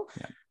well.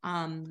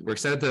 Yeah. We're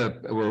excited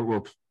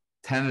we're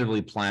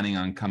tentatively planning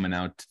on coming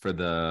out for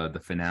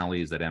the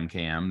finales at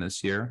MKM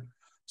this year.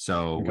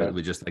 So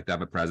we just like to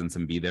have a presence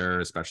and be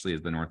there, especially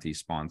as the Northeast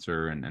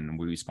sponsor, and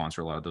we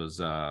sponsor a lot of those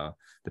the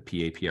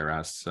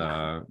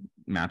PAPRS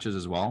matches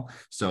as well.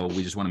 So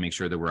we just want to make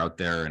sure that we're out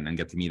there and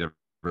get to meet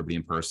everybody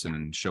in person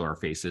and show our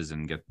faces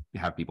and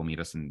have people meet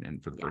us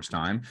and for the first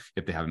time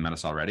if they haven't met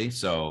us already.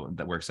 So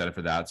that we're excited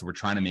for that. So we're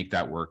trying to make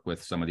that work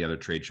with some of the other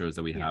trade shows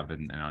that we have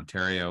in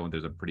Ontario.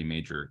 There's a pretty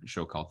major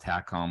show called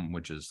TACCOM,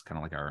 which is kind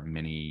of like our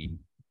mini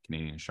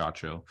Canadian SHOT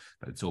Show,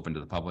 but it's open to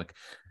the public.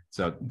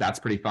 So that's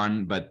pretty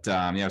fun. But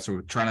yeah, so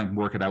we're trying to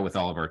work it out with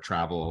all of our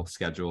travel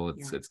schedule.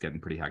 It's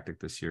getting pretty hectic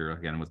this year,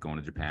 again, with going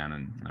to Japan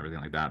and everything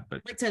like that. But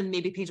I'd like to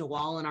maybe paint a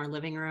wall in our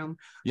living room.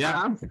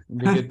 Yeah, it'd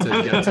be good to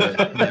get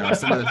to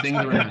some of the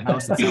things around the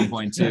house at some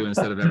point too,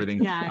 instead of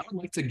everything. Yeah, I'd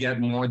like to get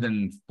more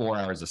than 4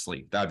 hours of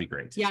sleep. That'd be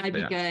great. Yeah, it'd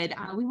be good.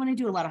 We want to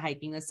do a lot of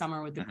hiking this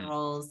summer with the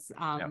girls.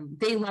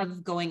 They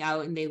love going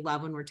out, and they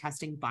love when we're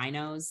testing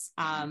binos.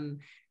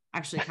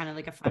 Actually, kind of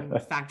like a fun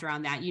fact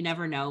around that. You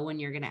never know when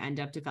you're going to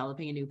end up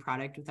developing a new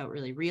product without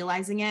really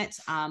realizing it.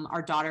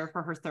 Our daughter,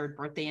 for her 3rd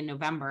birthday in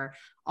November,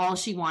 all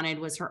she wanted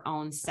was her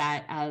own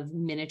set of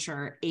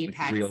miniature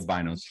Apex real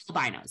binos.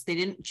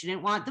 She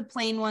didn't want the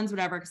plain ones,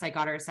 whatever, because I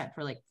got her a set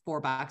for like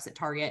 $4 at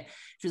Target.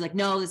 She was like,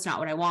 no, that's not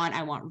what I want.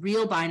 I want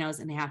real binos,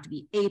 and they have to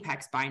be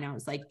Apex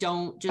binos. Like,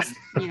 don't just,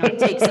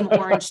 take some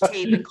orange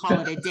tape and call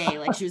it a day.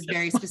 Like, she was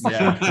very specific.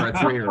 Yeah, for a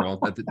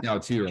 3-year-old,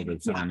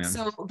 2-year-old. Yeah.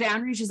 So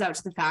Van reaches out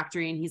to the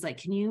factory, and he's like,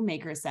 can you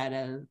make her a set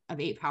of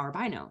 8-power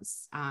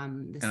binos?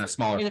 In a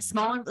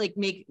smaller, like,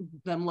 make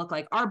them look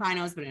like our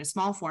binos, but in a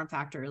small form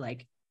factor.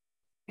 Like,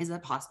 is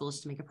that possible,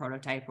 just to make a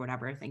prototype or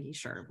whatever? Thinking,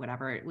 sure,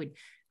 whatever it would.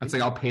 It's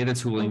like, I'll pay the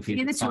tooling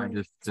fee. Just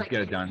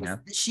get it done.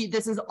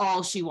 This is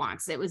all she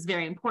wants. It was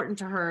very important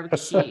to her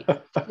because she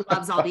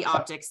loves all the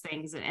optics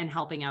things and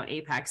helping out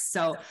Apex.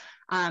 So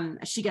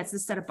she gets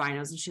this set of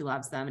binos and she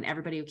loves them. And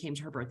everybody who came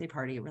to her birthday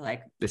party were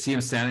like, they see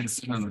him standing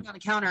on the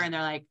counter, and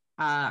they're like,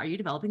 are you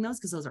developing those?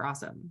 Because those are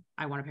awesome.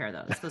 I want a pair of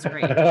those. Those are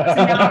great. So now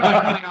we're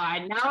like, oh my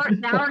God,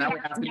 now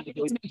we're to make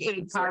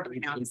 8-power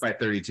binos. By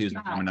 32s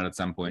coming out at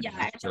some point.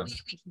 Yeah, so. We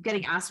keep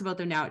getting asked about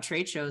them now at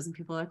trade shows, and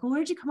people are like, well, where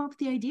did you come up with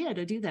the idea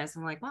to do this?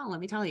 I'm like, well, let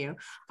me tell you.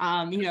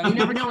 You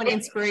never know when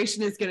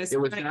inspiration is going to. It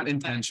was not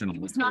intentional.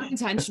 It was not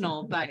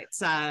intentional, but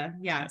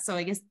yeah. So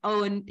I guess,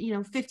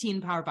 and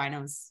 15 power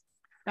binos.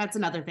 That's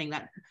another thing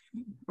that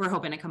we're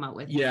hoping to come out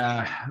with.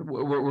 Yeah,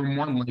 we're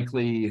more than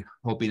likely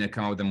hoping to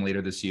come out with them later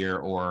this year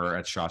or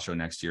at SHOT Show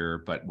next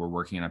year, but we're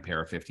working on a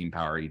pair of 15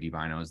 power ED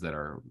binos that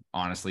are,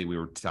 honestly, we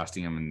were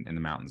testing them in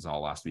the mountains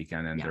all last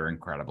weekend, and they're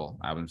incredible.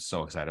 I was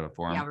so excited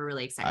for them. Yeah, we're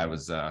really excited. I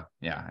was,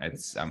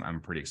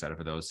 I'm pretty excited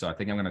for those. So I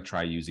think I'm going to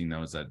try using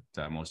those at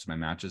most of my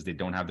matches. They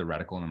don't have the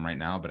reticle in them right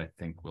now, but I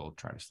think we'll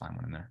try to slam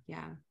one in there.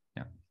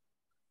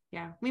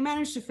 Yeah, we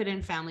managed to fit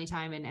in family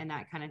time and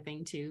that kind of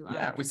thing too.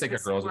 Yeah, we take our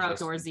girls. We're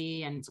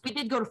outdoorsy, and we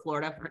did go to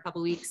Florida for a couple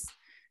of weeks,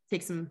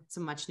 take some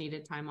much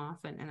needed time off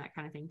and that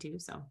kind of thing too.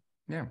 So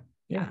yeah.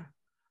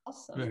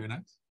 Awesome. Very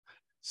nice.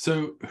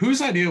 So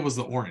whose idea was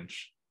the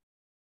orange?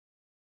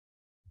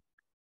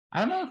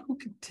 I don't know who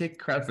could take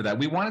credit for that.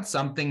 We wanted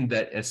something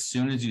that as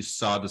soon as you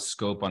saw the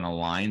scope on a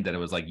line, that it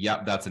was like,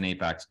 yep, that's an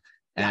Apex.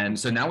 And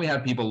so now we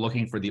have people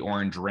looking for the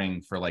orange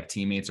ring for like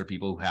teammates or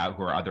people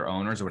who are other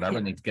owners or whatever,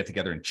 and they get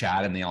together and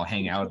chat and they all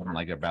hang out and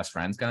like their best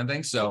friends kind of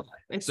thing. So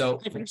it's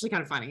actually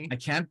kind of funny. I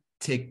can't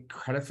take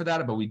credit for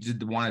that, but we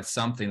did wanted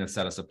something that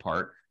set us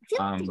apart. I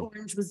feel like the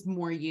orange was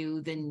more you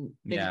than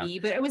me,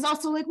 but it was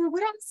also like, well,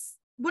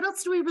 what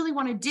else do we really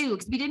want to do?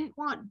 Because we didn't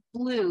want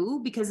blue,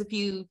 because if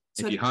you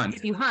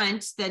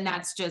hunt, then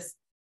that's just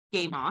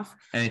game off.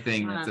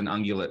 Anything that's an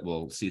ungulate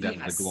will see that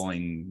the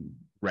glowing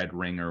red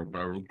ring or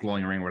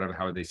glowing ring, whatever,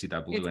 how they see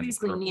that blue. It's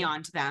basically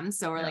neon to them.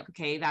 So we're like,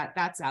 okay,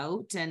 that's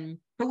out.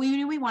 But we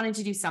knew we wanted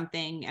to do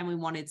something, and we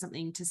wanted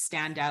something to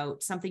stand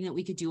out, something that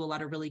we could do a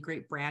lot of really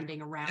great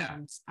branding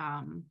around.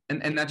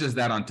 And not just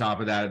that, on top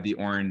of that, the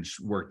orange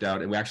worked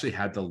out. We actually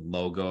had the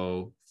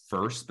logo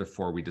first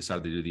before we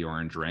decided to do the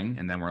orange ring.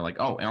 And then we're like,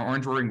 oh, our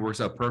orange ring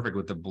works out perfect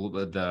with the blue,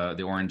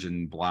 the orange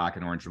and black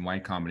and orange and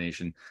white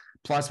combination.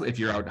 Plus, if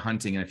you're out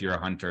hunting and if you're a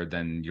hunter,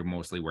 then you're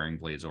mostly wearing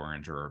blaze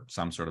orange or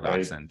some sort of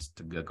accent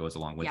that goes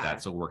along with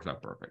that. So it worked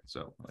out perfect.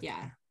 So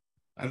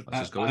let's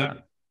just go with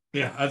that.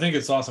 Yeah, I think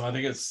it's awesome. I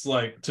think it's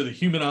like, to the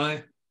human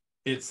eye,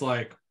 it's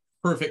like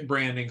perfect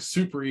branding,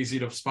 super easy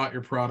to spot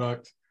your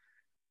product,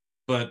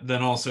 but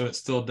then also it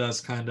still does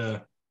kind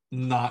of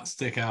not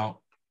stick out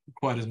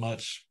quite as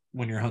much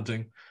when you're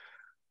hunting.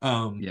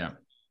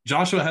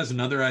 Joshua has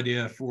another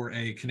idea for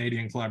a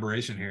Canadian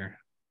collaboration here.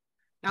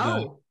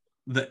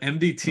 The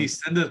MDT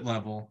send it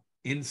level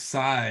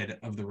inside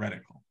of the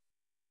reticle.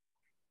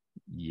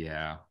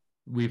 Yeah,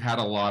 we've had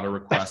a lot of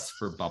requests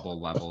for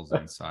bubble levels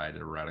inside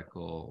the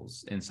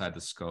reticles, inside the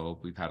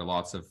scope. We've had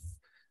lots of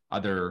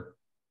other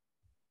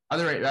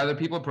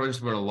people approach us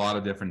about a lot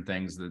of different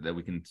things that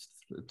we can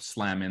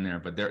slam in there,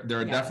 but there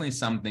are definitely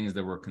some things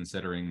that we're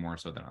considering more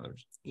so than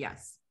others.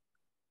 Yes.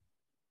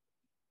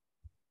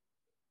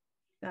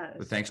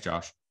 But thanks,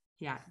 Josh.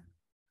 Yeah.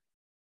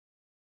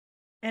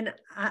 And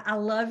I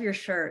love your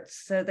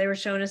shirts. So they were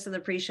showing us in the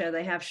pre-show,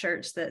 they have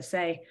shirts that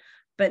say,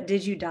 "But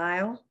did you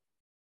dial?"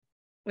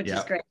 Which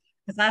is great.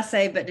 Because I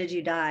say, "But did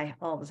you die?"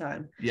 all the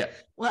time. Yeah.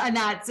 Well, and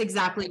that's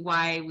exactly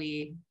why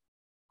we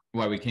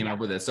came up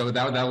with it. So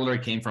that literally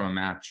came from a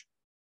match.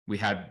 We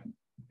had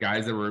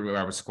guys I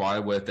was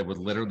squatted with that would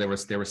literally,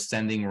 they were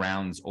sending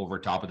rounds over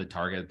top of the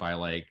target by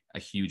like a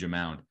huge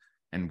amount.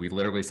 And we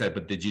literally said,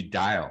 "But did you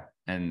dial?"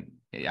 And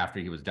after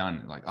he was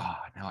done, like, oh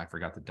no, I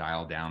forgot to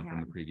dial down from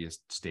the previous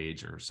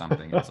stage or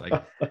something. It's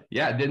like,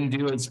 it didn't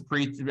do its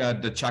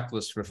the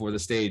checklist before the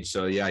stage.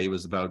 So he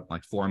was about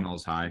like 4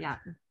 mils high. Yeah.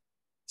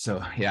 So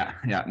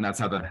and that's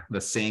how the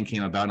saying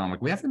came about. And I'm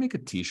like, we have to make a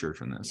t-shirt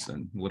from this,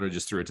 and literally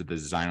just threw it to the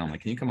design. I'm like,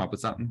 can you come up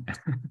with something?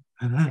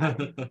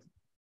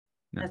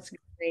 That's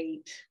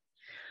great.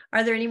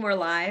 Are there any more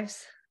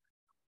lives?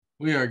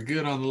 We are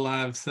good on the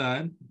live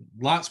side.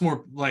 Lots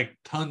more, like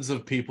tons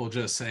of people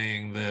just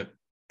saying that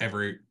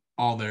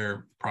all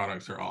their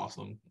products are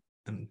awesome.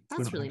 And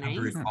that's really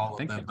nice. All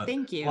of them,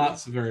 thank you.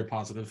 Lots of very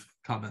positive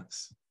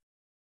comments.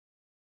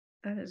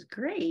 That is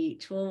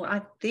great. Well,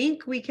 I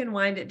think we can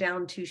wind it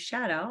down to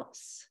shout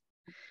outs.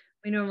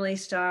 We normally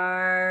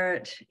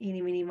start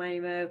eeny, meeny,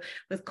 miny, mo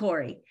with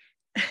Cory.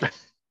 I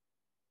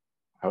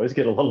always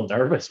get a little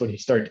nervous when you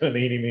start doing the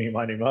eeny, meeny,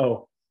 miny,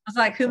 mo. I was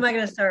like, who am I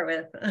going to start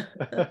with?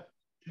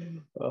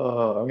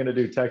 I'm going to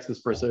do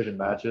Texas Precision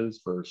Matches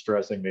for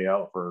stressing me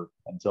out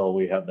until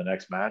we have the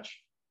next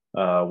match.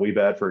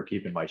 Weebad for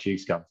keeping my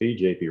cheeks comfy.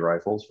 JP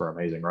Rifles for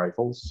amazing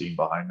rifles seen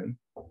behind me.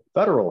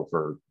 Federal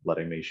for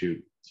letting me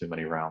shoot too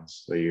many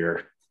rounds a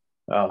year.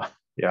 That's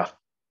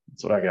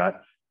what I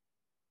got.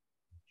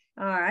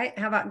 All right.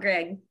 How about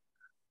Greg?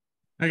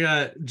 I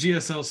got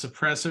GSL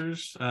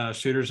Suppressors,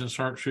 Shooters and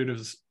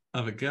Sharpshooters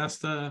of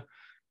Augusta,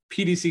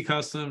 PDC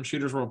Custom,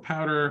 Shooters World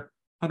Powder,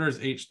 Hunters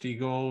HD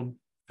Gold,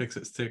 Fix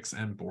It Sticks,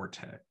 and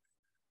Vortex.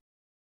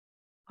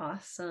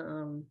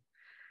 Awesome.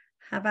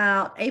 How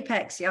about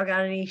Apex? Y'all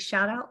got any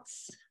shout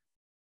outs?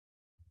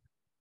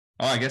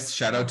 Oh, I guess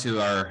shout out to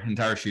our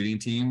entire shooting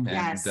team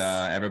and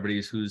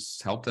everybody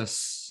who's helped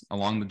us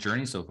along the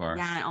journey so far.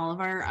 Yeah, and all of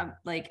our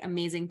like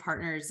amazing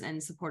partners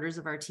and supporters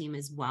of our team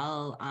as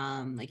well.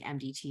 Like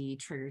MDT,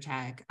 Trigger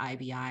Tech,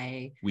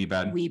 IBI,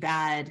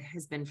 Weebad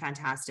has been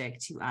fantastic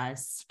to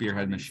us.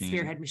 Spearhead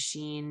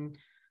Machine.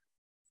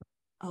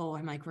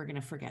 I'm like, we're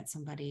gonna forget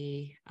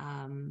somebody.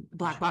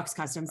 Black Box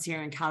Customs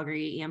here in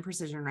Calgary, EM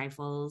Precision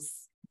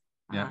Rifles.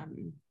 Yeah.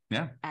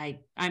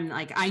 I'm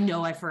like, I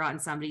know I've forgotten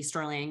somebody.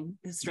 Sterling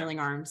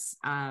Arms.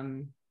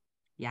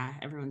 Yeah,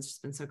 everyone's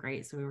just been so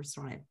great. So we just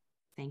want to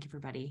thank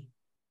everybody.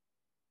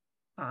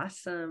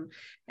 Awesome.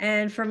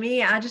 And for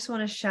me, I just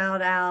want to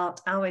shout out,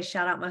 I always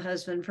shout out my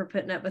husband for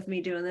putting up with me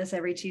doing this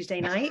every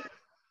Tuesday night,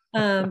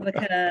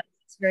 because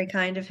it's very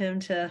kind of him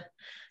to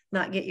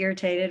not get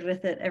irritated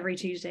with it every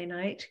Tuesday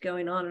night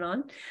going on and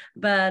on.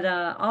 But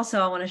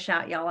also I want to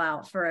shout y'all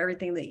out for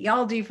everything that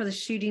y'all do for the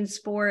shooting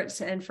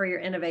sports and for your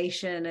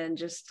innovation and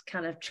just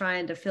kind of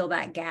trying to fill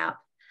that gap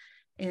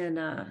in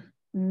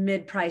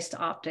mid-priced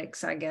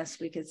optics, I guess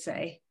we could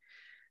say.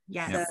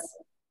 Yes. So,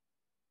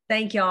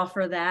 thank y'all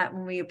for that.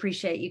 And we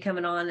appreciate you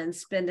coming on and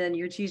spending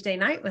your Tuesday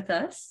night with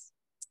us.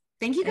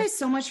 Thank you guys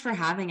so much for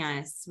having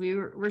us.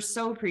 We're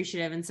so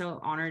appreciative and so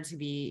honored to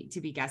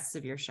be guests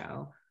of your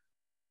show.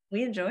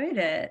 We enjoyed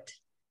it.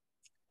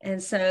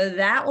 And so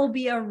that will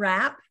be a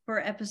wrap for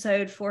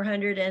episode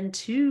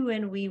 402,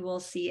 and we will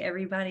see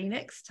everybody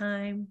next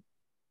time.